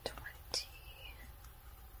 20.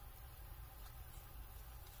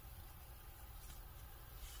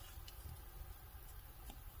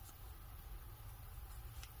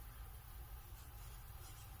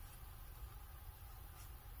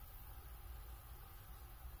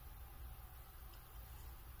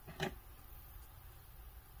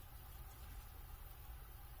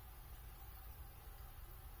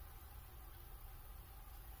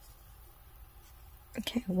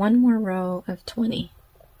 Okay, one more row of 20.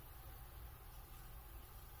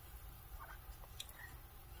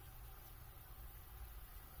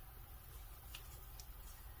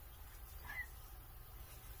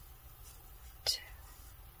 Two,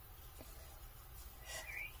 3,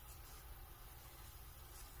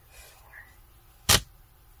 4, 5,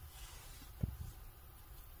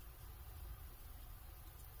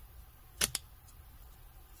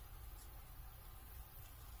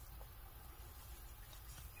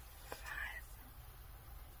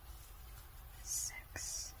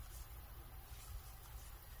 6,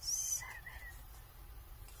 7,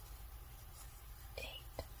 8,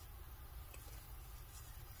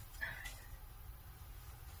 9,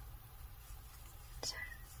 10,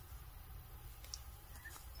 11,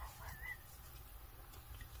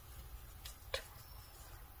 12, 13, 14, 15,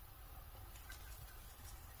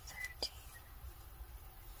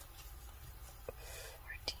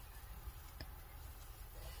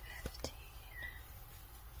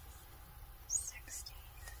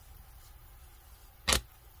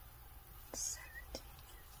 16, 17,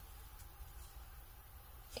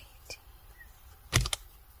 18,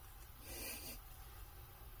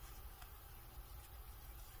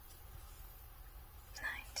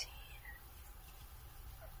 19,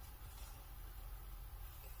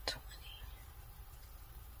 20.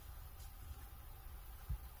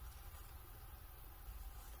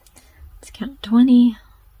 Let's count 20.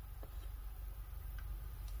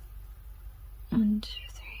 1, 2,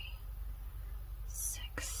 3,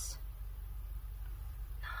 6,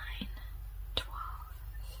 9, 12,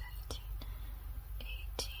 15,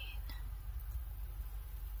 18,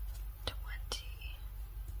 20.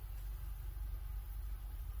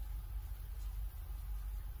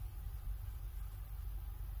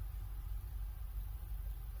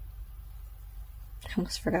 I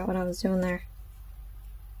almost forgot what I was doing there.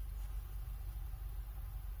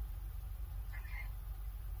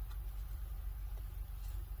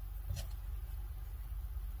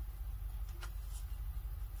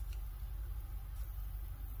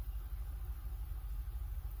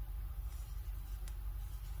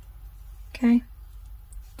 Okay.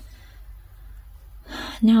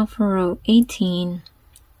 Now for row 18,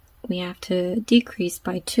 we have to decrease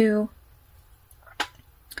by 2.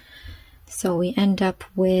 So we end up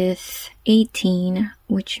with 18,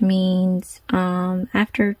 which means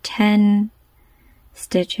after 10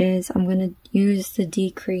 stitches, I'm going to use the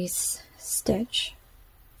decrease stitch.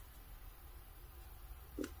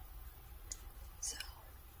 So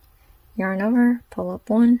yarn over, pull up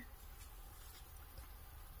 1.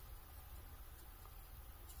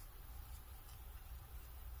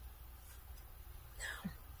 Now,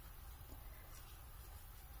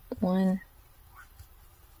 1,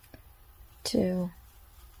 2,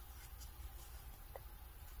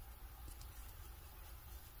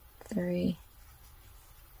 3,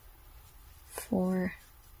 4,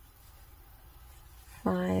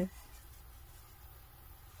 5,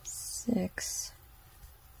 6,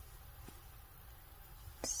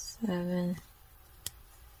 7,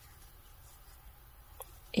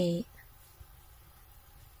 8,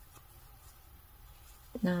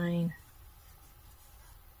 9,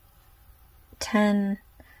 10.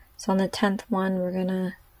 So on the 10th one, we're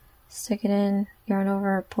gonna stick it in, yarn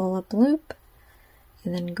over, pull up loop,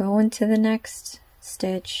 and then go into the next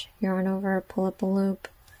stitch, yarn over, pull up a loop,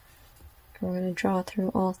 and we're gonna draw through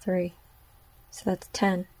all 3. So that's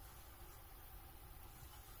 10,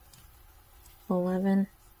 11,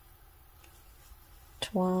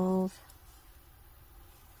 12,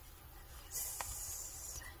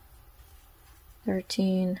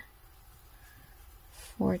 13,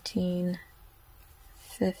 14,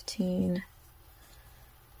 15,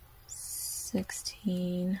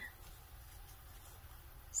 16,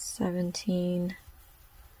 17.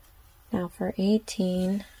 Now for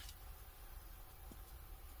 18,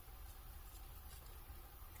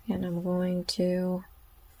 and I'm going to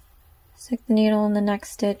stick the needle in the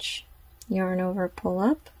next stitch, yarn over, pull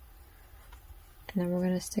up, and then we're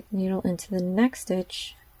going to stick the needle into the next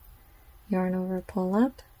stitch, yarn over, pull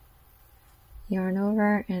up, yarn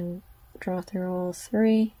over, and draw through all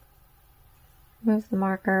 3. Move the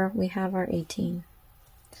marker, we have our 18.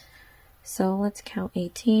 So let's count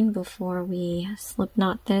 18 before we slip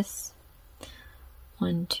knot this.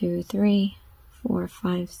 1, 2, 3, 4,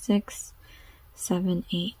 5, 6, 7,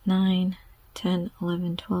 8, 9, 10,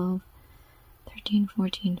 11, 12, 13,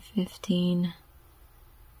 14, 15,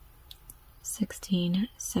 16,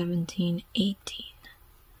 17, 18.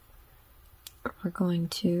 We're going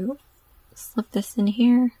to slip this in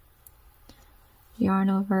here, yarn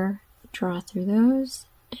over, draw through those,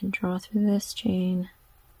 and draw through this chain.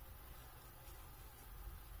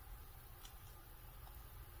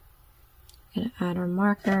 Gonna add our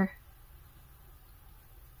marker.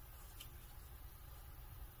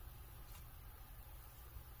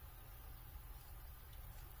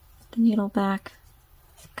 The needle back.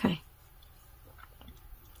 Okay.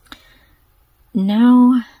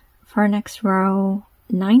 Now for our next row,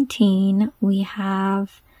 19, we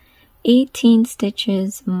have 18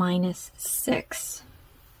 stitches minus 6.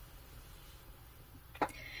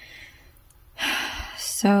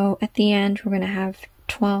 So at the end, we're going to have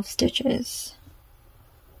 12 stitches.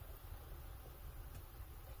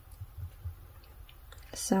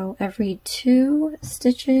 So every 2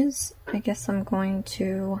 stitches, I guess I'm going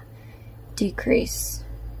to decrease.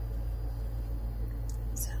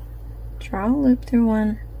 So draw a loop through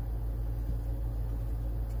one,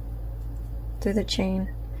 through the chain.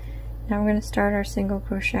 Now we're going to start our single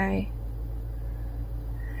crochet.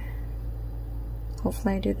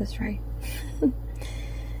 Hopefully I do this right.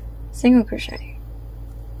 Single crochet.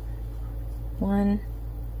 1,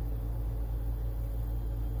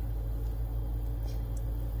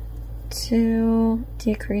 2,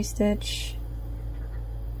 decrease stitch,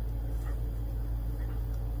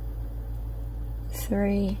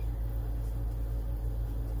 3,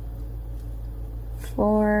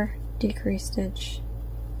 4, decrease stitch,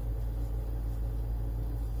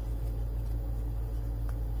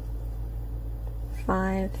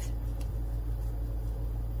 5,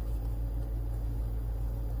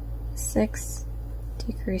 6,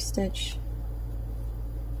 decrease stitch,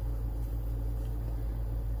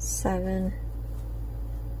 7,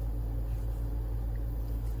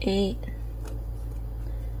 8,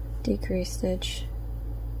 decrease stitch,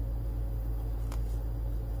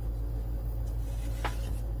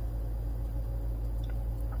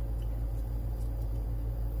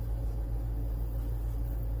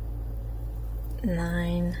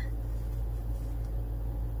 9,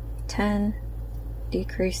 10,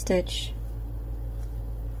 decrease stitch,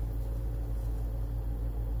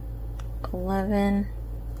 11,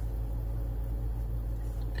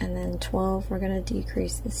 and then 12, we're going to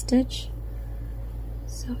decrease the stitch.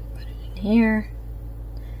 So we put it in here,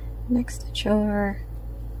 next stitch over,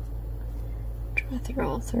 draw through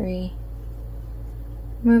all 3,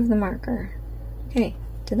 move the marker. Okay,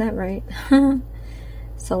 did that right.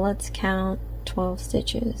 So let's count 12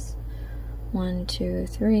 stitches. 1, 2,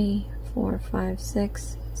 3, 4, 5,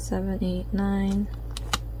 6, 7, 8, 9,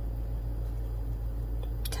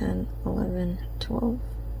 10, 11, 12.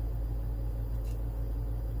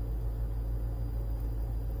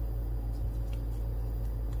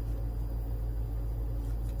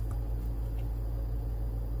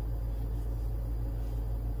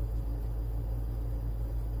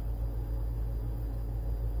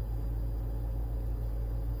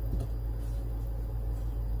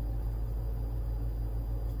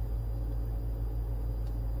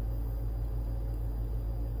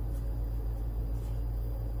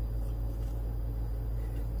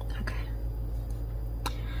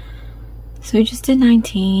 So we just did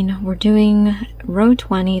 19. We're doing row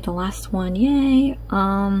 20, the last one. Yay!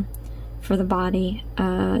 For the body,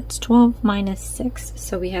 it's 12 minus 6,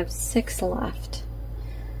 so we have 6 left.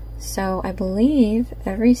 So I believe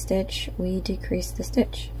every stitch we decrease the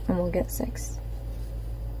stitch and we'll get 6.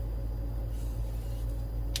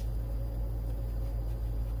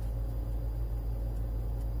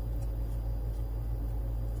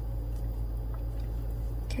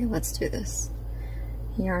 Okay, let's do this.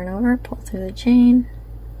 Yarn over, pull through the chain,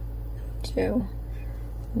 2,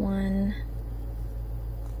 1,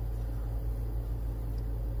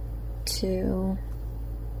 2,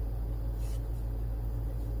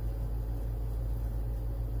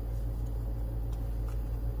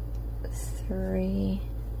 3,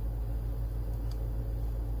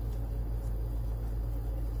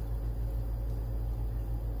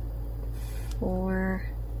 4,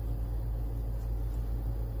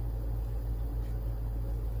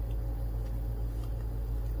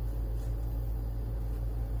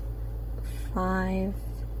 5,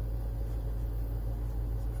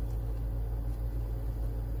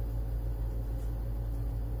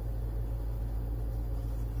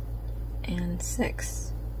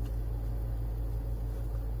 6.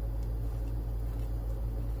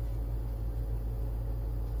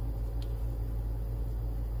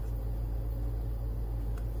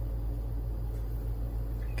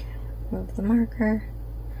 Okay, move the marker.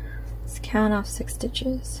 Let's count off 6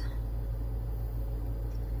 stitches.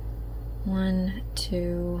 1,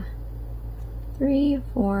 2, 3,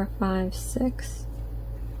 4, 5, 6.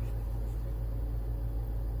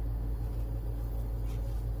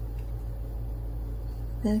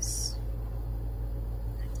 This,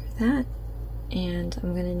 that, and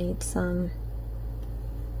I'm going to need some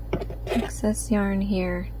excess yarn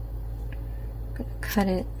here. I'm going to cut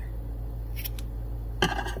it,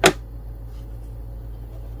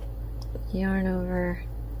 yarn over,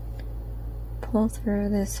 pull through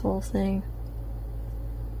this whole thing,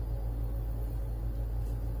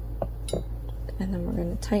 and then we're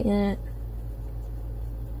going to tighten it.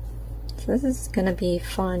 So this is going to be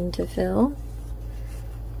fun to fill,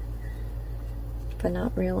 but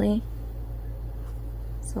not really.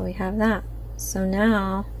 So we have that. So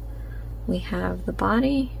now we have the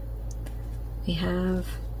body, we have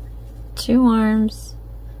 2 arms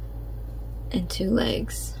and 2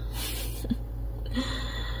 legs.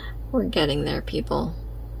 We're getting there, people.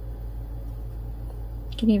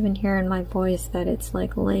 You can even hear in my voice that it's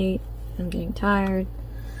like late, I'm getting tired.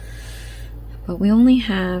 But we only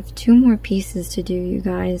have 2 more pieces to do, you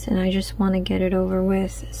guys, and I just want to get it over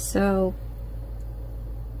with. So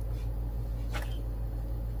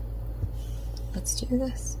let's do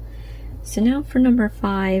this. So now for number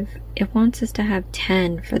 5, it wants us to have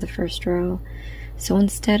 10 for the first row. So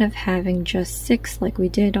instead of having just 6 like we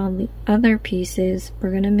did on the other pieces,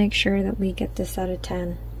 we're going to make sure that we get this out of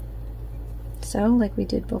 10. So like we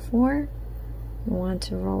did before, you want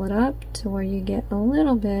to roll it up to where you get a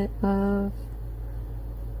little bit of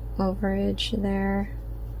overage there.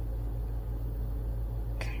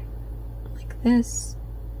 Okay, like this.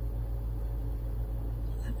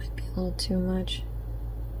 That might be a little too much.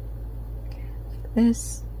 Okay, like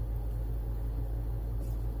this.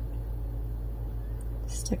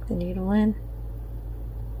 Stick the needle in.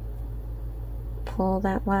 Pull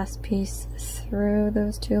that last piece through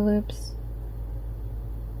those 2 loops.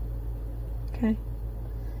 Okay.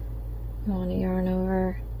 You want to yarn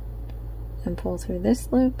over and pull through this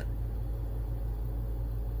loop.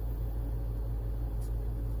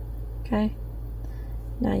 Okay.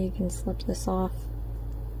 Now you can slip this off.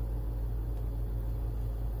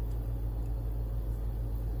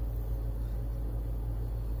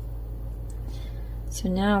 So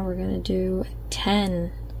now we're going to do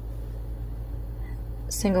 10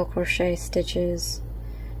 single crochet stitches.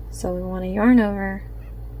 So we want to yarn over,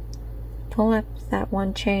 pull up that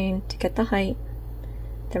 1 chain to get the height,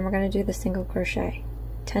 then we're going to do the single crochet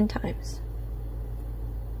 10 times.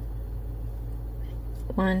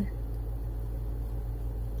 1,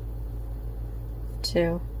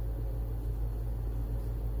 2,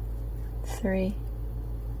 3,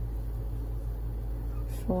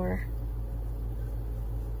 4,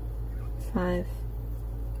 5,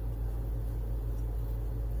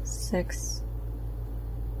 6,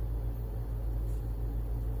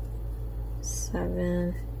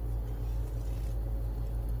 7,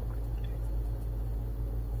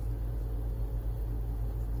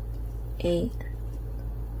 8,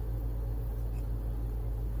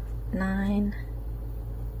 9,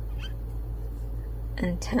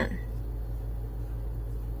 and 10.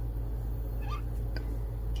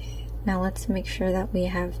 Okay, now let's make sure that we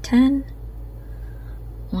have 10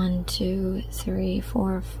 1, 2, 3,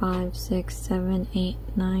 4, 5, 6, 7, 8,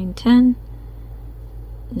 9, 10.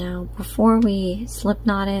 Now, before we slip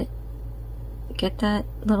knot it, get that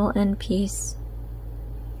little end piece.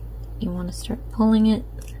 You want to start pulling it.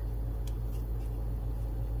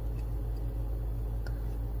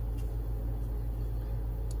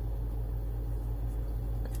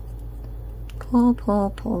 Pull, pull,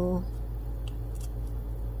 pull.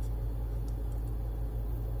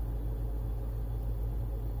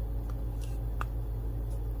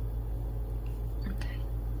 Okay.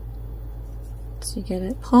 So you get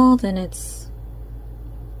it pulled and it's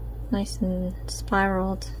nice and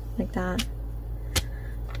spiraled like that.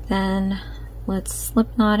 Then let's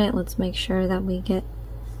slip knot it. Let's make sure that we get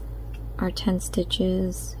our 10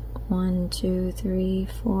 stitches. 1, 2, 3,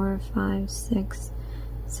 4, 5, 6,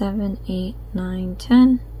 7, 8, 9,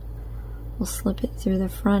 10. We'll slip it through the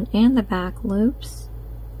front and the back loops.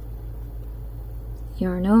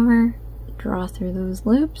 Yarn over, draw through those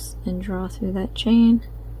loops, and draw through that chain.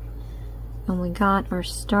 And we got our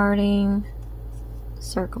starting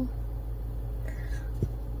circle.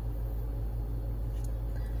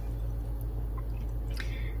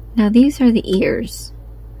 Now these are the ears.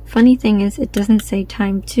 Funny thing is, it doesn't say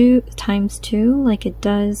times two like it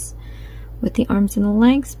does with the arms and the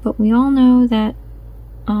legs, but we all know that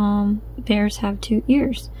bears have 2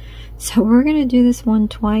 ears. So we're gonna do this one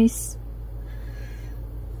twice.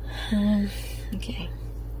 Okay.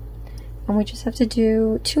 And we just have to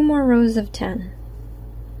do 2 more rows of 10.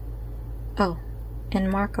 Oh,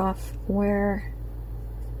 and mark off where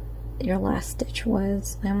your last stitch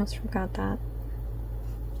was. I almost forgot that.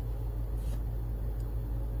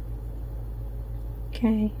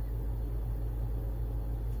 Okay.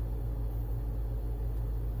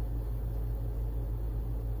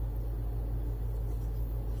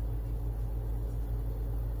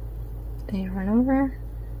 Yarn over,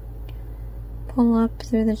 pull up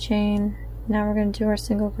through the chain. Now we're going to do our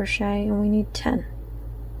single crochet, and we need 10.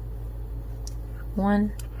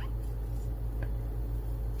 1,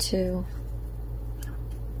 2,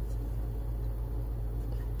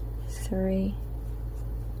 3,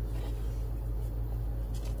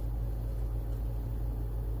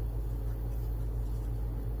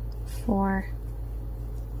 4,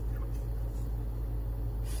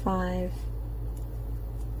 5,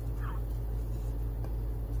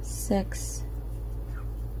 6,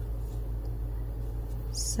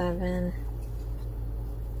 7,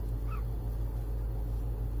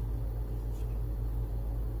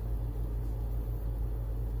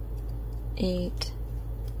 8,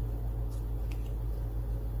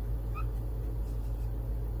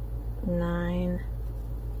 9,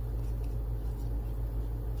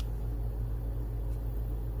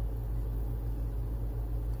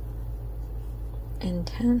 and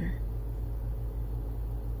 10.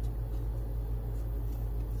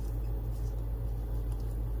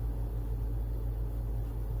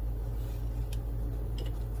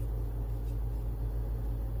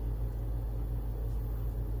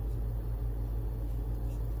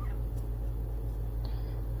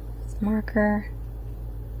 Marker,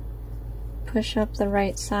 push up the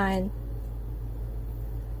right side.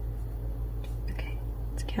 Okay,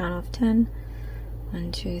 let's count off 10.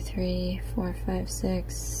 1, 2, 3, 4, 5,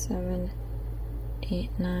 6, 7, 8,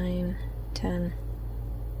 9, 10.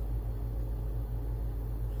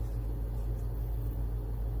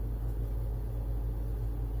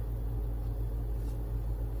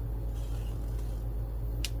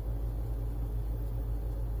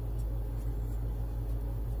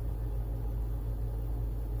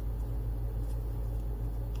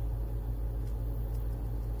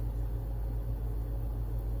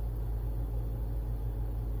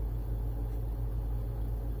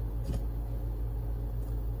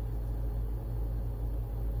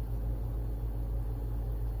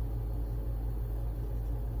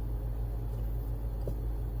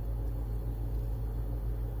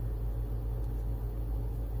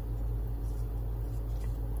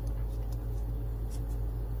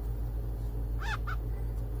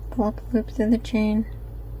 Pull up a loop through the chain,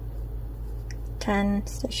 10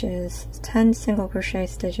 stitches, 10 single crochet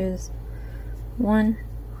stitches, 1,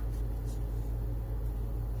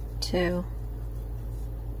 2,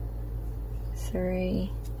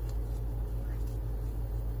 3,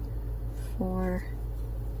 4,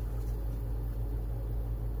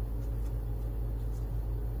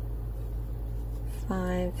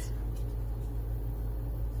 5,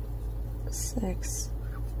 6,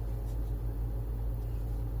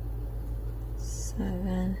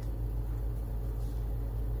 7,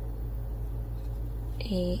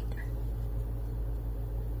 8,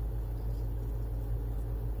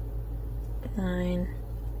 9,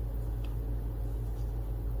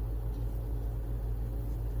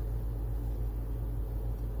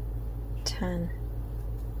 10.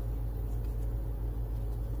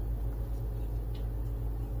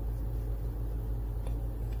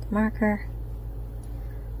 Marker.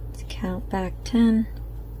 Let's count back 10.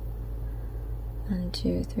 1,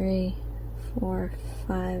 2, 3, 4,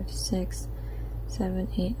 5, 6, 7,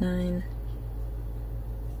 8, 9,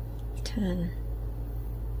 10.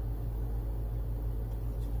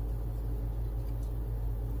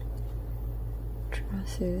 Draw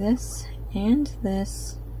through this and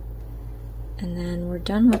this, and then we're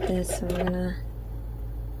done with this, so we're gonna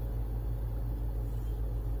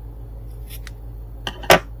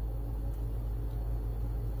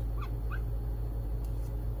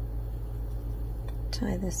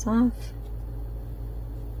tie this off.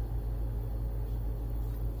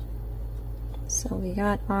 So we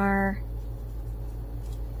got our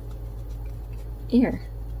ear.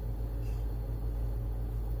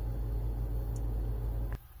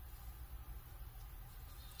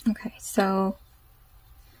 Okay, so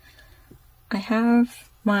I have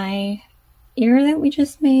my ear that we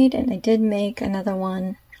just made, and I did make another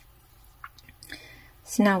one.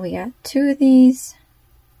 So now we got 2 of these.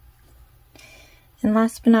 And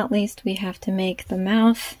last but not least, we have to make the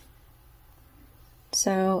mouth.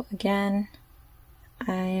 So again,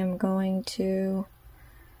 I am going to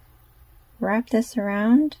wrap this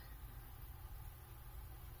around.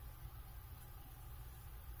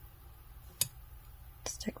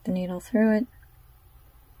 Stick the needle through it.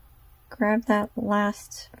 Grab that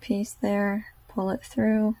last piece there, pull it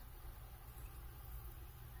through.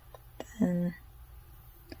 Then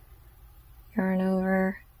yarn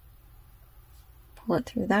over. Pull it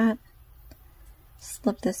through that,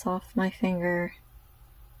 slip this off my finger,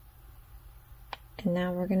 and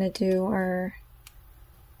now we're going to do our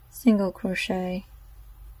single crochet,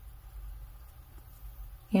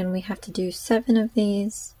 and we have to do 7 of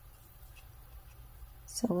these,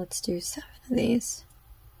 so let's do 7 of these.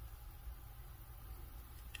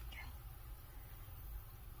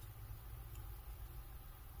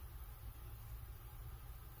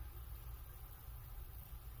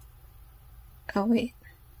 Oh wait,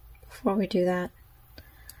 before we do that,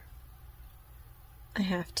 I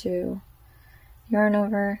have to yarn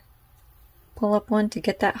over, pull up 1 to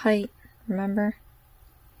get that height, remember?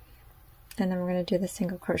 And then we're going to do the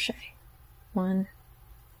single crochet. 1,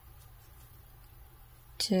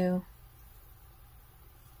 2,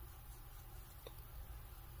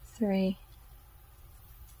 3,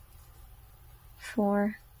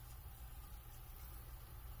 4,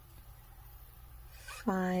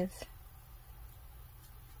 5,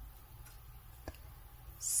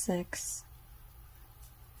 6,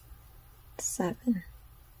 7.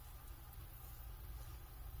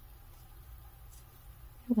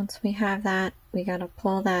 Once we have that, we gotta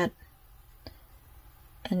pull that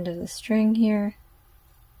end of the string here.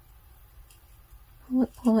 Pull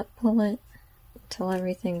it, pull it, pull it until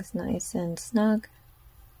everything's nice and snug.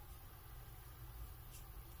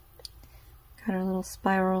 Got our little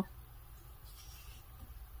spiral.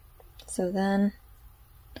 So then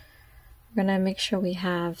we're going to make sure we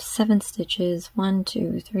have 7 stitches. 1,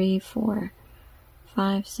 2, 3, 4,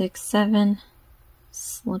 5, 6, 7.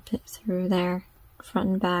 Slip it through there, front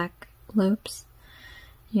and back loops.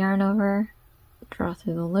 Yarn over, draw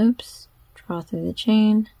through the loops, draw through the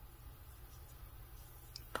chain,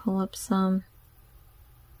 pull up some.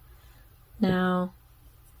 Now,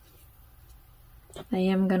 I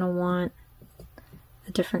am going to want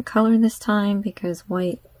a different color this time because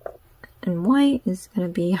white and white is going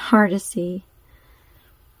to be hard to see.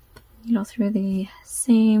 Needle through the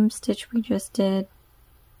same stitch we just did,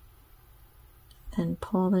 then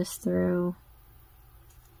pull this through.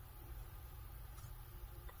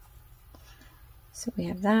 So we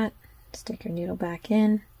have that. Stick your needle back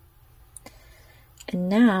in. And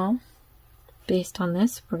now, based on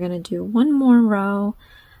this, we're going to do 1 more row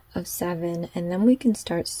of 7, and then we can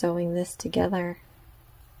start sewing this together.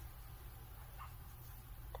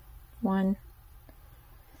 1.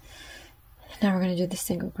 Now we're going to do the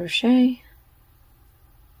single crochet.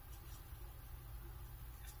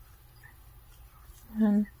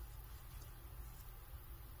 1,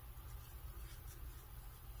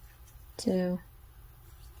 2,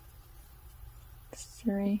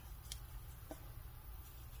 3,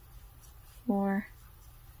 4,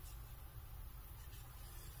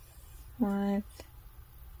 5,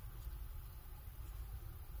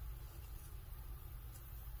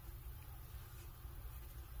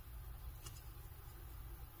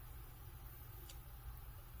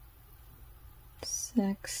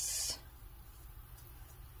 6,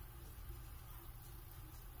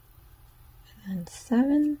 and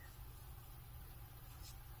 7.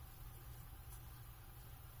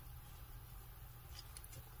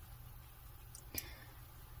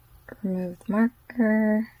 remove the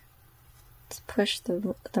marker. Let's push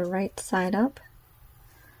the right side up.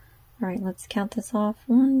 All right, let's count this off.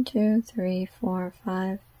 1, 2, 3, 4,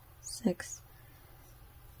 5, 6.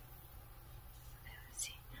 Let's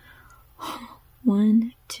see.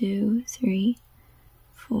 1, 2, 3,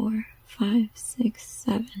 4, 5, 6,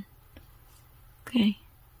 7. Okay.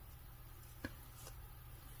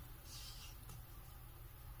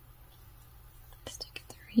 Stick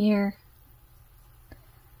it through here.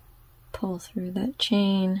 Pull through that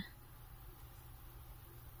chain.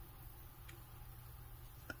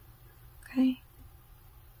 Okay.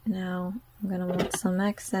 Now I'm going to want some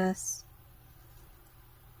excess.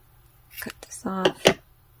 Cut this off.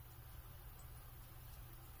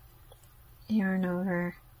 Yarn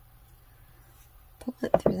over. Pull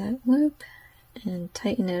it through that loop and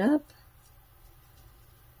tighten it up.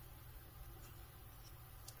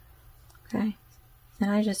 Okay. And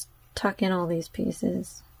I just tuck in all these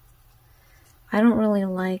pieces. I don't really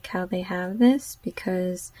like how they have this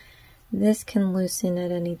because this can loosen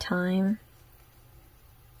at any time.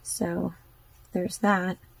 So there's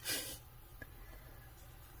that.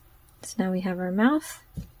 So now we have our mouth.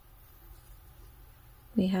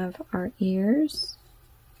 We have our ears.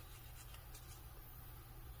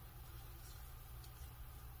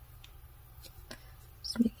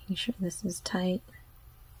 Just making sure this is tight.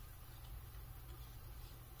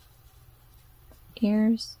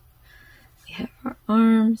 Ears. We have our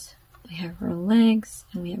arms. We have our legs.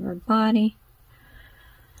 And we have our body.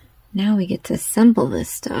 Now we get to assemble this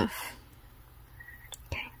stuff.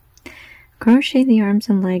 Okay. Crochet the arms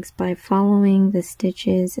and legs by following the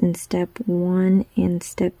stitches in step 1 and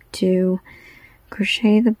step 2.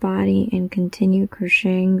 Crochet the body and continue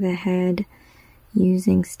crocheting the head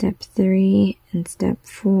using step 3 and step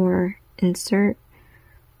 4. Insert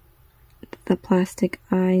the plastic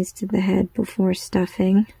eyes to the head before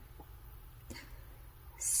stuffing.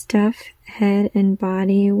 Stuff head and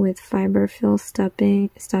body with fiber fill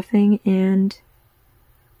stuffing and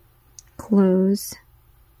close.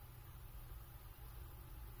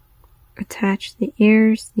 Attach the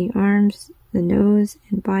ears, the arms, the nose,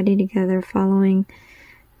 and body together following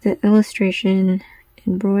the illustration.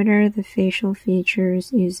 Embroider the facial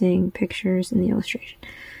features using pictures in the illustration.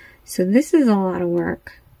 So this is a lot of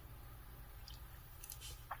work.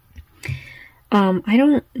 I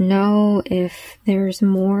don't know if there's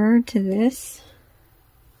more to this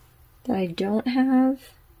that I don't have,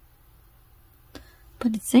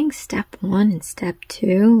 but it's saying step 1 and step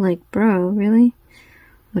 2. Like, bro, really?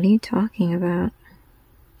 What are you talking about?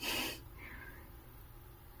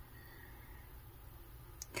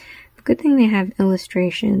 Good thing they have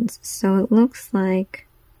illustrations. So it looks like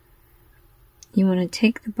you want to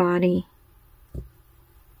take the body.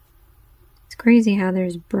 It's crazy how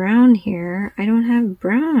there's brown here. I don't have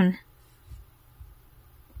brown.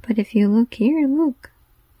 But if you look here, look.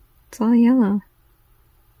 It's all yellow.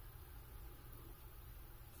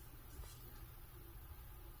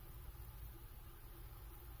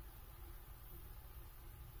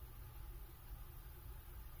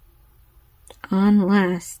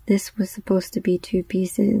 Unless this was supposed to be 2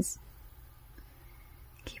 pieces.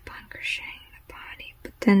 Keep on crocheting the body,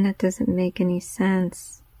 but then that doesn't make any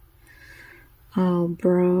sense. Oh,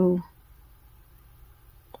 bro.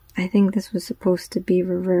 I think this was supposed to be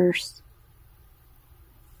reversed.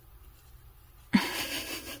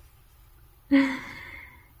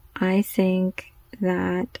 I think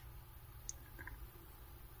that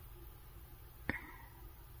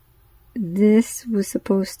this was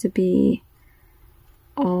supposed to be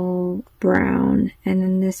all brown, and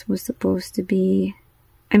then this was supposed to be,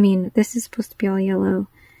 this is supposed to be all yellow,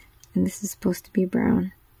 and this is supposed to be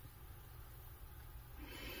brown.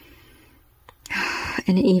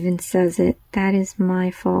 And it even says it. That is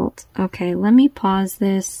my fault. Okay, let me pause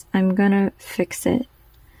this. I'm gonna fix it,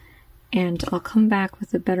 and I'll come back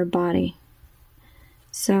with a better body.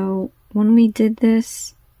 So when we did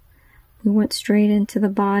this, we went straight into the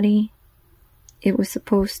body. It was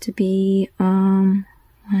supposed to be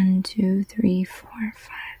 1, 2, 3, 4,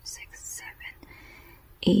 5, 6, 7,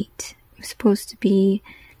 8. It was supposed to be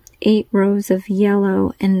 8 rows of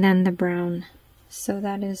yellow and then the brown. So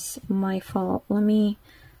that is my fault. Let me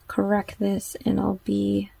correct this and I'll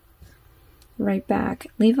be right back.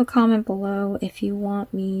 Leave a comment below if you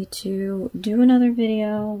want me to do another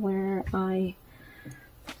video where I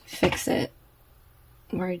fix it,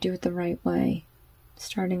 where I do it the right way.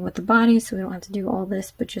 Starting with the body, so we don't have to do all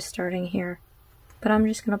this, but just starting here. But I'm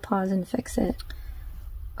just going to pause and fix it.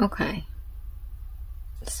 Okay.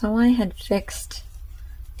 So I had fixed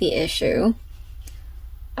the issue.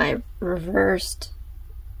 I reversed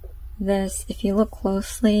this. If you look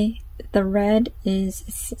closely, the red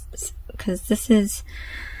is, because this is,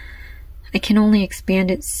 I can only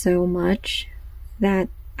expand it so much that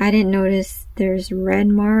I didn't notice there's red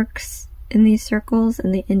marks in these circles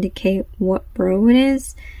and they indicate what row it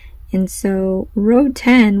is. And so row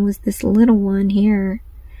 10 was this little one here.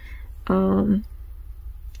 And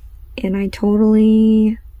I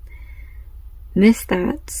totally missed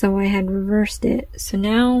that, so I had reversed it. So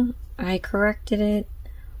now I corrected it.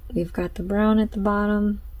 We've got the brown at the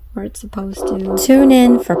bottom where it's supposed to. Tune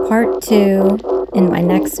in for part 2 in my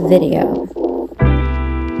next video.